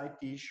keratinized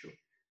tissue,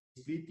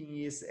 splitting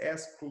is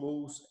as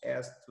close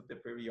as to the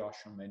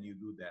periosteum when you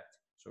do that.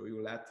 So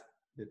you let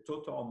the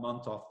total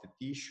amount of the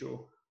tissue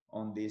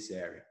on this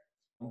area.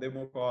 On the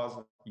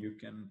mucosa, you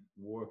can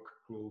work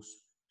close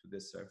to the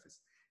surface.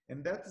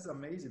 And that is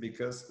amazing,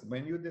 because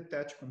when you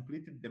detach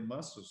completely the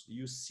muscles,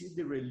 you see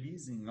the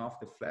releasing of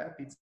the flap.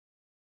 It's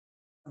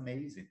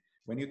amazing.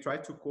 When you try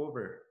to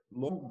cover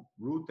long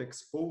root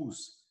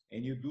exposed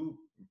and you do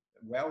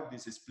well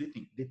this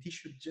splitting, the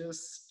tissue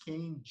just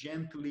came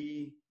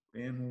gently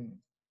in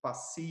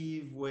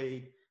passive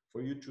way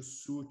for you to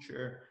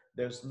suture.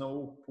 There's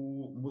no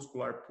pull,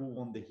 muscular pull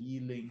on the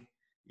healing.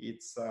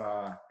 It's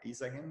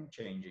again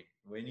changing.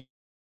 When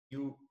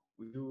you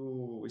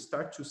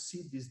start to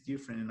see this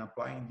different and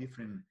applying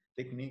different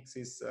techniques,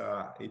 it's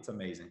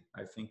amazing.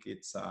 I think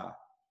it's a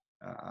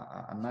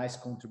nice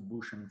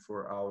contribution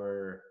for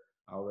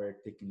our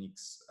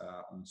techniques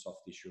on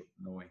soft tissue,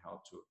 knowing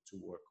how to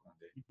work on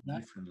the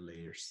different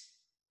layers.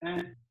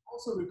 And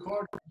also,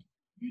 Ricardo,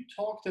 you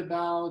talked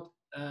about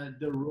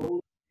the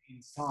role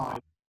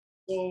inside.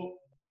 So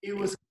it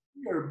was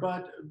clear,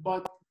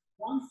 but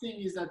one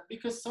thing is that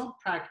because some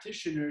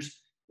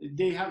practitioners,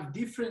 they have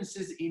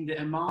differences in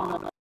the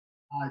amount of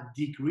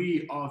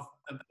degree of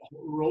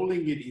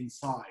rolling it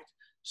inside.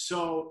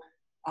 So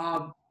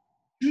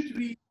should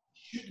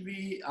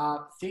we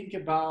think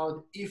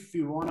about if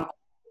we want to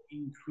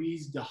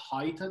increase the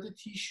height of the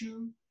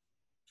tissue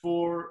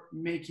for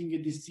making a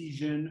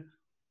decision,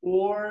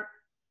 or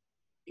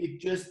it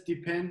just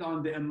depends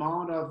on the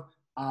amount of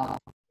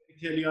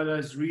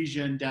epithelial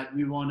region that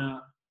we want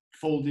to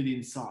fold it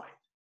inside?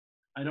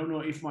 I don't know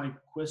if my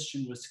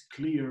question was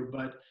clear,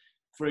 but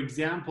for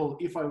example,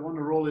 if I want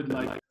to roll it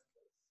like,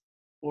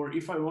 or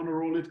if I want to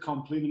roll it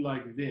completely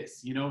like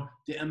this, you know,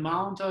 the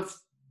amount of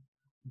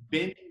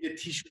bending the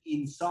tissue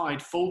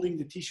inside, folding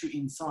the tissue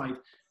inside,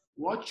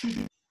 what should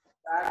be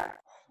that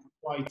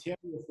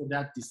criteria for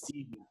that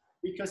decision?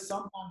 Because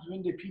sometimes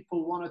when the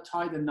people want to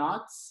tie the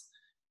knots,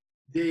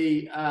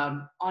 they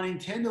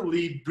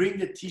unintentionally bring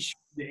the tissue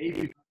to the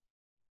apical.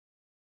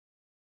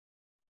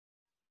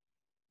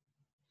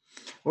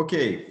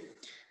 Okay.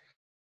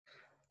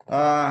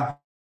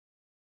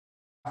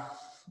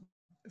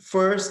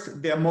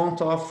 First, the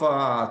amount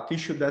of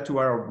tissue that you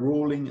are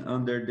rolling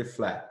under the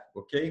flap,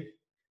 okay?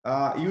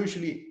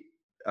 Usually,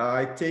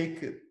 I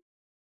take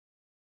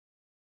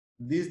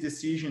this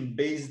decision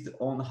based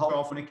on how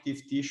often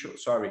connective tissue,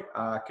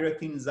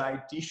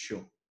 keratinized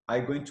tissue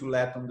I'm going to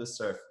let on the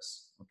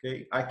surface,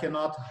 okay? I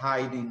cannot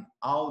hide in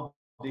all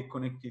the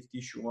connective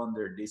tissue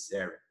under this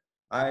area.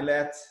 I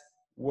let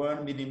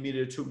 1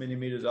 millimeter, 2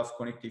 millimeters of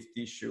connective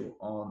tissue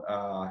on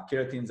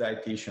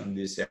keratinized tissue in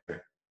this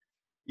area.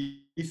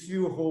 If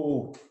you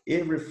hold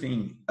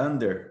everything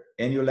under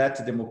and you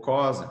let the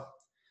mucosa,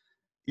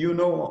 you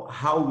know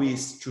how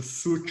is to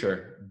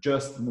suture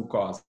just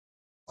mucosa.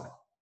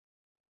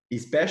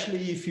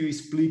 Especially if you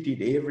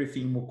splitted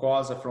everything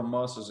mucosa from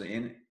muscles,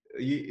 and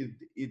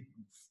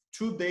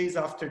 2 days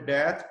after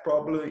that,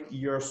 probably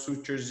your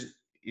sutures,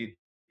 it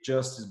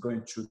just is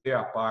going to tear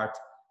apart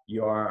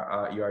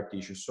your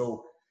tissue.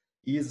 So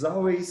it's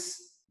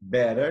always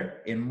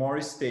better and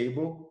more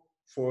stable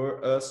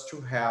for us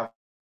to have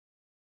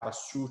a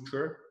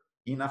suture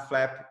in a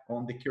flap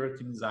on the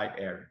keratinized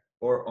area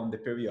or on the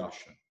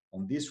periosteum.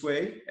 On this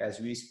way, as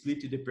we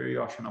split the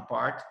periosteum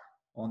apart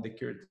on the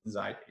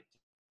keratinized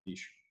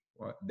tissue.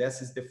 Well,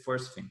 this is the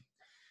first thing.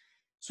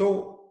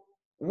 So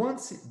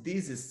once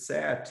this is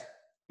set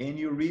and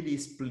you really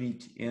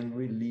split and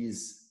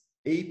release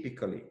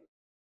apically,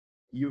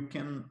 you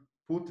can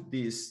put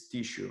this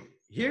tissue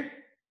here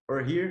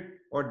or here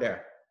or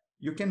there.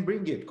 You can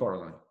bring it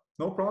corally,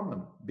 no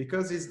problem,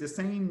 because it's the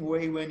same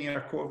way when you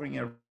are covering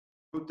a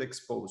root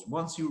exposed.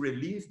 Once you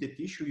relieve the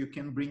tissue, you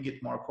can bring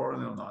it more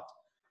corally or not,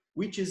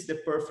 which is the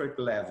perfect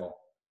level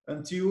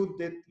until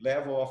the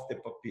level of the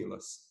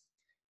papillas.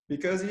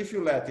 Because if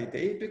you let it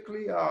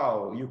apically,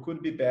 you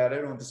could be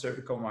better on the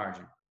cervical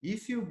margin.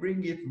 If you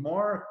bring it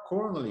more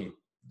corally,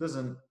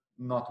 doesn't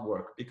not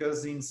work,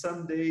 because in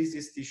some days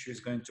this tissue is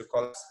going to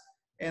collapse,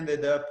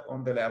 ended up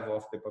on the level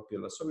of the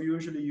papilla. So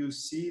usually you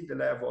see the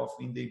level of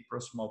in the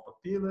proximal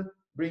papilla,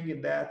 bring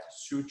it that,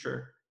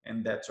 suture,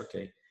 and that's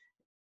okay.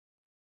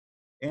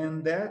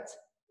 And that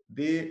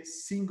the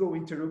single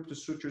interrupted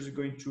suture is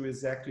going to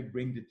exactly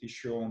bring the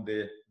tissue on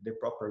the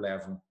proper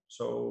level.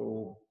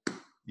 So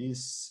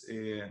this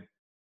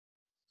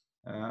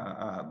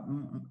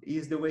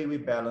is the way we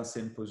balance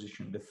and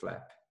position the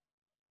flap.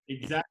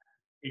 Exactly.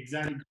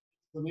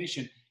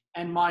 Explanation.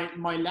 And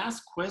my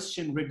last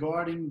question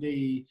regarding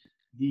the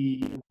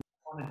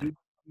want to do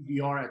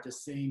PBR at the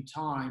same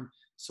time.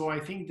 So I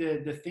think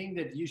the thing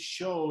that you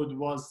showed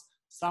was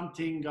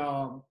something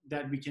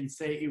that we can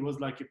say it was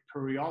like a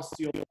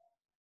periosteal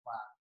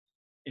flap,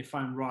 if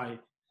I'm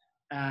right,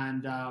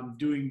 and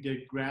doing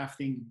the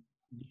grafting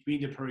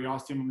between the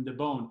periosteum and the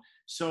bone.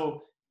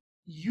 So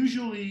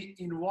usually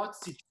in what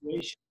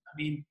situation, I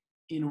mean,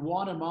 in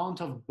what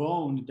amount of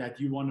bone that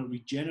you want to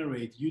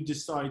regenerate, you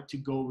decide to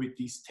go with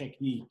this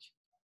technique?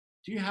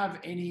 Do you have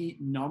any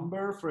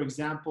number, for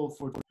example,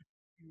 for 2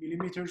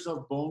 millimeters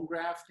of bone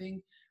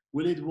grafting?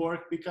 Will it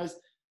work? Because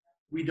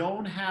we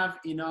don't have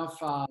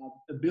enough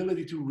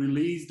ability to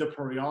release the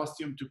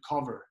periosteum to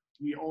cover.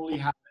 We only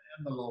have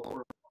an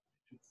envelope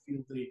to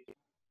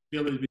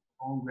fill it with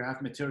bone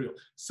graft material.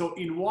 So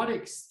in what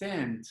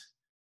extent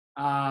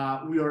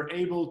we are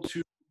able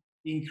to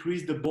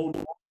increase the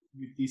bone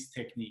with this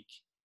technique?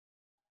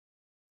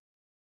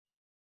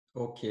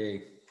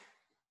 Okay.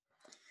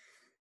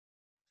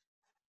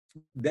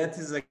 That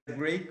is a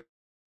great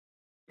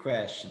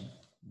question,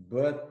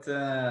 but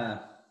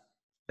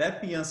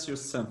let me answer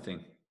something.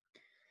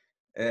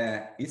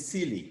 It's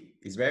silly.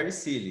 It's very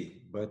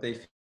silly, but I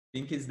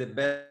think it's the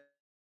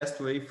best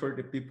way for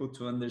the people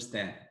to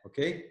understand.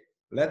 Okay?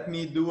 Let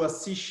me do a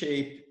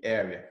C-shaped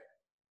area.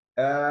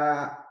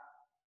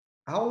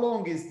 How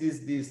long is this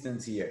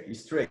distance here?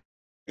 It's straight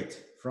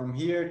from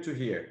here to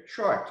here.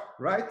 Short,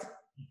 right?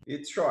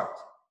 It's short.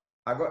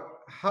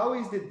 How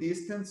is the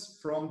distance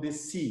from the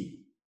C?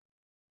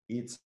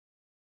 It's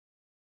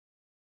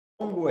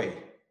a long way.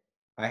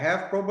 I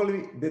have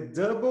probably the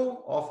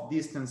double of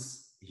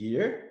distance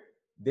here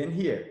than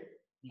here.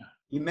 Yeah.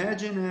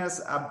 Imagine as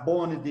a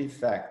bone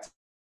defect.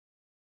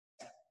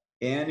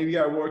 And we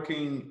are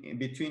working in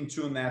between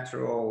two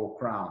natural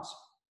crowns.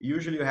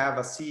 Usually you have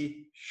a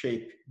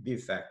C-shaped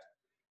defect.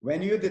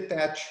 When you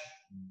detach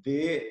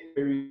the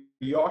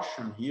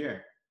periosteum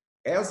here,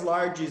 as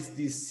large as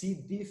the C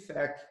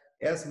defect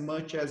as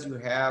much as you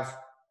have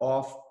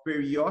of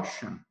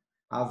perioption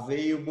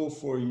available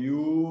for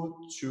you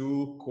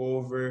to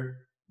cover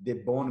the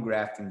bone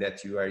grafting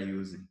that you are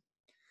using.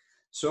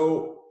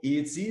 So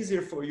it's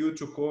easier for you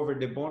to cover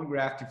the bone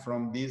grafting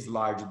from this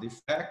large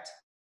defect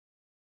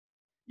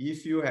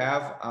if you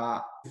have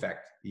a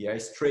defect, a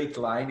straight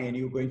line, and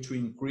you're going to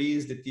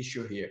increase the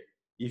tissue here.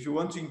 If you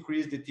want to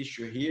increase the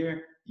tissue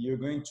here, you're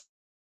going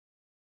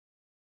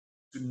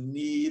to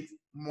need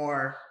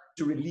more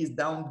to release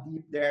down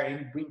deep there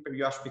and bring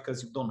perioption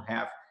because you don't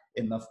have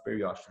enough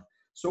perioption.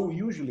 So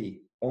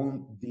usually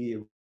on the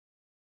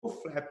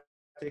flap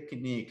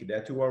technique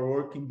that you are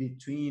working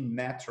between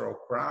natural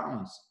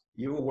crowns,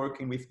 you're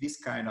working with this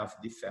kind of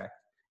defect,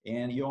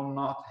 and you'll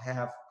not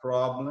have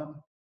problem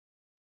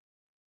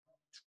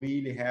to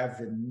really have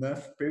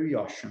enough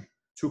perioption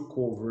to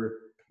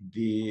cover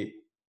the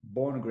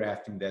bone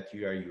grafting that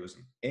you are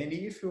using. And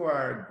if you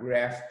are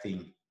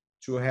grafting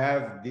to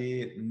have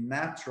the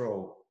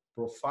natural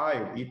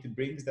profile, it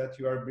brings that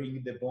you are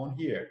bringing the bone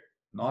here,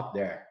 not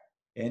there.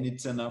 And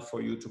it's enough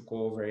for you to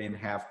cover and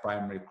have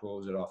primary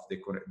closure of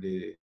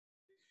the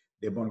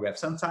bone graft.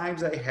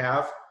 Sometimes I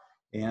have,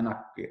 and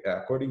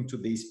according to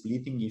the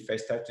splitting, if I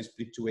start to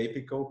split to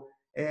apical,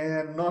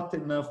 and not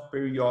enough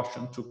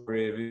perioption to cover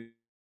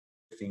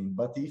everything.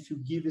 But if you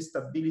give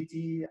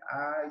stability,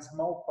 a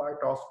small part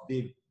of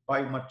the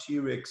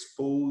biomaterial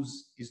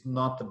exposed is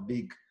not a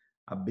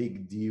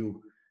big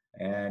deal,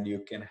 and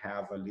you can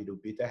have a little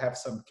bit. I have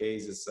some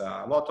cases,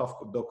 a lot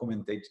of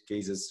documented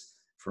cases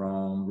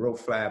from row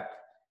flap,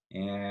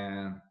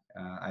 and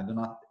I do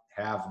not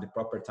have the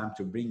proper time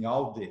to bring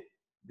all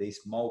the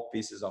small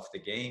pieces of the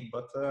game,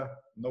 but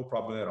no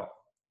problem at all.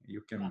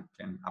 You can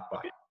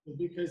apply.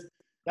 Because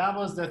that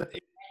was the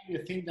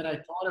thing that I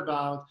thought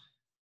about.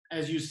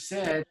 As you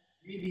said,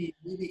 maybe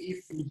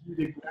if we do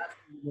the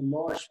grafting with a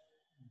large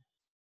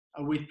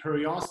with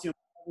periosteum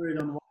covered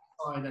on one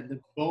side and the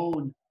bone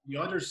on the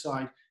other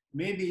side,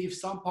 maybe if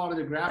some part of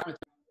the graft is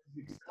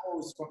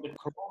exposed from the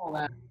coronal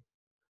end,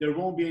 there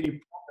won't be any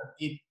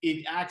problem.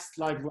 It acts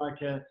like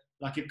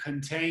a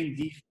contained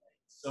defect,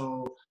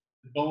 so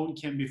the bone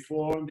can be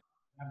formed,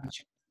 have the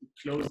chance to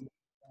close it,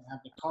 and have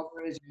the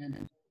coverage,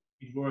 and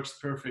it works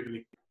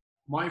perfectly.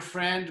 My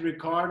friend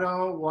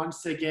Ricardo,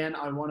 once again,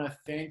 I want to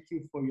thank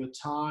you for your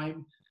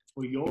time,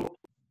 for your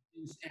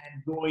patience,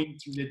 and going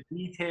to the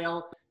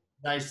detail.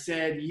 As I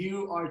said,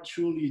 you are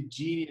truly a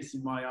genius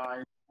in my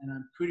eyes, and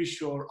I'm pretty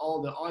sure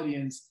all the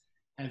audience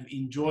have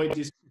enjoyed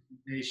this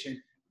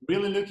presentation.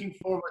 Really looking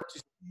forward to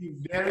see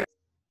you very soon,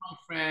 my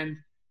friend.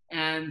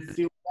 And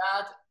till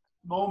that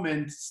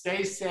moment,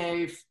 stay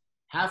safe,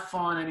 have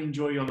fun, and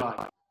enjoy your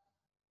life.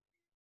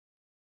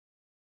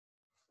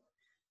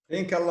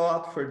 Thank you a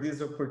lot for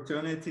this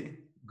opportunity.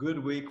 Good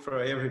week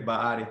for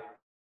everybody.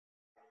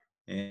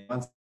 And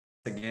once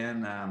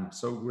again, I'm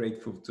so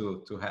grateful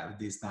to have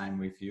this time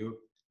with you.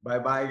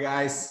 Bye-bye,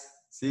 guys.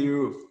 See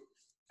you.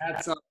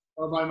 That's all.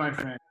 Bye-bye, my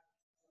friend.